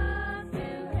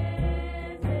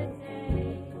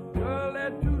 girl,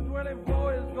 that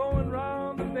 224 is going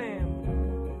round the bend.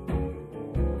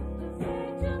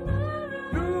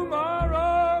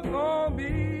 Tomorrow gonna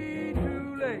be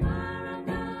too late.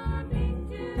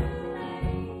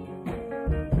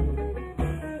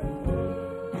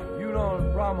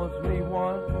 Promise me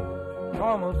once,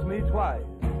 promise me twice.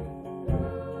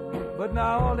 But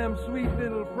now all them sweet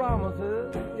little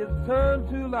promises is turned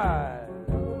to lies.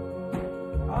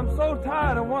 I'm so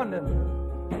tired of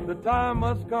wondering. The time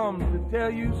must come to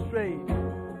tell you straight.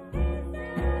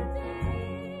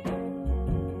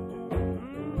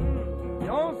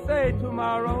 Don't say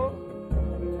tomorrow.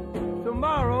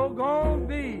 Tomorrow gonna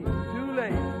be too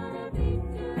late.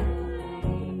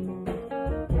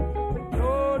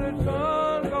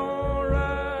 Sun gonna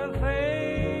rise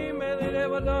same as it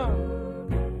ever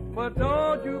done. But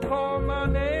don't you call my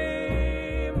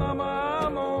name, mama,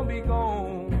 I'm gonna be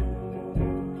gone.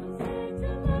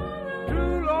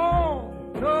 Too long,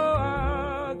 no,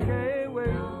 I can't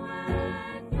wait.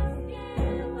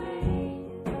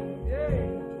 Yeah.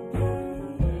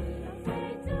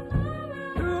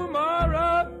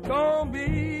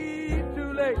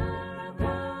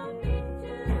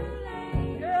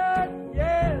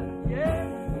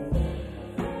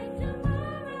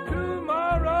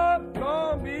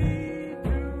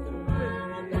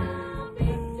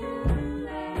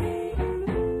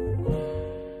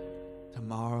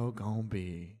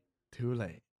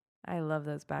 love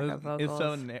those backup vocals. It's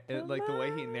so like the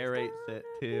way he narrates it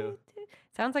too.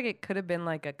 Sounds like it could have been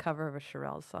like a cover of a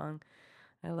Shirelles song.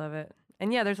 I love it.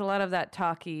 And yeah, there's a lot of that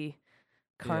talky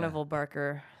carnival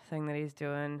barker thing that he's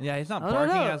doing. Yeah, he's not Oh, no,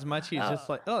 barking no. as much. He's just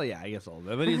like, oh yeah, I guess a little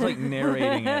bit, but he's like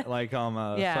narrating it like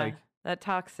almost Yeah, like that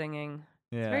talk singing.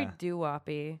 yeah. It's very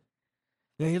doo-woppy.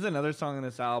 Yeah, here's another song in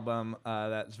this album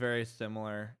that's very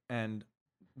similar, and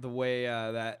the way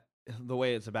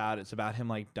it's about him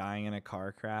like dying in a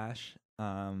car crash,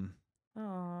 Aww.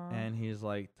 and he's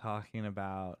like talking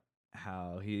about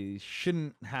how he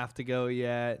shouldn't have to go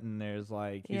yet, and there's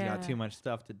like he's got Yeah. too much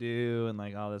stuff to do, and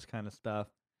like all this kind of stuff,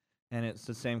 and it's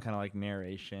the same kind of like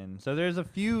narration. So there's a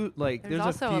few like There's there's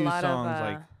also a few lot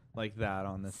songs of like that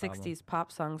on this 60s album.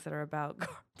 pop songs that are about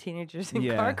teenagers in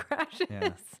Yeah. car crashes.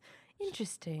 Yeah.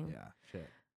 Interesting. Yeah, shit.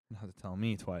 You don't have to tell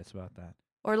me twice about that.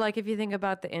 Or like if you think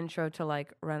about the intro to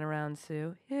like Run Around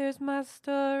Sue. Here's my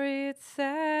story, it's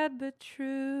sad but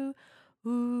true.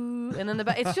 Ooh. And then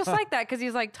it's just like that because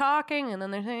he's like talking and then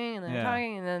they're singing and then they're Yeah.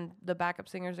 talking and then the backup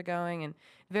singers are going and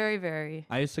very, very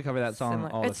I used to cover that song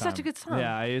similar. all the It's time. such a good song.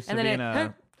 Yeah, I used to And then be it in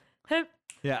a hip,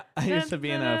 yeah, I used to be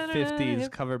in a Dun, dun, dun, 50s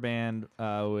hip. cover band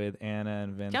with Anna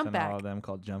and Vince Jump and all Back. of them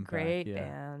called Jump great Back.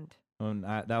 Yeah.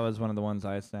 band. That was one of the ones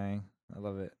I sang. I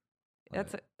love it.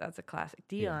 Love That's a classic.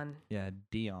 Dion. Yeah,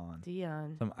 Dion.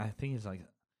 Dion. I think he's like,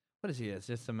 what is he? It's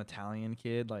just some Italian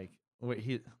kid. Like, wait,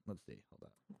 let's see. Hold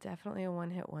up. Definitely a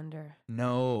one-hit wonder.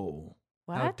 No.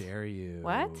 What? How dare you?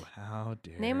 What? How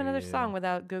dare Name another you. song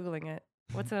without Googling it.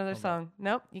 What's another Hold on. song?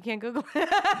 Nope, you can't Google it.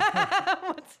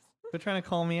 What's- They're trying to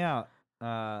call me out.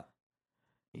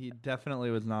 He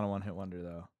definitely was not a one-hit wonder,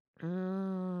 though.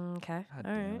 Okay. God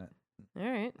All damn right. it. All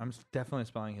right. I'm definitely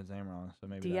spelling his name wrong, so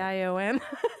maybe that- Dion.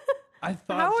 I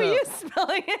thought How so. are you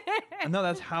spelling it? No,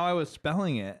 that's how I was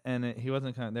spelling it, and he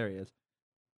wasn't kind of. There he is.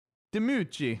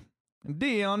 DiMucci,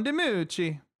 Dion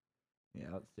DiMucci. Yeah,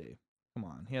 let's see. Come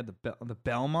on, he had the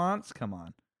Belmonts. Come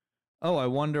on. Oh, I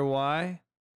wonder why.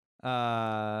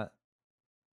 A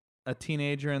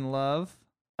Teenager in Love.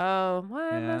 Oh, why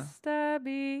Yeah. must I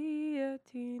be a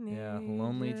teenager? Yeah,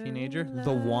 Lonely Teenager. in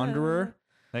The Wanderer. love?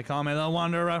 They call me the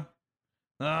Wanderer.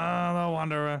 Ah, the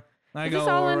Wanderer. I Is go this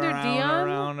all under around,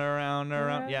 Dion?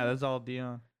 around. Yeah, that's all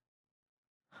Dion.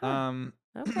 Huh.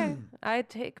 Okay, I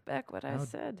take back what I How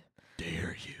said.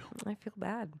 dare you? I feel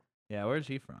bad. Yeah, where's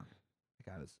he from?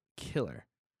 That guy was killer.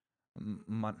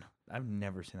 I've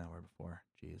never seen that word before.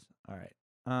 Jeez. All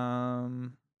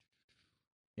right.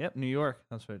 Yep, New York.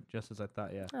 That's what. Just as I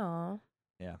thought. Yeah. Oh,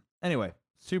 Yeah. Anyway,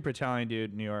 super Italian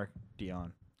dude, New York,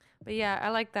 Dion. but yeah, I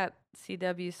like that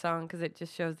CW song because it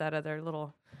just shows that other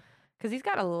little. Because he's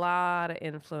got a lot of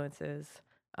influences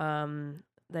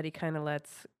that he kind of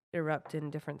lets erupt in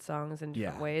different songs in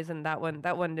different Yeah. ways, and that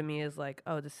one to me is like,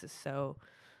 oh, this is so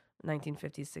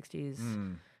 1950s,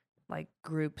 60s like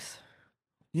groups.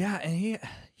 Yeah, and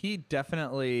he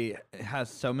definitely has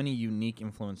so many unique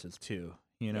influences too.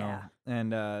 You know, Yeah.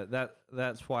 and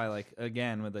that's why, like,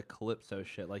 again with the calypso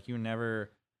shit, like you're never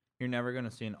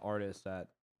gonna see an artist that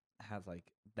has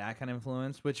like that kind of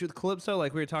influence. Which with calypso,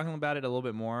 like we were talking about it a little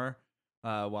bit more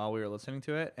while we were listening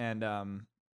to it, and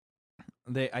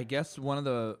I guess one of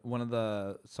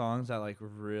the songs that like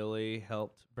really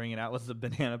helped bring it out was the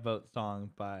Banana Boat song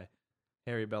by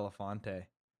Harry Belafonte.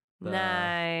 The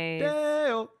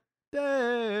Nice,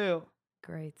 Dale.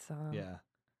 great song. Yeah.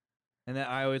 And then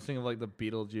I always think of like the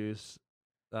Beetlejuice.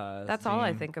 That's all I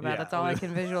scene. think about. Yeah. That's all I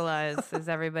can visualize is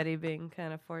everybody being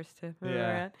kind of forced to move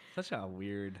Yeah. around. Such a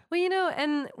weird. Well,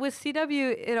 and with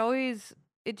CW,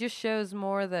 it just shows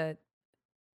more that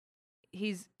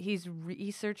he's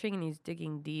researching and he's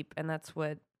digging deep, and that's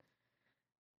what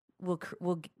will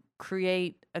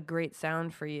create a great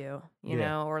sound for you, you Yeah.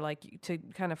 know, or like to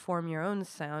kind of form your own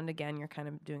sound. Again, you're kind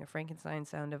of doing a Frankenstein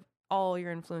sound of all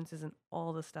your influences and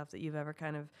all the stuff that you've ever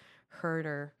kind of heard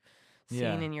or seen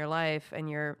Yeah. in your life, and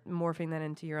you're morphing that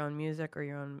into your own music or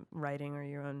your own writing or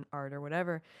your own art or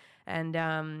whatever.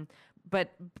 And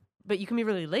but you can be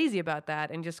really lazy about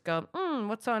that and just go,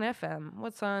 what's on FM?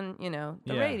 What's on, the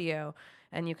Yeah. radio?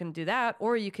 And you can do that,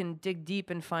 or you can dig deep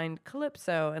and find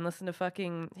calypso and listen to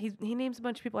fucking. He names a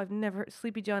bunch of people I've never heard.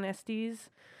 Sleepy John Estes.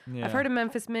 Yeah. I've heard of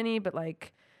Memphis Minnie, but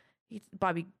like,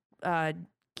 Bobby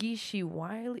Geeshie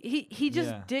Wiley. He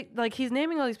just Yeah. he's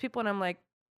naming all these people, and I'm like,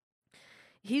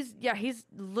 he's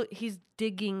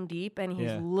digging deep and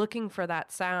he's Yeah. looking for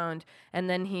that sound, and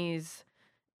then he's,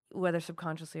 whether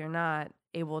subconsciously or not,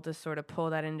 able to sort of pull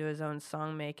that into his own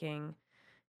song making,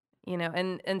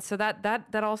 and so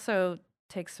that also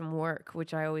takes some work,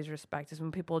 which I always respect. Is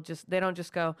when people they don't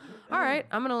just go, all right,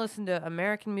 I'm gonna listen to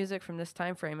American music from this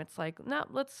time frame. It's like, no,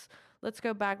 let's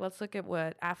go back. Let's look at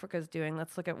what Africa's doing.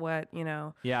 Let's look at what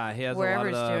Yeah, he has wherever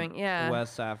a lot it's of doing. Yeah,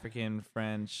 West African,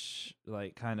 French,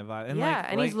 like kind of vibe. And yeah,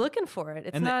 and he's looking for it.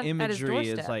 It's and not the at his imagery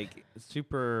doorstep. is like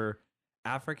super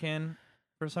African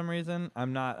for some reason.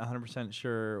 I'm not 100%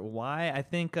 sure why. I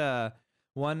think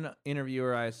one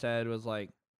interviewer I said was like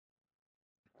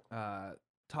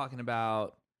talking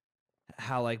about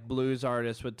how like blues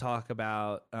artists would talk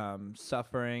about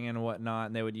suffering and whatnot,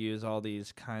 and they would use all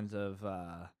these kinds of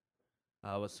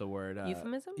what's the word?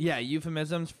 Euphemism? Yeah,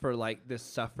 euphemisms for like this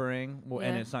suffering, and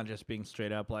Yeah. it's not just being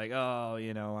straight up like, oh,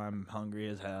 I'm hungry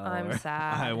as hell, I'm or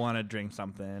sad. I want to drink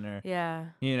something, or Yeah.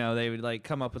 they would like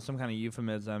come up with some kind of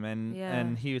euphemism, and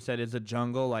Yeah. he said, "Is a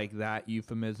jungle like that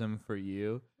euphemism for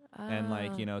you?" And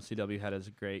like Oh. CW had his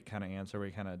great kind of answer where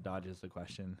he kind of dodges the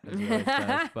question, as he always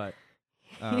does, but.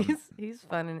 He's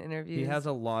fun in interviews. He has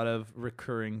a lot of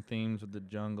recurring themes with the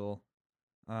jungle.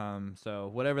 So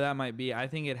whatever that might be, I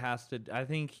think it has to. I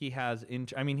think he has.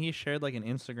 He shared like an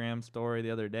Instagram story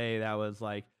the other day that was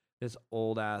like this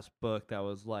old ass book that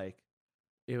was like,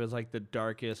 it was like the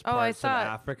darkest Oh, I parts of saw it.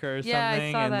 Africa or Yeah, I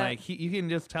something, saw and that. like you can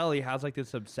just tell he has like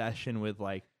this obsession with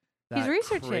like He's that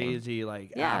researching. crazy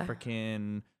like Yeah.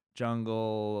 African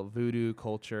jungle voodoo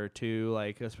culture too,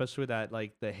 like especially with that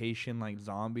like the Haitian like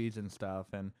zombies and stuff.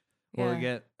 And we'll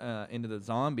get into the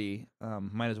zombie.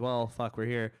 Might as well. Fuck, we're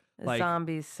here. The Like,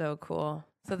 Zombie's so cool.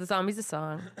 So the Zombie's a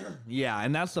song. yeah,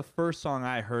 and that's the first song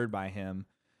I heard by him.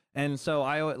 And so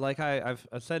I've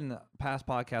said in the past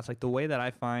podcasts, like the way that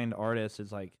I find artists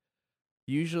is like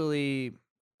usually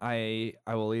I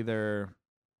will either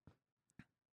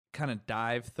kind of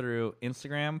dive through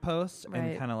Instagram posts and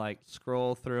Right. kind of like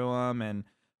scroll through them and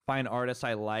find artists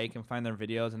I like and find their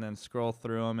videos and then scroll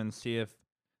through them and see if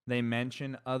they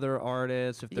mention other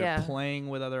artists, if they're Yeah. playing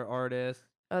with other artists.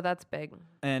 Oh, that's big.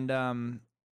 And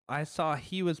I saw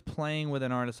he was playing with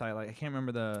an artist I like. I can't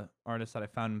remember the artist that I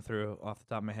found him through off the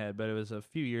top of my head, but it was a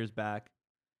few years back.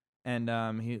 And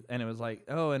it was like,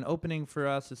 oh, an opening for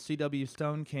us is CW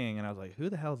Stone King, and I was like, who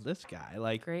the hell's this guy?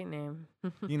 Like, Great name.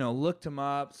 looked him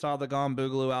up, saw the Gone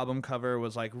Boogaloo album cover,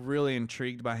 was like really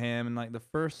intrigued by him, and like the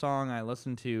first song I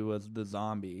listened to was The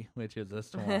Zombie, which is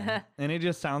this one, and it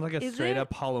just sounds like a Is straight it?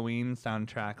 up Halloween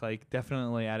soundtrack. Like,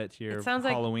 definitely add it to your sounds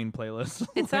like- Halloween playlist.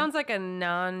 It sounds like a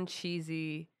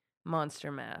non-cheesy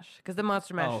Monster Mash, because the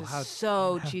Monster Mash Oh, is how-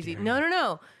 so how cheesy. dare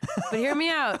No. But hear me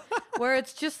out. Where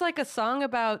it's just like a song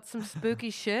about some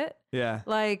spooky shit, yeah,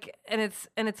 like, and it's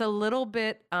a little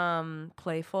bit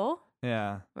playful,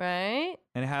 yeah. right?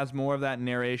 And it has more of that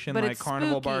narration, But like it's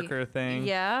Carnival spooky. Barker thing.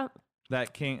 Yeah.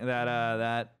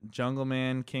 That Jungle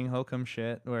Man King Hokum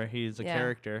shit where he's a Yeah.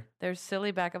 character. There's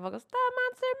silly backup vocals. The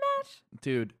Monster Mash.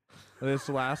 Dude, this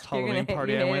last You're gonna Halloween hate-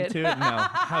 party you I hate went it. to, no,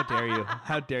 how dare you?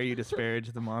 How dare you disparage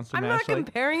the Monster I'm Mash? not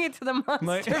comparing it to the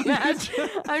Monster Mash.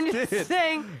 I'm did. just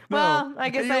saying. No. Well, I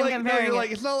guess You're I'm like, comparing you're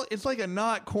it. like, it's like a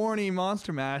not corny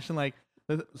Monster Mash, and like,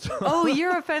 so Oh,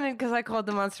 you're offended because I called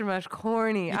the Monster Mash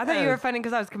corny. I thought you were Yes. offended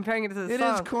because I was comparing it to the it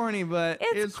song. is corny, but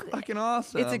it's It's- fucking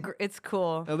awesome. It's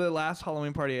cool. The last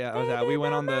Halloween party I was at, we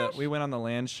went on the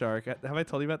Land Shark. Have I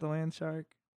told you about the Land Shark?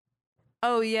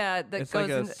 Oh yeah, that It's goes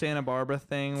like a into Santa Barbara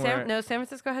thing. where, San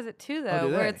Francisco has it too though,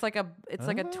 do where they? it's like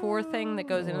a tour thing that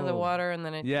goes into the Oh. water and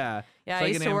then it. Yeah. Yeah, It's I like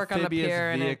used an to work on the amphibious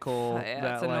pier and vehicle it's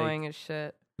that, annoying as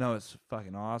shit. No, it's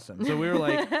fucking awesome. So we were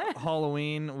like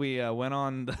Halloween. We went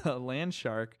on the Land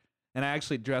Shark, and I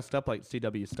actually dressed up like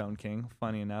CW Stone King.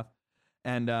 Funny enough,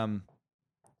 and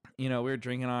we were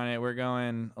drinking on it. We're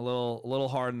going a little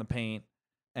hard in the paint,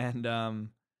 and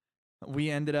we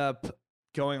ended up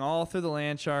going all through the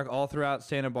Land Shark, all throughout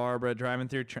Santa Barbara, driving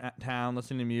through town,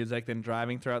 listening to music, then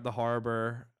driving throughout the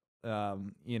harbor.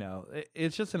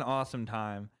 It's just an awesome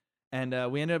time.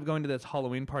 And we ended up going to this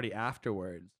Halloween party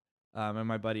afterwards. And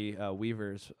my buddy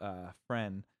Weaver's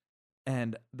friend,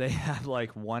 and they had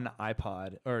like one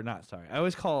iPod, or not, sorry. I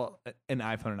always call an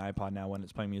iPhone an iPod now when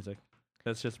it's playing music.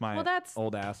 That's just my Well, that's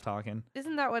old ass talking.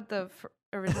 isn't that what the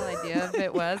original idea of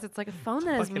it was? It's like a phone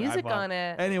that has Fucking music iPod. on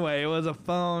it. Anyway, it was a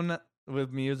phone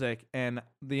with music, and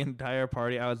the entire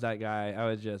party, I was that guy. I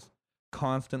was just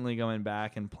constantly going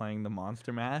back and playing the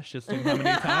Monster Mash, just seeing how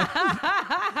many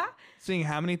times, seeing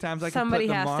how many times I could Somebody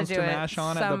put the has to Monster do it. Mash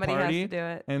on at the Somebody has party. to do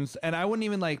it. And I wouldn't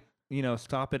even like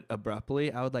stop it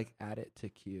abruptly. I would like add it to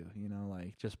queue.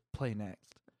 Like just play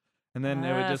next, and then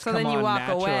it would just so come then you on walk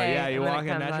naturally. away, Yeah, you and then it walk in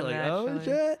comes on naturally. Like, oh naturally.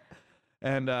 shit!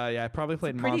 And I probably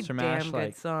played Pretty Monster damn Mash good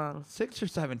like song. 6 or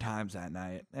 7 times that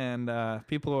night, and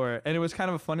people were, and it was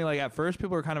kind of funny. Like at first,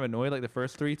 people were kind of annoyed like the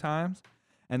first 3 times,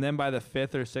 And then by the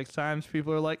 5th or 6th times,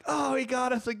 people are like, "Oh, he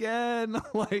got us again!"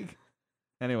 Like,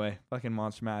 anyway, fucking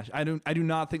Monster Mash. I do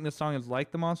not think this song is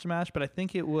like the Monster Mash, but I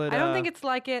think it would. I don't think it's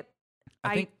like it.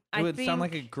 I think it would sound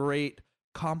like a great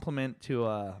compliment to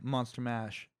a Monster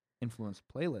Mash influenced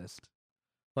playlist.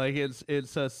 Like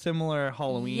it's a similar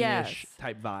Halloween-ish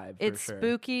type vibe. It's for sure.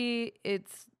 spooky.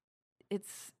 It's.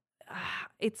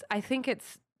 I think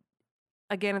it's.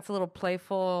 Again, it's a little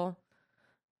playful.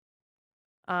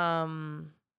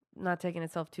 Not taking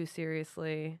itself too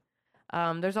seriously.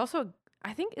 There's also,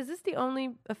 I think, is this the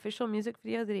only official music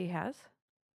video that he has?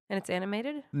 And it's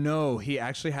animated? No, he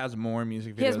actually has more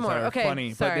music videos. He has more. That are Okay,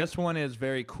 funny, sorry. but this one is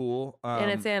very cool. And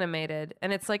it's animated.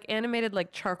 And it's like animated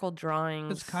like charcoal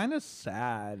drawings. It's kind of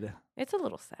sad. It's a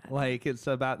little sad. Like it's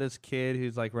about this kid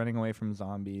who's like running away from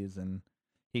zombies, and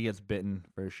he gets bitten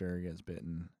for sure. Gets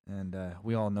bitten, and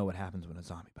we all know what happens when a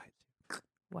zombie bites you.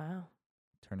 Wow.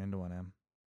 Turn into one M.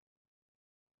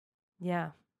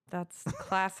 Yeah, that's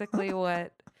classically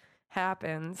what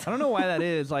happens. I don't know why that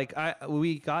is. Like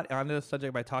we got onto the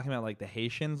subject by talking about like the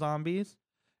Haitian zombies,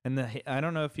 and I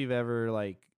don't know if you've ever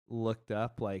like looked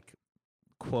up like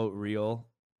quote real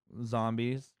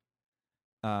zombies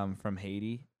from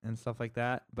Haiti and stuff like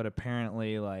that, but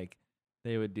apparently like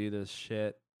they would do this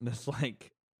shit, this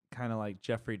like kind of like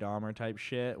Jeffrey Dahmer type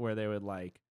shit where they would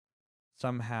like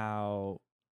somehow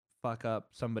fuck up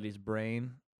somebody's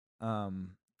brain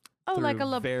like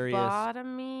a various,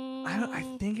 lobotomy.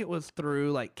 I think it was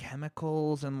through like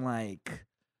chemicals and like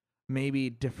maybe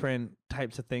different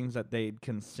types of things that they'd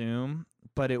consume,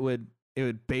 but it would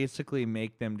basically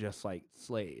make them just like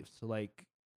slaves. Like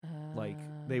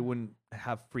they wouldn't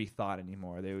have free thought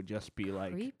anymore. They would just be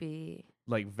like creepy,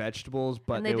 like vegetables.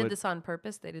 But and they did this on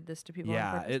purpose. They did this to people.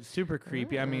 Yeah, on purpose? it's super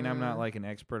creepy. I mean, I'm not like an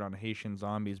expert on Haitian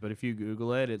zombies, but if you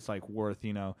Google it, it's like worth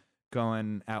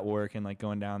going at work and like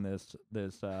going down this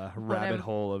rabbit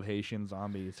hole of Haitian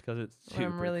zombies because it's super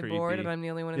I'm really creepy. bored and I'm the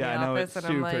only one in the I know office, it's and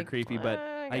I'm super like, creepy, but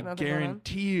I got nothing going on.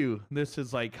 guarantee you this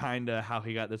is like kind of how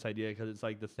he got this idea because it's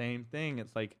like the same thing.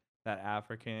 It's like that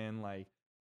African like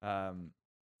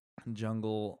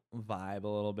jungle vibe a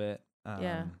little bit.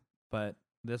 Yeah. But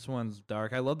this one's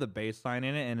dark. I love the bass line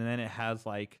in it, and then it has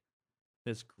like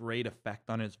this great effect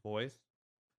on his voice,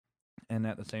 and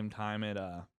at the same time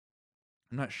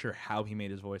I'm not sure how he made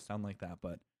his voice sound like that,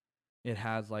 but it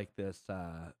has like this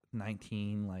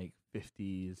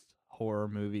 50s horror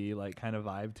movie like kind of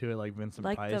vibe to it, like Vincent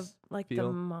Price.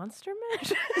 The Monster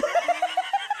Mash.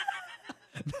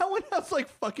 That one has like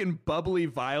fucking bubbly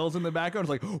vials in the background.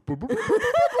 It's like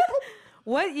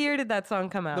What year did that song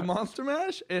come out? The Monster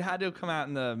Mash? It had to have come out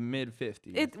in the mid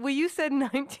 50s. Well, you said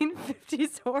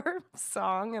 1950s horror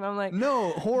song, and I'm like, no,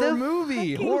 horror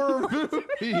movie. Horror Monster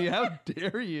movie. How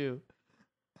dare you?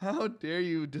 How dare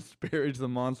you disparage the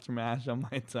Monster Mash on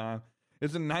my time?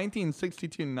 It's a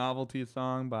 1962 novelty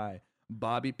song by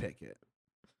Bobby Pickett.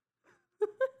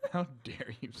 How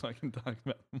dare you fucking talk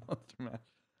about the Monster Mash?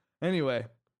 Anyway,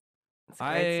 it's a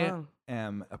great song.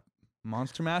 am a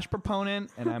Monster Mash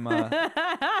proponent, and I'm a...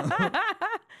 I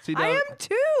am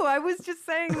too. I was just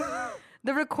saying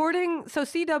the recording. So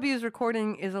CW's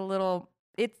recording is a little...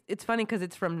 It's funny because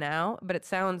it's from now, but it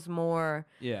sounds more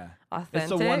authentic. It's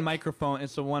the one microphone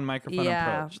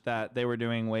approach that they were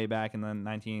doing way back in the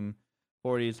 1940s,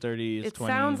 30s, It 20s.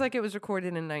 sounds like it was recorded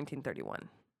in 1931.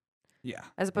 Yeah.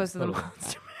 As opposed to the totally.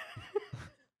 Monster Mash.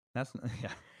 That's God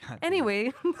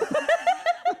Anyway.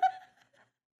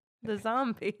 The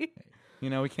zombie.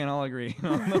 We can't all agree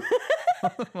on the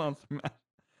Monster Mash.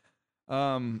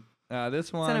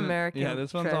 This one, it's an American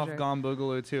this one's treasure. off Gone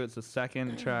Boogaloo too. It's the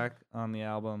second track on the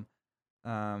album,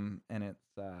 and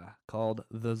it's called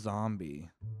 "The Zombie."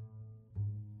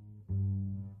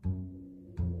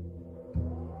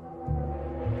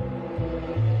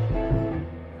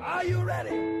 Are you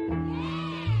ready?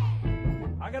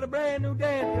 I got a brand new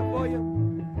dance here for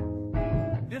you.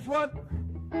 This one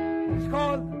is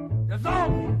called The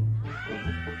Zombie.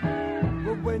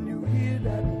 But when you hear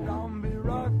that zombie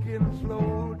rocking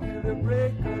slow till the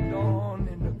break of dawn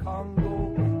in the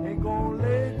Congo, ain't gonna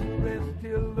let you rest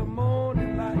till the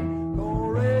morning light.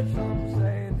 Gonna raise some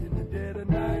sand in the dead of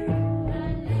night.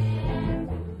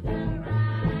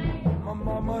 My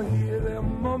mama hear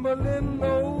them mumbling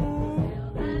low.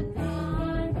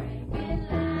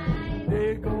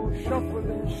 They go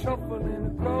shuffling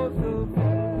across the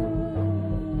floor.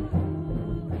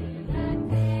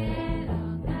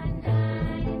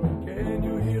 Can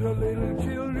you hear the little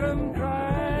children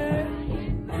cry?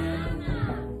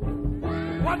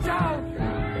 Watch out!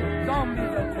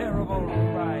 Zombies are terrible to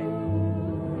ride.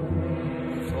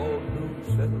 It's all new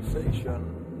sensation.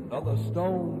 Another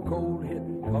stone cold hit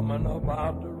coming up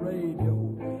out the radio.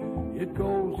 It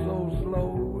goes so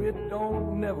slow, it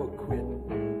don't never quit.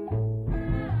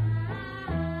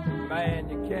 Man,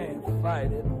 you can't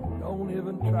fight it, don't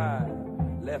even try.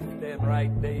 Left and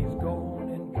right days gone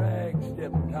in drag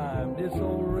step time. This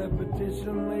old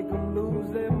repetition make them lose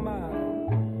their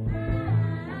mind.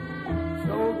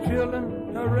 So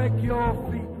children, direct your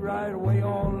feet right away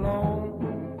on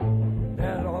long.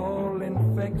 That all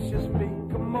infectious beat,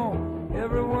 come on.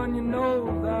 Everyone you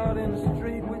know's out in the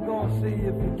street, we gonna see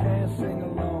if you can't sing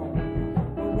along.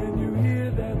 But when you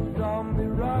hear that zombie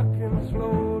rockin'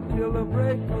 slow till the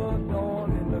break of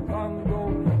dawn in the Congo,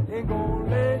 ain't gonna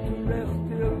lay to rest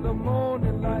till the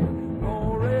morning light.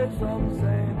 Gonna raise some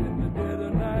sand in the dead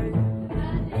of night.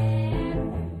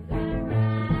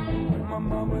 My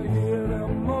mama hear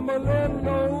them mumbling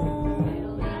low.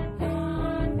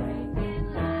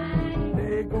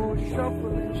 They go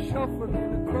shuffling,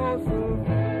 shuffling across the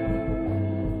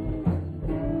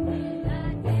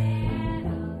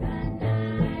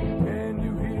Can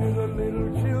you hear the little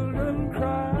children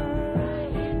cry?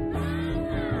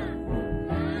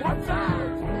 Watch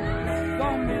out!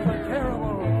 Zombies are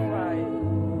terrible fright.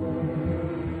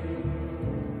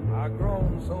 I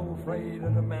grown so afraid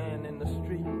of the man in the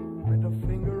street with a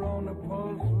finger on the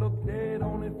pulse, look dead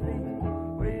on his feet.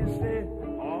 Where you say,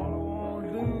 all I want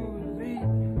to do is eat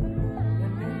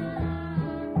and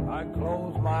eat. I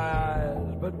close my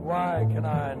eyes, but why can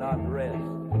I not rest?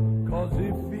 'Cause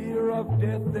the fear of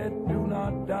death that do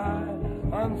not die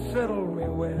unsettle me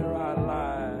where I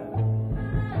lie.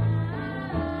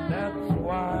 That's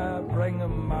why I bring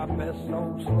 'em my best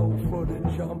old slow-footed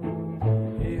jump.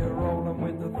 Here rollin'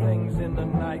 with the things in the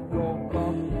night go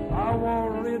bump. I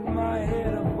won't rid my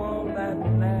head of all that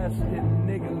nasty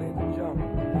niggling jump.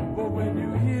 But when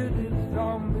you hear this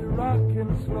zombie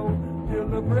rockin' slow till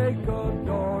the break of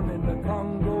dawn in the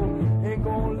Congo, ain't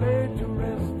gonna lay to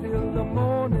rest till the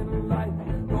morning light.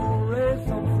 Gonna raise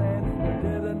some sand in the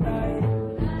dead of night.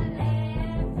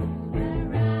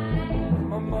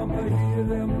 My mama hear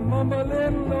them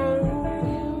mumbling low.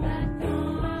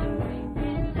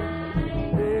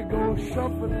 They go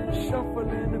shuffling,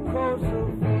 shuffling across the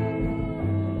floor.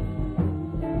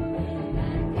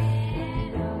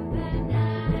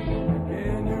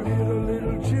 And you hear the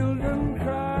little children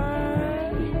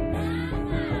cry.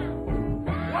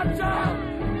 Watch out!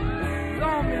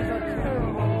 Zombies are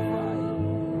terrible fight.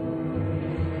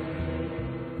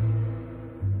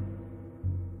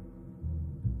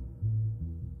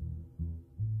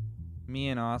 Me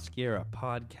and Oski are a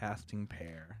podcasting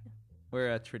pair.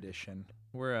 We're a tradition.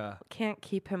 Can't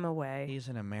keep him away. He's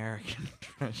an American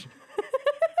treasure.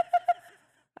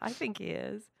 I think he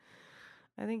is.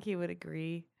 I think he would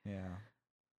agree. Yeah.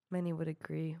 Many would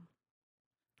agree.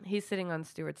 He's sitting on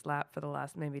Stuart's lap for the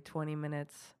last maybe 20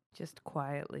 minutes, just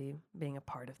quietly being a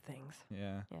part of things.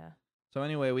 Yeah. Yeah. So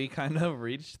anyway, we kind of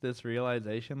reached this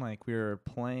realization, like we were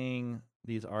playing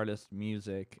these artists'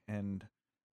 music and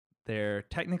they're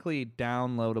technically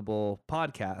downloadable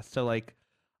podcasts. So like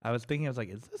I was thinking, I was like,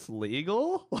 is this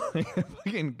legal? I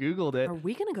fucking Googled it. Are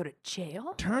we going to go to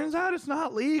jail? Turns out it's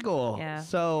not legal. Yeah.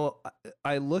 So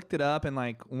I looked it up and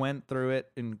like went through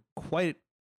it in quite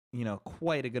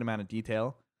a good amount of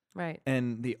detail. Right.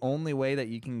 And the only way that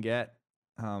you can get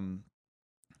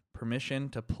permission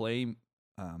to play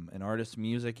an artist's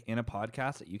music in a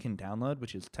podcast that you can download,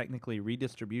 which is technically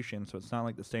redistribution, so it's not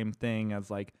like the same thing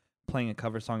as like playing a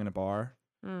cover song in a bar,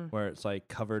 where it's like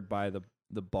covered by the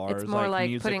bar's It's more like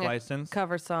music putting license. a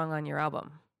cover song on your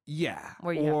album. Yeah.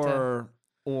 Where you have to...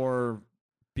 or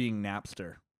being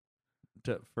Napster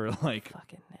for like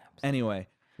fucking naps. Anyway,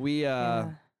 we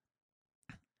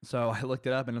so I looked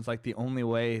it up and it's like the only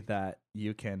way that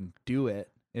you can do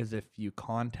it is if you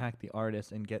contact the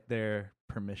artist and get their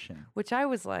permission. Which I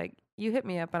was like, you hit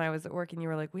me up and I was at work and you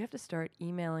were like, we have to start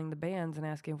emailing the bands and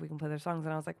asking if we can play their songs.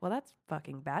 And I was like, well, that's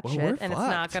fucking batshit and it's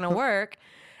not going to work.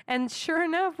 And sure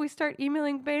enough, we start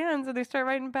emailing bands and they start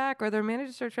writing back, or their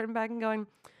manager starts writing back and going,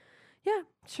 yeah,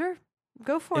 sure,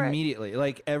 go for Immediately.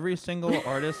 Like every single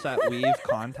artist that we've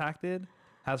contacted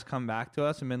has come back to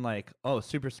us and been like, oh,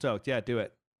 super stoked. Yeah, do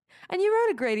it. And you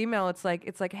wrote a great email. It's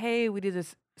like, hey, we do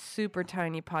this super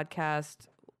tiny podcast.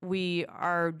 We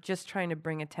are just trying to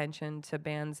bring attention to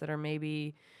bands that are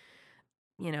maybe,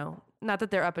 not that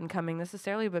they're up and coming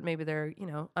necessarily, but maybe they're,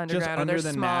 underground just or under they're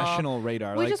the small. national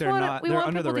radar. We Like they're not, they're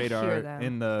under the radar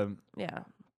in the, yeah.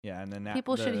 And then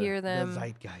people should hear them. The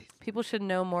zeitgeist. People should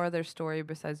know more of their story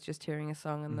besides just hearing a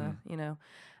song in the,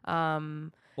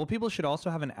 Well, people should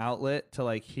also have an outlet to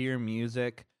like hear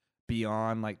music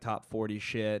beyond like top 40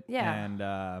 shit Yeah. and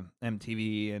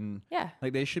MTV and Yeah.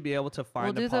 like they should be able to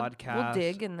find a podcast. We'll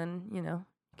dig and then, you know,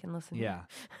 can listen. Yeah.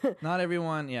 Not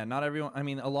everyone. I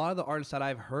mean, a lot of the artists that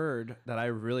I've heard that I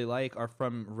really like are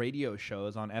from radio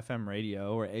shows on FM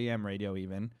radio or AM radio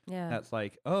even. Yeah. That's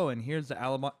like, oh, and here's the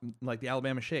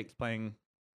Alabama Shakes playing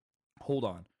Hold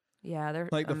On. Yeah, they're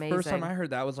Like the amazing. first time I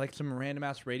heard that was like some random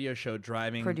ass radio show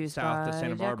driving Produced south to by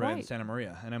Santa Jack Barbara and White. Santa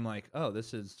Maria. And I'm like, oh,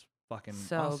 this is fucking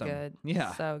so awesome. good.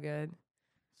 Yeah. So good.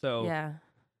 So Yeah.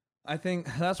 I think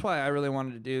that's why I really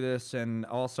wanted to do this. And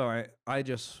also I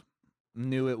just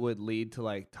knew it would lead to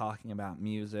like talking about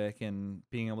music and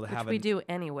being able to Which have we do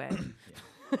anyway.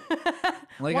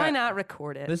 Like Why not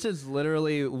record it? This is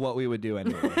literally what we would do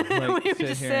anyway. Like, we would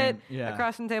just here sit and- yeah.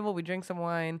 across the table, we'd drink some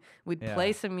wine, we'd Yeah.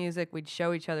 play some music, we'd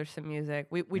show each other some music.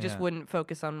 We just Yeah. wouldn't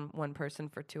focus on one person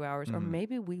for 2 hours, or Mhm.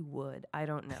 maybe we would. I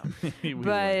don't know. Maybe we would.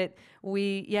 But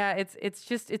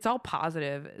it's all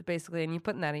positive basically. And you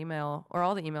put in that email or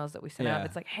all the emails that we sent out, Yeah.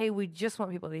 it's like, hey, we just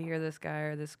want people to hear this guy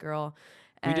or this girl.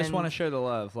 we just And want to share the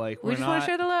love. Like we just want to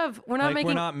share the love. We're not like, making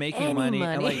we're not making any money.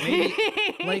 money.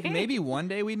 Like maybe one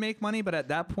day we'd make money, but at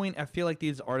that point, I feel like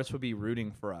these artists would be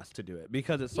rooting for us to do it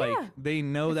because it's like Yeah. they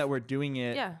know that we're doing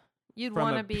it. Yeah. You'd From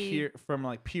want to a be. from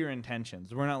like pure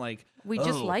intentions. We're not like We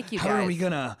just "Oh, like you How are we guys."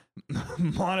 gonna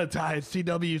monetize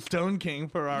CW Stone King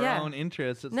for our Yeah. own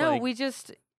interests? It's No, like, we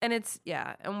just and it's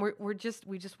and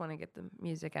we just want to get the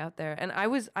music out there. And I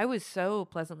was so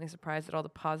pleasantly surprised at all the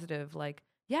positive, like,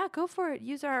 yeah, go for it.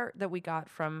 Use our that we got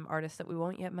from artists that we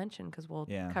won't yet mention because we'll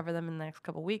Yeah. cover them in the next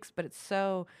couple weeks. But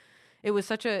it was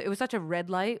such a red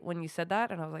light when you said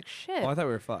that, and I was like, shit. Oh, I thought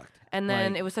we were fucked. And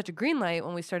then like- it was such a green light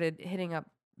when we started hitting up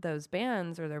those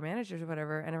bands or their managers or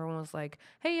whatever, and everyone was like,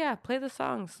 hey, yeah, play the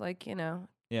songs, like, you know.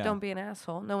 Yeah. Don't be an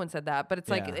asshole. No one said that, but it's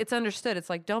like Yeah. it's understood. It's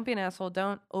like don't be an asshole.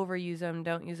 Don't overuse them.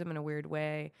 Don't use them in a weird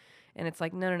way. And it's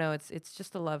like no. It's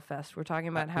just a love fest. We're talking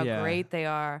about how yeah. great they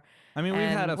are. I mean, we've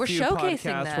had and a we're few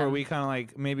showcasing podcasts where them. we kind of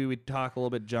like maybe we talk a little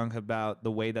bit junk about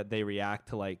the way that they react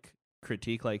to like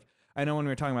critique. Like I know when we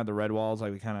were talking about the Red Walls,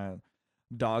 like we kind of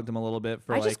dogged them a little bit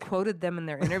for I like just quoted them in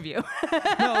their interview.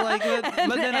 no, like but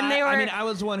then and they were, I mean I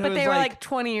was the one who but was they were like, like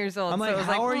 20 years old. I'm so like, it was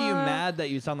how are you "Uh." mad that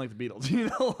you sound like the Beatles? You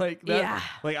know, like that, Yeah.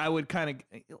 like I would kind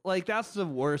of like that's the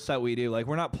worst that we do. Like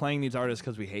we're not playing these artists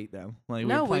because we hate them. Like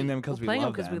No, we're playing them because we're we playing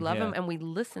love them them. we love Yeah. them and we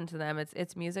listen to them.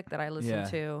 It's music that I listen Yeah.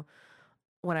 to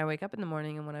when I wake up in the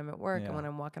morning and when I'm at work Yeah. and when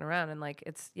I'm walking around, and like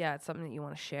it's something that you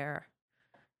want to share.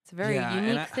 It's a very Yeah, and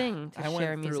unique thing to I share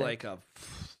went through music. like a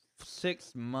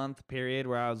 6-month period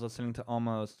where I was listening to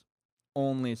almost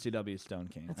only CW Stone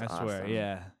King. That's I swear, awesome.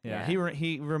 yeah. Yeah.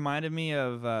 He reminded me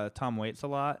of Tom Waits a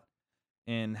lot,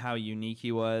 and how unique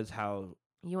he was. How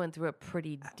You went through a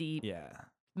pretty deep, yeah,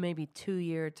 maybe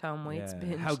 2-year Tom Waits yeah.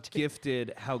 binge. How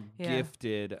gifted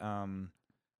Yeah.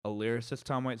 a lyricist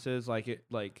Tom Waits is.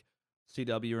 Like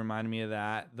CW reminded me of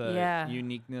that. The Yeah.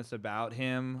 uniqueness about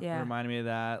him Yeah. reminded me of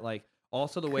that. Like.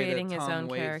 Also, the Creating way his that Tom own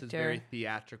Waits is very character.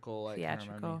 theatrical. Like, kinda reminded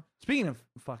me. Theatrical. Speaking of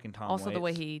fucking Tom Also, Waits, the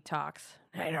way he talks.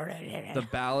 The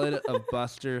Ballad of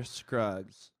Buster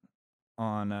Scruggs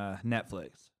on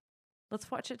Netflix. Let's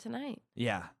watch it tonight.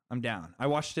 Yeah, I'm down. I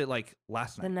watched it like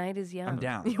last The night. night is young. I'm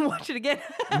down. You watch it again?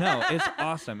 No, it's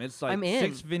awesome. It's like I'm in.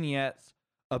 6 vignettes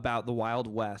about the Wild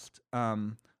West.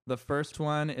 The first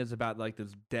one is about like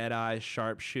this dead-eye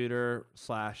sharpshooter /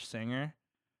 singer.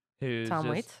 Who's Tom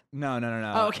just, Waits? No.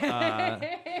 Oh,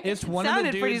 okay. It's one of the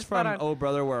Sounded pretty dudes spot from on. Oh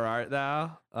Brother Where Art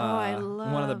Thou? I one of the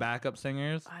love- backup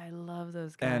singers. I love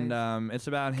those guys. And it's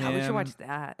about him. God, we should watch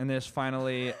that. And there's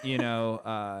finally,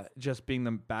 just being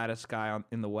the baddest guy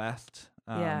in the West.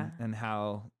 Yeah. And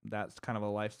how that's kind of a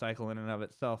life cycle in and of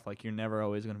itself. Like you're never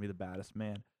always going to be the baddest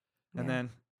man. And Yeah. then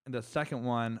the second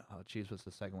one, oh geez, what's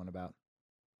the second one about?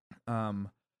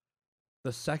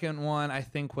 The second one I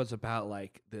think was about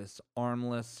like this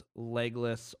armless,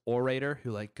 legless orator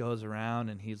who like goes around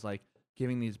and he's like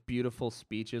giving these beautiful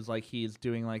speeches, like he's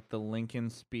doing like the Lincoln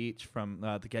speech from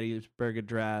the Gettysburg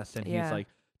Address, and Yeah. he's like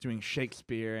doing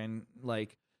Shakespeare, and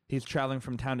like he's traveling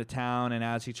from town to town, and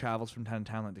as he travels from town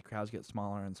to town, like the crowds get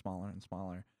smaller and smaller and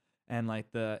smaller, and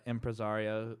like the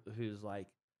impresario who's like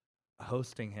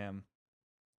hosting him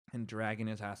and dragging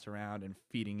his ass around and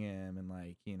feeding him, and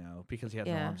like because he has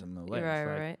no Yeah. arms and no You're legs, right,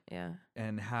 like, right. Yeah.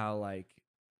 and how like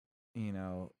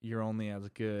you're only as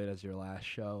good as your last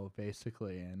show,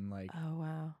 basically, and like Oh,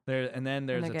 wow. then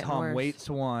there's they're a getting Tom worse. Waits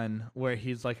one where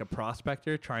he's like a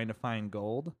prospector trying to find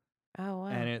gold, Oh, wow.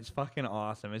 and it's fucking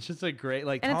awesome. It's just a great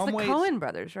And Tom it's the Waits. Coen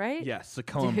brothers, right? Yes, the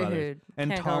Coen brothers, Dude,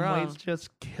 and can't go Tom wrong. Waits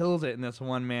just kills it in this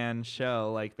one man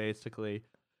show, like basically.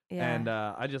 Yeah. And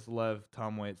I just love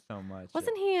Tom Waits so much.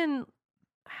 Wasn't he in?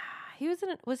 He was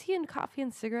in. Was he in Coffee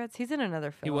and Cigarettes? He's in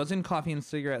another film. He was in Coffee and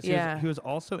Cigarettes. Yeah. He was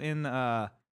also in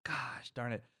gosh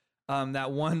darn it.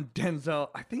 That one Denzel,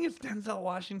 I think it's Denzel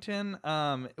Washington,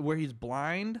 where he's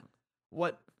blind.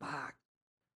 What? Fuck.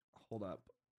 Hold up.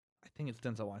 I think it's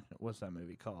Denzel Washington. What's that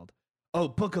movie called? Oh,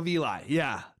 Book of Eli.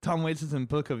 Yeah. Tom Waits is in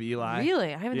Book of Eli.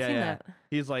 Really? I haven't seen that.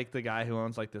 He's like the guy who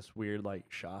owns like this weird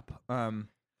like shop.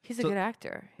 He's a good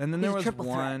actor. And then He's there a was triple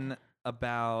threat. one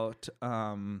about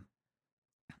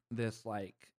this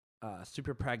like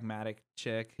super pragmatic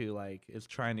chick who like is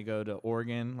trying to go to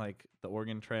Oregon, like the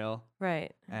Oregon Trail.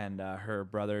 Right. And her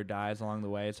brother dies along the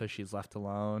way, so she's left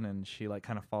alone, and she like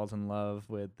kind of falls in love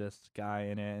with this guy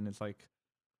in it, and it's like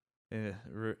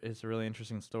it's a really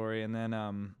interesting story. And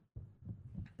then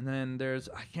there's,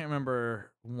 I can't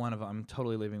remember one of them. I'm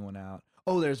totally leaving one out.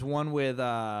 Oh, there's one with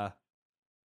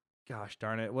gosh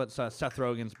darn it, what's Seth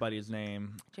Rogen's buddy's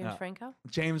name? James Franco.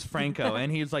 James Franco,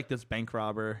 and he's like this bank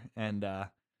robber, and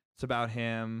it's about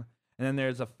him. And then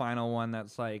there's a final one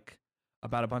that's like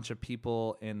about a bunch of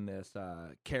people in this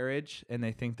carriage, and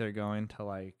they think they're going to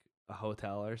like a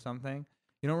hotel or something.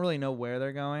 You don't really know where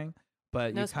they're going,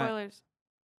 but No you spoilers.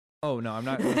 Oh no, I'm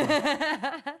not.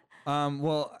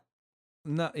 Well,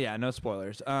 no, yeah, no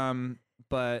spoilers.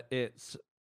 But it's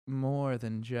more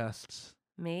than just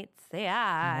Meets the more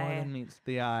eye. than meets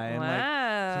the eye, and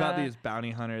like it's about these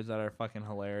bounty hunters that are fucking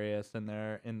hilarious, and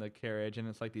they're in the carriage, and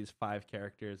it's like these 5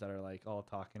 characters that are like all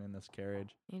talking in this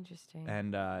carriage, Interesting.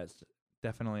 and it's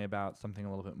definitely about something a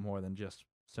little bit more than just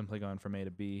simply going from A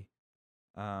to B.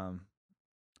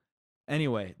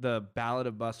 Anyway, the Ballad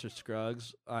of Buster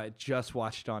Scruggs, I just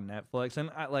watched on Netflix,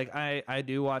 and I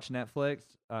do watch Netflix.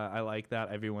 I like that,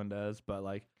 everyone does, but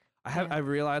like I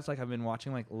realized like I've been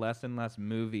watching like less and less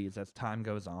movies as time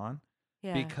goes on,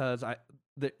 because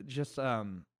just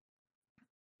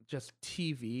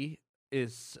TV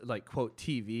is like quote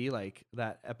TV, like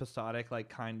that episodic like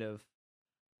kind of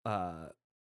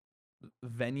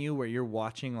venue where you're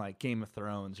watching like Game of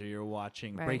Thrones or you're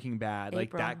watching Breaking Bad,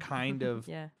 like that kind of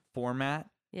format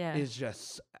is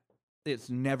just,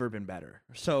 it's never been better.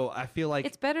 So I feel like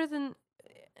it's better than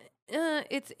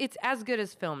it's as good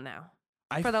as film now.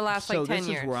 For the last like 10 years.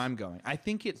 So this is where I'm going. I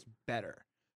think it's better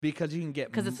because you can get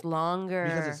it's longer.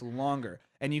 Because it's longer,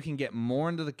 and you can get more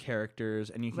into the characters,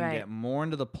 and you can get more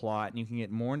into the plot, and you can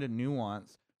get more into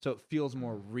nuance, so it feels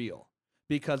more real.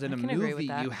 Because in a movie,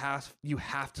 you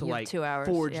have to like 2 hours,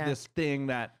 forge this thing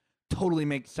that totally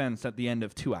makes sense at the end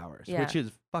of 2 hours, which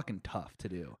is fucking tough to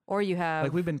do. Or you have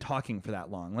like we've been talking for that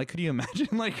long. Like, could you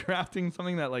imagine like crafting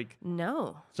something that like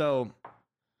no? So.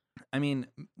 I mean,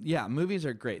 yeah, movies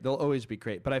are great. They'll always be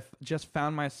great. But I've just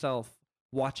found myself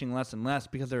watching less and less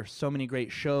because there are so many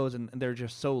great shows and they're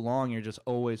just so long. You're just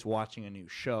always watching a new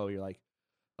show. You're like,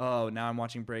 oh, now I'm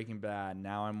watching Breaking Bad.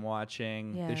 Now I'm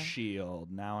watching The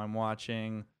Shield. Now I'm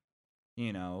watching,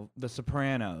 The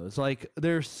Sopranos. Like,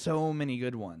 there's so many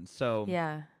good ones. So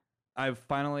I've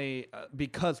finally,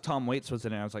 because Tom Waits was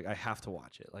in it, I was like, I have to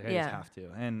watch it. Like, I just have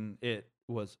to. And it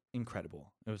was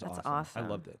incredible. It was awesome. I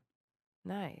loved it.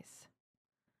 Nice.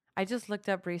 I just looked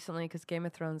up recently because Game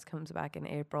of Thrones comes back in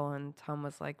April, and Tom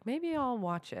was like, maybe I'll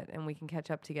watch it and we can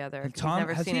catch up together. And Tom,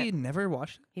 has he never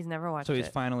watched it? He's never watched it. So he's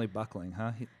finally buckling,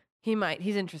 huh? He might.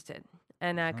 He's interested.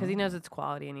 And because he knows it's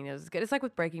quality and he knows it's good. It's like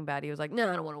with Breaking Bad. He was like, no,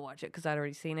 I don't want to watch it because I'd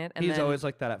already seen it. And he's always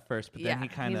like that at first, but then he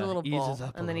kind of eases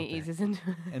up and then he eases into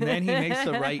it. And then he makes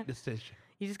the right decision.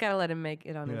 You just got to let him make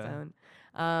it on his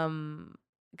own.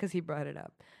 Because he brought it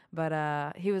up.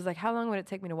 But he was like, how long would it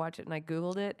take me to watch it? And I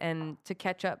Googled it. And to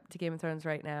catch up to Game of Thrones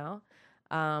right now,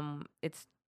 it's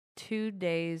 2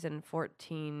 days and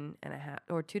 14 and a half,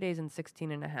 or 2 days and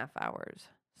 16 and a half hours.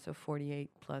 So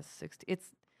 48 plus 60. It's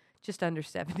just under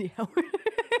 70 hours.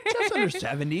 Just under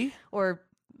 70? Or,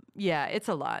 yeah, it's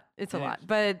a lot. It's a lot.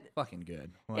 But fucking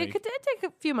good. Like, it could take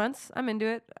a few months. I'm into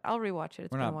it. I'll rewatch it. It's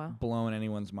been a while. We're not blowing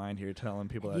anyone's mind here telling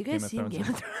people that Game of Thrones. Game of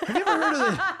Thrones? Have you ever heard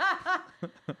of it?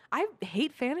 I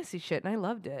hate fantasy shit, and I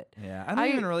loved it. Yeah, I don't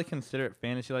even really consider it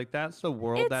fantasy. Like, that's the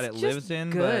world that it lives in.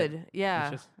 Good,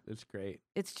 but it's great.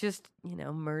 It's just,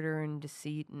 murder and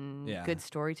deceit and good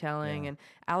storytelling. And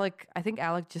I think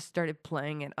Alec just started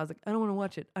playing it. I was like, I don't want to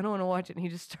watch it. I don't want to watch it. And he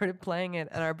just started playing it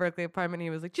at our Berkeley apartment. And he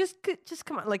was like, just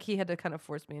come on. Like, he had to kind of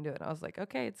force me into it. And I was like,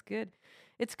 okay, it's good.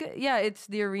 It's good. Yeah, it's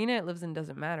the arena it lives in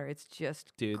doesn't matter. It's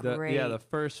just great. The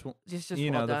first, just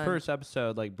the first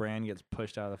episode, like Bran gets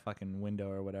pushed out of the fucking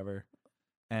window or whatever,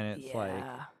 and it's like,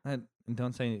 and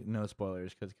don't say no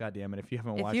spoilers because goddamn it, if you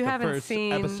haven't watched the first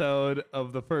episode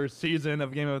of the first season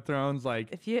of Game of Thrones, like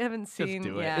if you haven't seen, just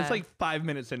do it. It's like 5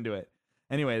 minutes into it.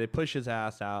 Anyway, they push his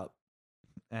ass out,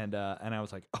 and I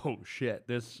was like, oh shit,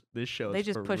 this show They is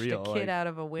just for pushed real. a kid out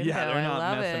of a window. Yeah, they're I not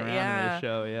love messing it. around in Yeah. this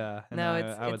show. Yeah, and No,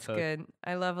 I it's good.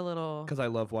 I love a little. because I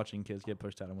love watching kids get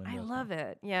pushed out of windows. I love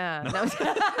it. Yeah. No,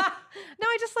 no,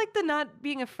 I just like the not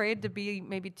being afraid to be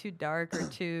maybe too dark or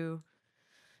too.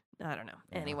 I don't know.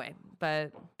 Anyway,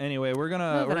 but Anyway, we're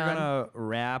Moving gonna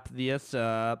wrap this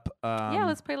up. yeah,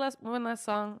 let's play one last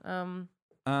song.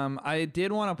 I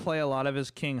did want to play a lot of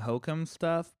his King Hokum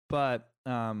stuff, but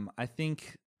I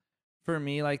think for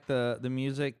me, like the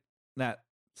music that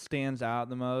stands out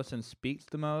the most and speaks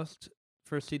the most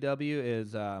for CW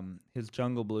is his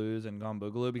Jungle Blues and Gone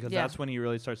Boogaloo, because Yeah. that's when he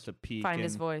really starts to peak Find and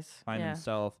his voice. find Yeah.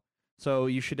 himself. So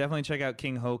you should definitely check out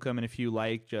King Hokum, and if you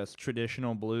like just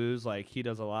traditional blues, like he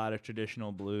does a lot of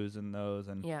traditional blues in those,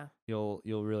 and Yeah. you'll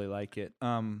really like it.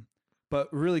 But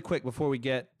really quick before we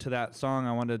get to that song,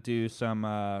 I want to do some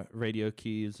Radio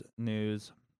Keys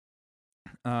news.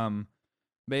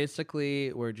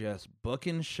 Basically, we're just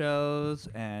booking shows,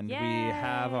 and we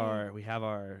have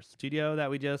our studio that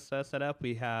we just set up.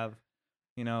 We have,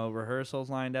 rehearsals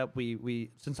lined up.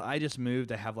 We since I just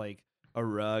moved, I have like a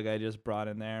rug I just brought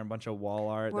in there, and a bunch of wall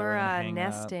art. We're that we're gonna hang up.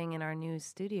 nesting in our new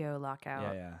studio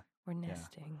lockout. Yeah. We're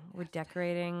nesting. We're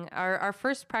decorating. Our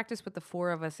first practice with the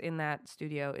four of us in that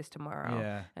studio is tomorrow.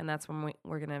 Yeah. And that's when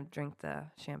we're going to drink the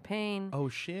champagne. Oh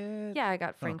shit. Yeah, I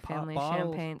got Gonna Frank pop Family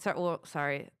bottles. champagne.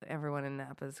 Sorry, everyone in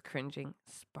Napa's cringing.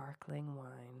 Sparkling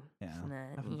wine. Yeah. It's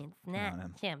on, not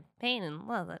em. champagne and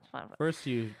well, that's fine. First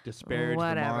you disparage the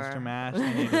Whatever. Monster Mash,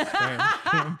 then you disparage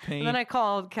champagne. And then I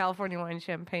called California wine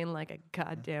champagne like a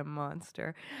goddamn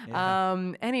monster.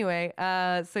 Yeah. Anyway,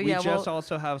 so we yeah, just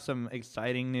also have some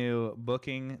exciting new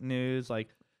booking news. Like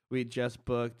we just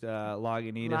booked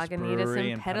Lagunitas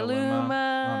Brewery in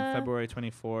Petaluma on February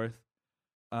 24th.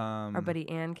 our buddy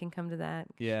Ann can come to that.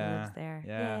 She lives there.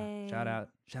 Yeah. Yay. Shout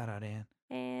out, Ann.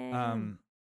 Ann.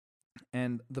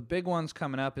 And the big one's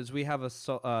coming up is we have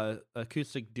a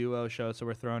acoustic duo show, so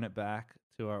we're throwing it back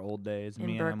to our old days. in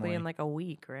me Berkeley and Emily, in like a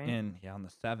week, right? on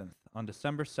the 7th, on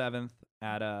December 7th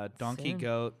at Donkey Soon.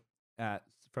 Goat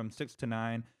from 6 to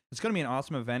 9. It's going to be an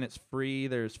awesome event. It's free.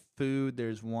 There's food,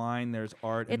 there's wine, there's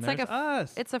art, and It's like there's a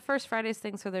us. It's a First Fridays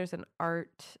thing, so there's an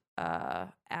art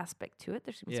aspect to it.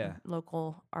 There's gonna be Yeah. some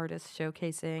local artists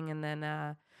showcasing, and then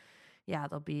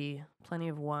there'll be plenty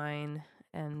of wine,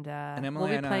 and and we'll Emily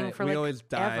be and playing I, for we like always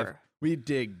dive. ever. We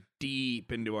dig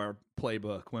deep into our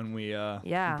playbook when we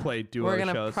play duo we're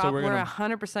gonna shows. we're gonna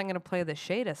 100% gonna play the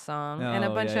Shada song and a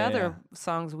Oh, bunch yeah, of other yeah.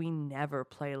 songs we never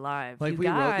play live. like You we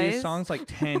wrote these guys, songs like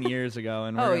 10 years ago,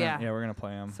 and Oh, we're yeah. we're gonna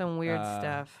play them. some weird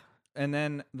stuff. And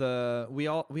then we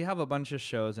have a bunch of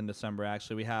shows in December.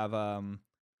 Actually, we have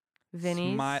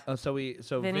Vinny's.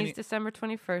 Vinny, December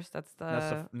 21st. That's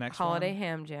the next holiday one?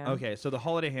 ham jam. Okay, so the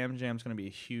Holiday Ham Jam is going to be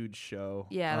a huge show.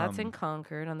 Yeah, that's in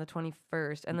Concord on the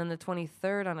 21st, and then the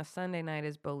 23rd on a Sunday night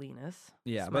is Bolinas.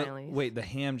 Yeah, Smiley's. but wait, the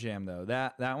Ham Jam though,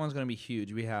 that one's going to be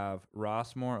huge. We have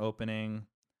Rossmore opening,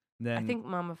 then I think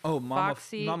Mama Mama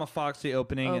Foxy Foxy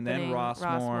opening, and then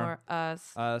Rossmore,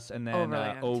 us. and then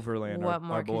Overland. Overland, What our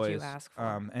more could you boys. ask for?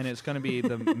 And it's going to be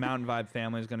the Mountain Vibe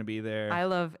family is going to be there. I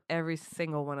love every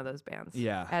single one of those bands.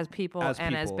 Yeah. as people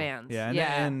and as bands. Yeah,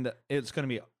 and it's just gonna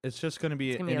be It's an gonna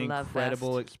be a love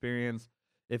incredible fest. experience.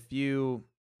 If you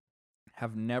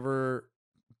have never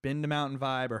been to Mountain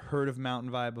Vibe or heard of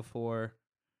Mountain Vibe before,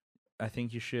 I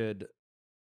think you should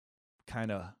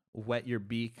kind of wet your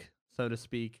beak, so to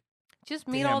speak. Just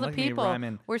meet Damn, all the look at me people.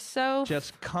 rhyming. We're so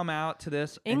Just come out to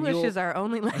this. English and is our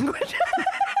only language.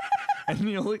 and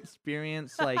you'll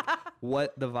experience like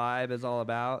what the vibe is all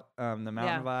about, the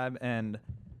mountain vibe. And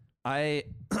I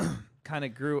kind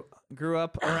of grew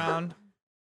up around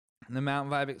the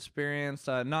mountain vibe experience.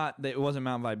 Not that it wasn't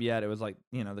mountain vibe yet. It was like,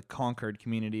 the Concord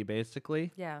community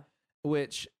basically, Yeah.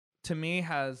 which to me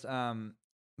has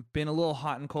been a little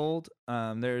hot and cold.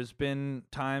 There's been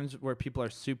times where people are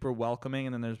super welcoming,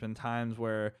 and then there's been times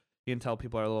where you can tell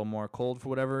people are a little more cold for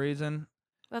whatever reason.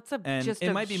 That's And just it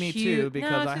a might be me huge, too, because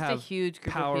no, it's I just have a huge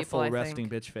group Powerful of people, resting I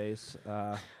think. bitch face.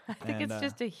 I think and, it's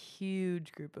just a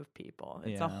huge group of people.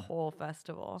 It's a yeah. whole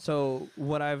festival. So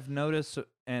what I've noticed,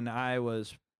 and I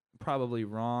was probably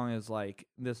wrong, is like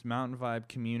this mountain vibe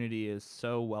community is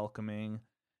so welcoming,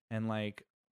 and like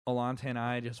Alante and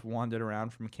I just wandered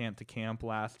around from camp to camp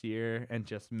last year and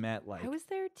just met like I was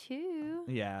there too.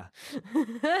 yeah.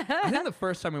 I think the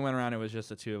first time we went around, it was just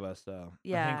the two of us though. I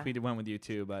Yeah. think we went with you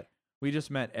too, but we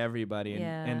just met everybody, and,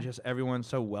 Yeah. and just everyone's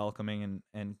so welcoming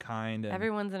and kind, and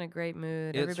Everyone's in a great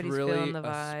mood. it's Everybody's really feeling the a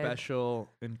vibe. special,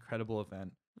 incredible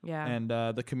event. Yeah. And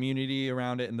the community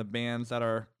around it and the bands that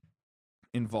are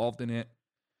involved in it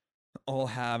all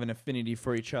have an affinity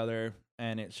for each other,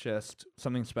 and it's just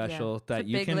something special that a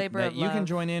you big can labor of love.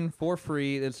 join in for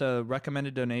free. It's a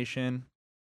recommended donation,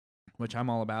 which I'm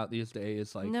all about these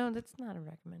days. Like, no, that's not a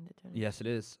recommended donation. yes, it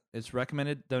is. It's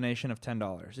recommended donation of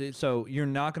 $10. So you're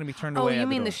not going to be turned Oh, away. you at the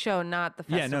mean the door. show, not the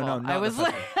Yeah, festival. no, not I the was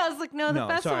like, festival. I was like, no, the No,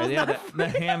 festival's sorry, not. the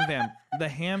ham jam. The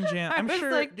ham jam. I I'm was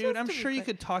sure, like, dude. just I'm to be sure you clear.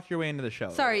 could talk your way into the show.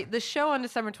 Sorry, the show on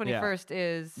December 21st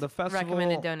is The festival.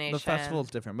 recommended donation. The festival's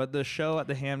different, but the show at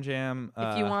the ham jam.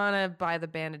 If you want to buy the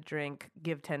band a drink,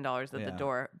 give $10 at the Yeah.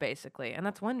 door, basically, and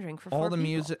that's one drink for all four the people.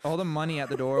 music, all the money at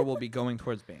the door will be going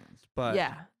towards bands. But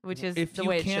Yeah, which is if the you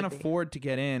way it can't should be. afford to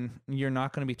get in, you're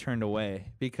not going to be turned away,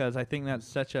 because I think that's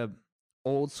such a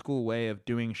old school way of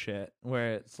doing shit,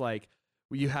 where it's like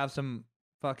you have some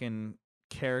fucking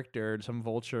character, some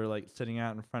vulture, like sitting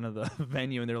out in front of the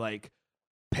venue, and they're like,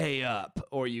 pay up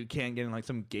or you can't get in, like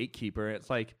some gatekeeper. It's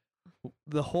like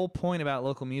the whole point about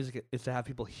local music is to have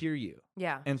people hear you,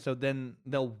 Yeah. and so then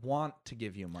they'll want to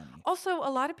give you money. Also, a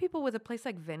lot of people with a place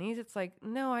like Vinny's, it's like,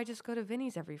 no, I just go to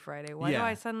Vinny's every Friday. Why do Yeah.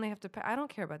 I suddenly have to pay? I don't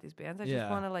care about these bands. I Yeah.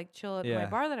 just want to like chill at my Yeah.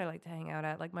 bar that I like to hang out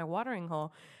at, like my watering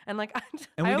hole. And like,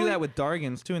 And we I do always- that with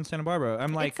Dargan's too in Santa Barbara.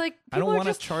 I'm like, it's like I don't people are want to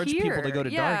just charge people to go to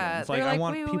here. Yeah, Dargan's. Like, they're I like,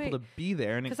 want wait, people wait. to be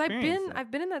there and Because experience it. I've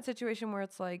been in that situation where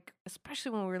it's like,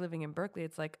 especially when we were living in Berkeley,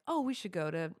 it's like, oh, we should go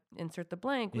to insert the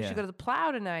blank. We Yeah. should go to the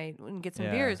Plow tonight and get some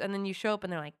Yeah. beers. And then you show up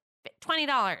and they're like,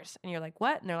 $20. And you're like,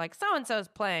 what? And they're like, so-and-so's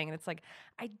playing. And it's like,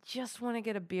 I just want to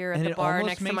get a beer at And the it bar almost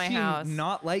next to makes my you house.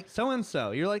 not like so and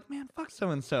so. You're like, man, fuck so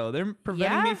and so. They're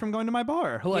preventing me Yeah. from going to my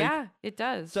bar. Like, yeah, it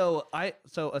does. so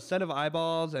a set of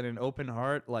eyeballs and an open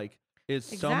heart, like, is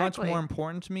so much Exactly. more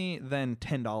important to me than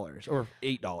 $10 or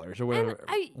 $8 or and whatever. it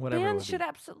bands would should be.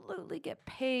 absolutely get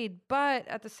paid, but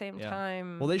at the same Yeah.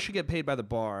 time, Well, they should get paid by the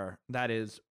bar that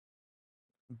is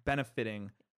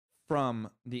benefiting from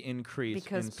the increase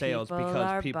because in sales people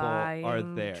because people are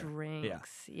buying there.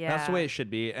 drinks. Yeah. That's the way it should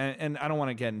be. And I don't want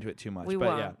to get into it too much. We but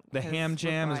won't, yeah, the 'cause ham we're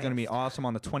jam is going to be biased. awesome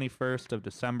on the 21st of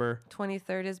December.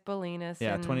 23rd is Bolinas.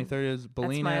 Yeah, and 23rd is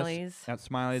Bolinas Smiley's at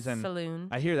Smiley's. And Saloon.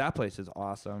 I hear that place is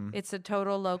awesome. It's a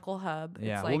total local hub.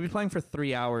 Yeah, it's like, we'll be playing for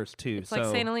 3 hours too. it's so like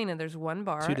St. Helena. There's one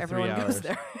bar. 2 to 3 Everyone goes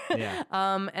hours. there. Yeah.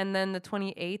 And then the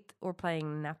 28th, we're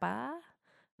playing Napa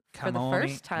for the Kamomi,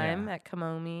 first time yeah. at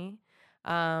Kamomi.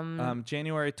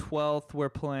 January 12th, we're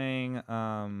playing.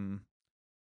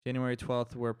 January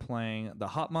 12th, we're playing the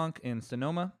Hot Monk in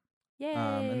Sonoma. Yay.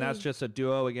 And that's just a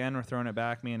duo again. We're throwing it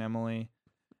back, me and Emily.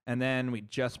 And then we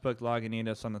just booked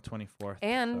Lagunitas on the 24th.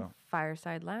 and so.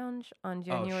 Fireside Lounge on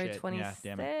January shit. 26th.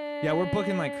 Yeah, damn Yeah, we're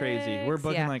booking like crazy. We're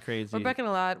booking Yeah. like crazy. We're booking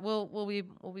a lot. Well, we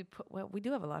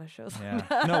do have a lot of shows.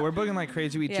 Yeah. No, we're booking like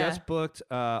crazy. We Yeah. just booked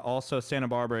also Santa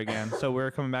Barbara again. So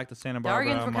we're coming back to Santa Barbara.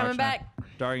 Dargan's, we're March coming 9th.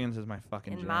 back. Dargan's is my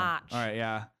fucking In jam. March. All right,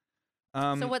 yeah.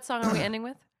 So what song are we ending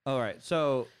with? All right,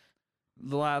 so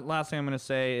the last thing I'm going to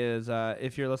say is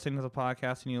if you're listening to the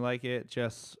podcast and you like it,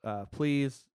 just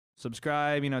please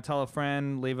subscribe, tell a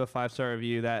friend, leave a 5-star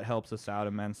review. That helps us out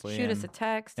immensely. Shoot us and- a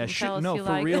text Yeah, and tell us no, you for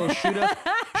like real. it.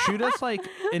 Shoot us like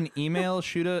an email.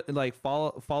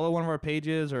 Follow one of our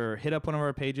pages or hit up one of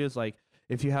our pages. Like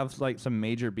if you have like some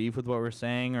major beef with what we're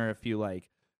saying, or if you like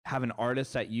have an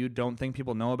artist that you don't think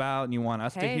people know about and you want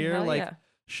us to Hey, hear, hell like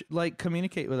yeah.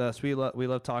 communicate with us. We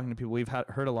love talking to people. We've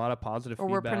heard a lot of positive Or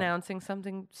feedback. we're pronouncing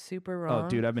something super wrong. Oh,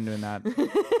 dude, I've been doing that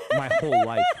my whole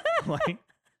life. Like,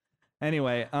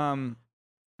 anyway,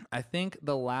 I think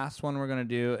the last one we're gonna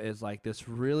do is like this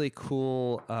really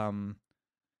cool.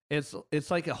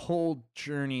 It's like a whole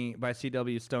journey by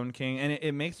C.W. Stone King, and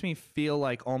it makes me feel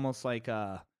like almost like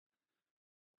a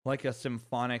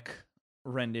symphonic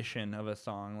rendition of a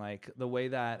song, like the way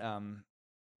that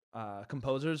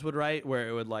composers would write, where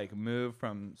it would like move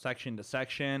from section to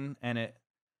section, and it.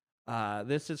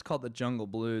 This is called the Jungle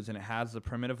Blues, and it has the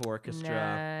primitive orchestra,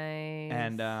 Nice.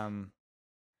 and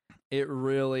it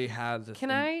really has. This Can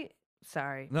I?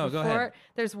 Sorry. No, go ahead.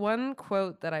 There's one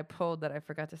quote that I pulled that I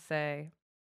forgot to say.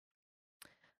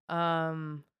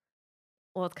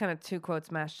 Well, it's kind of two quotes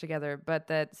mashed together, but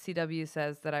that CW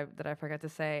says that I forgot to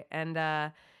say, and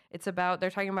it's about, they're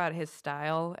talking about his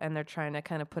style, and they're trying to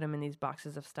kind of put him in these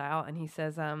boxes of style, and he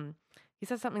says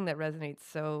something that resonates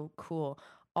so cool.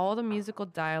 All the musical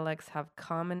dialects have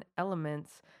common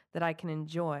elements that I can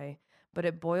enjoy, but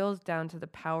it boils down to the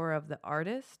power of the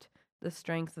artist, the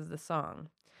strength of the song.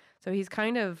 So he's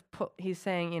kind of he's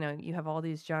saying, you have all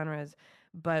these genres,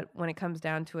 but when it comes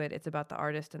down to it, it's about the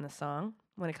artist and the song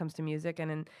when it comes to music.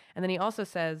 And then he also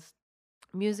says,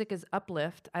 music is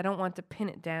uplift. I don't want to pin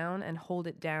it down and hold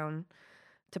it down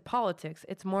to politics.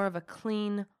 It's more of a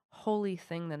clean, holy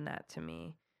thing than that to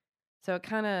me. So it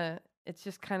kind of it's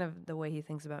just kind of the way he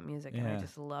thinks about music, and I Yeah.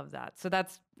 just love that. So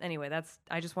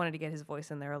I just wanted to get his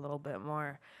voice in there a little bit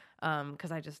more,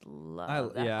 because I just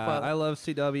love that quote. I love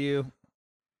CW.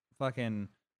 Fucking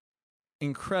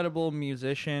incredible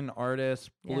musician,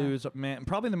 artist, Yeah. blues man,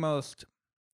 probably the most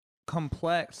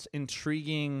complex,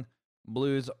 intriguing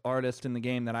blues artist in the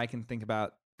game that I can think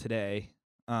about today.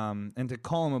 And to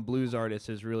call him a blues artist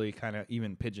is really kind of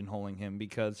even pigeonholing him,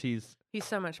 because he's He's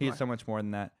so much more. so much more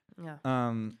than that.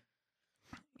 Yeah.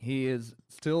 He is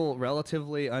still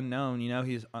relatively unknown. You know,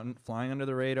 he's flying under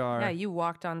the radar. Yeah, you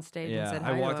walked on stage and said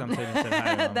hi I walked to him. on stage and said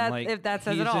hi to him. That, Like, if that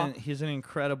says it all. He's an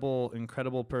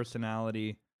incredible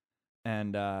personality,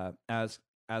 and as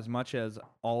much as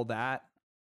all that,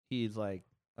 he's like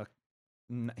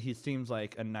he seems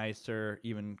like a nicer,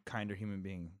 even kinder human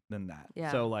being than that.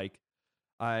 Yeah. So like,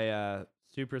 I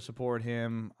super support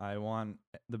him. I want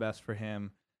the best for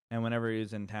him, and whenever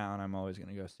he's in town, I'm always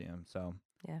gonna go see him. So.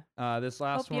 Yeah. This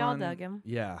last Hope one. y'all dug him.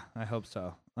 Yeah, I hope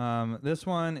so. This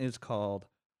one is called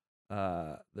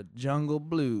The Jungle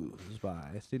Blues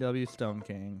by CW Stone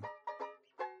King.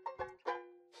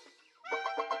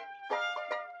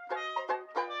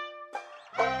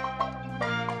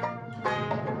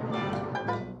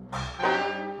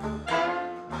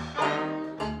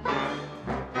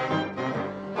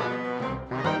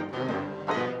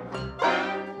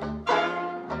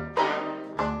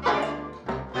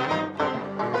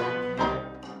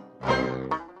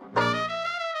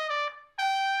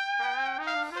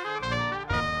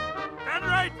 That's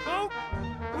right, folks.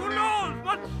 Who knows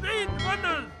what strange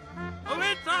wonders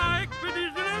awaits our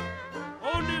expeditioners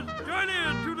on this journey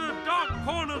to the dark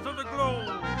corners of the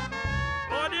globe.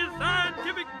 For this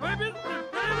scientific purpose, the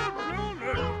fatal blown.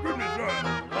 Goodness,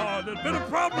 there's been a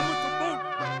problem with the boat.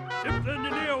 Ship's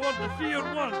engineer wants to see it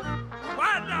once.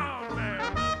 Quiet down, man.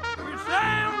 We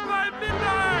sail by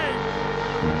midnight.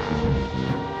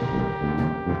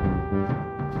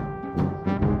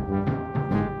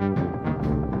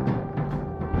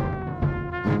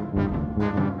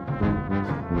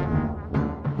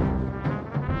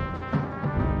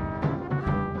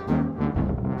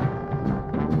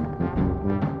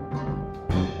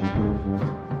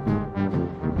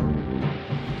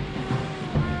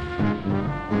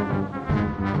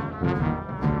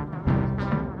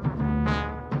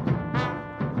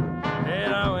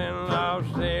 And I went out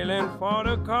sailing for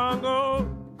the Congo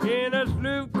in a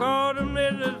sloop called the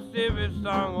Mississippi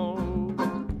Song.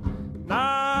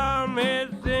 Now I'm here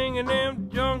singing them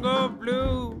jungle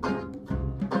blues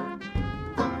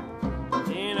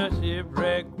in a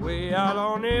shipwreck way out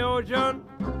on the ocean,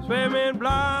 swimming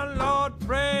blind, Lord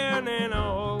praying in a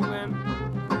hoping.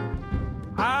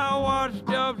 I washed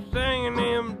up singing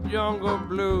them jungle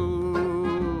blues.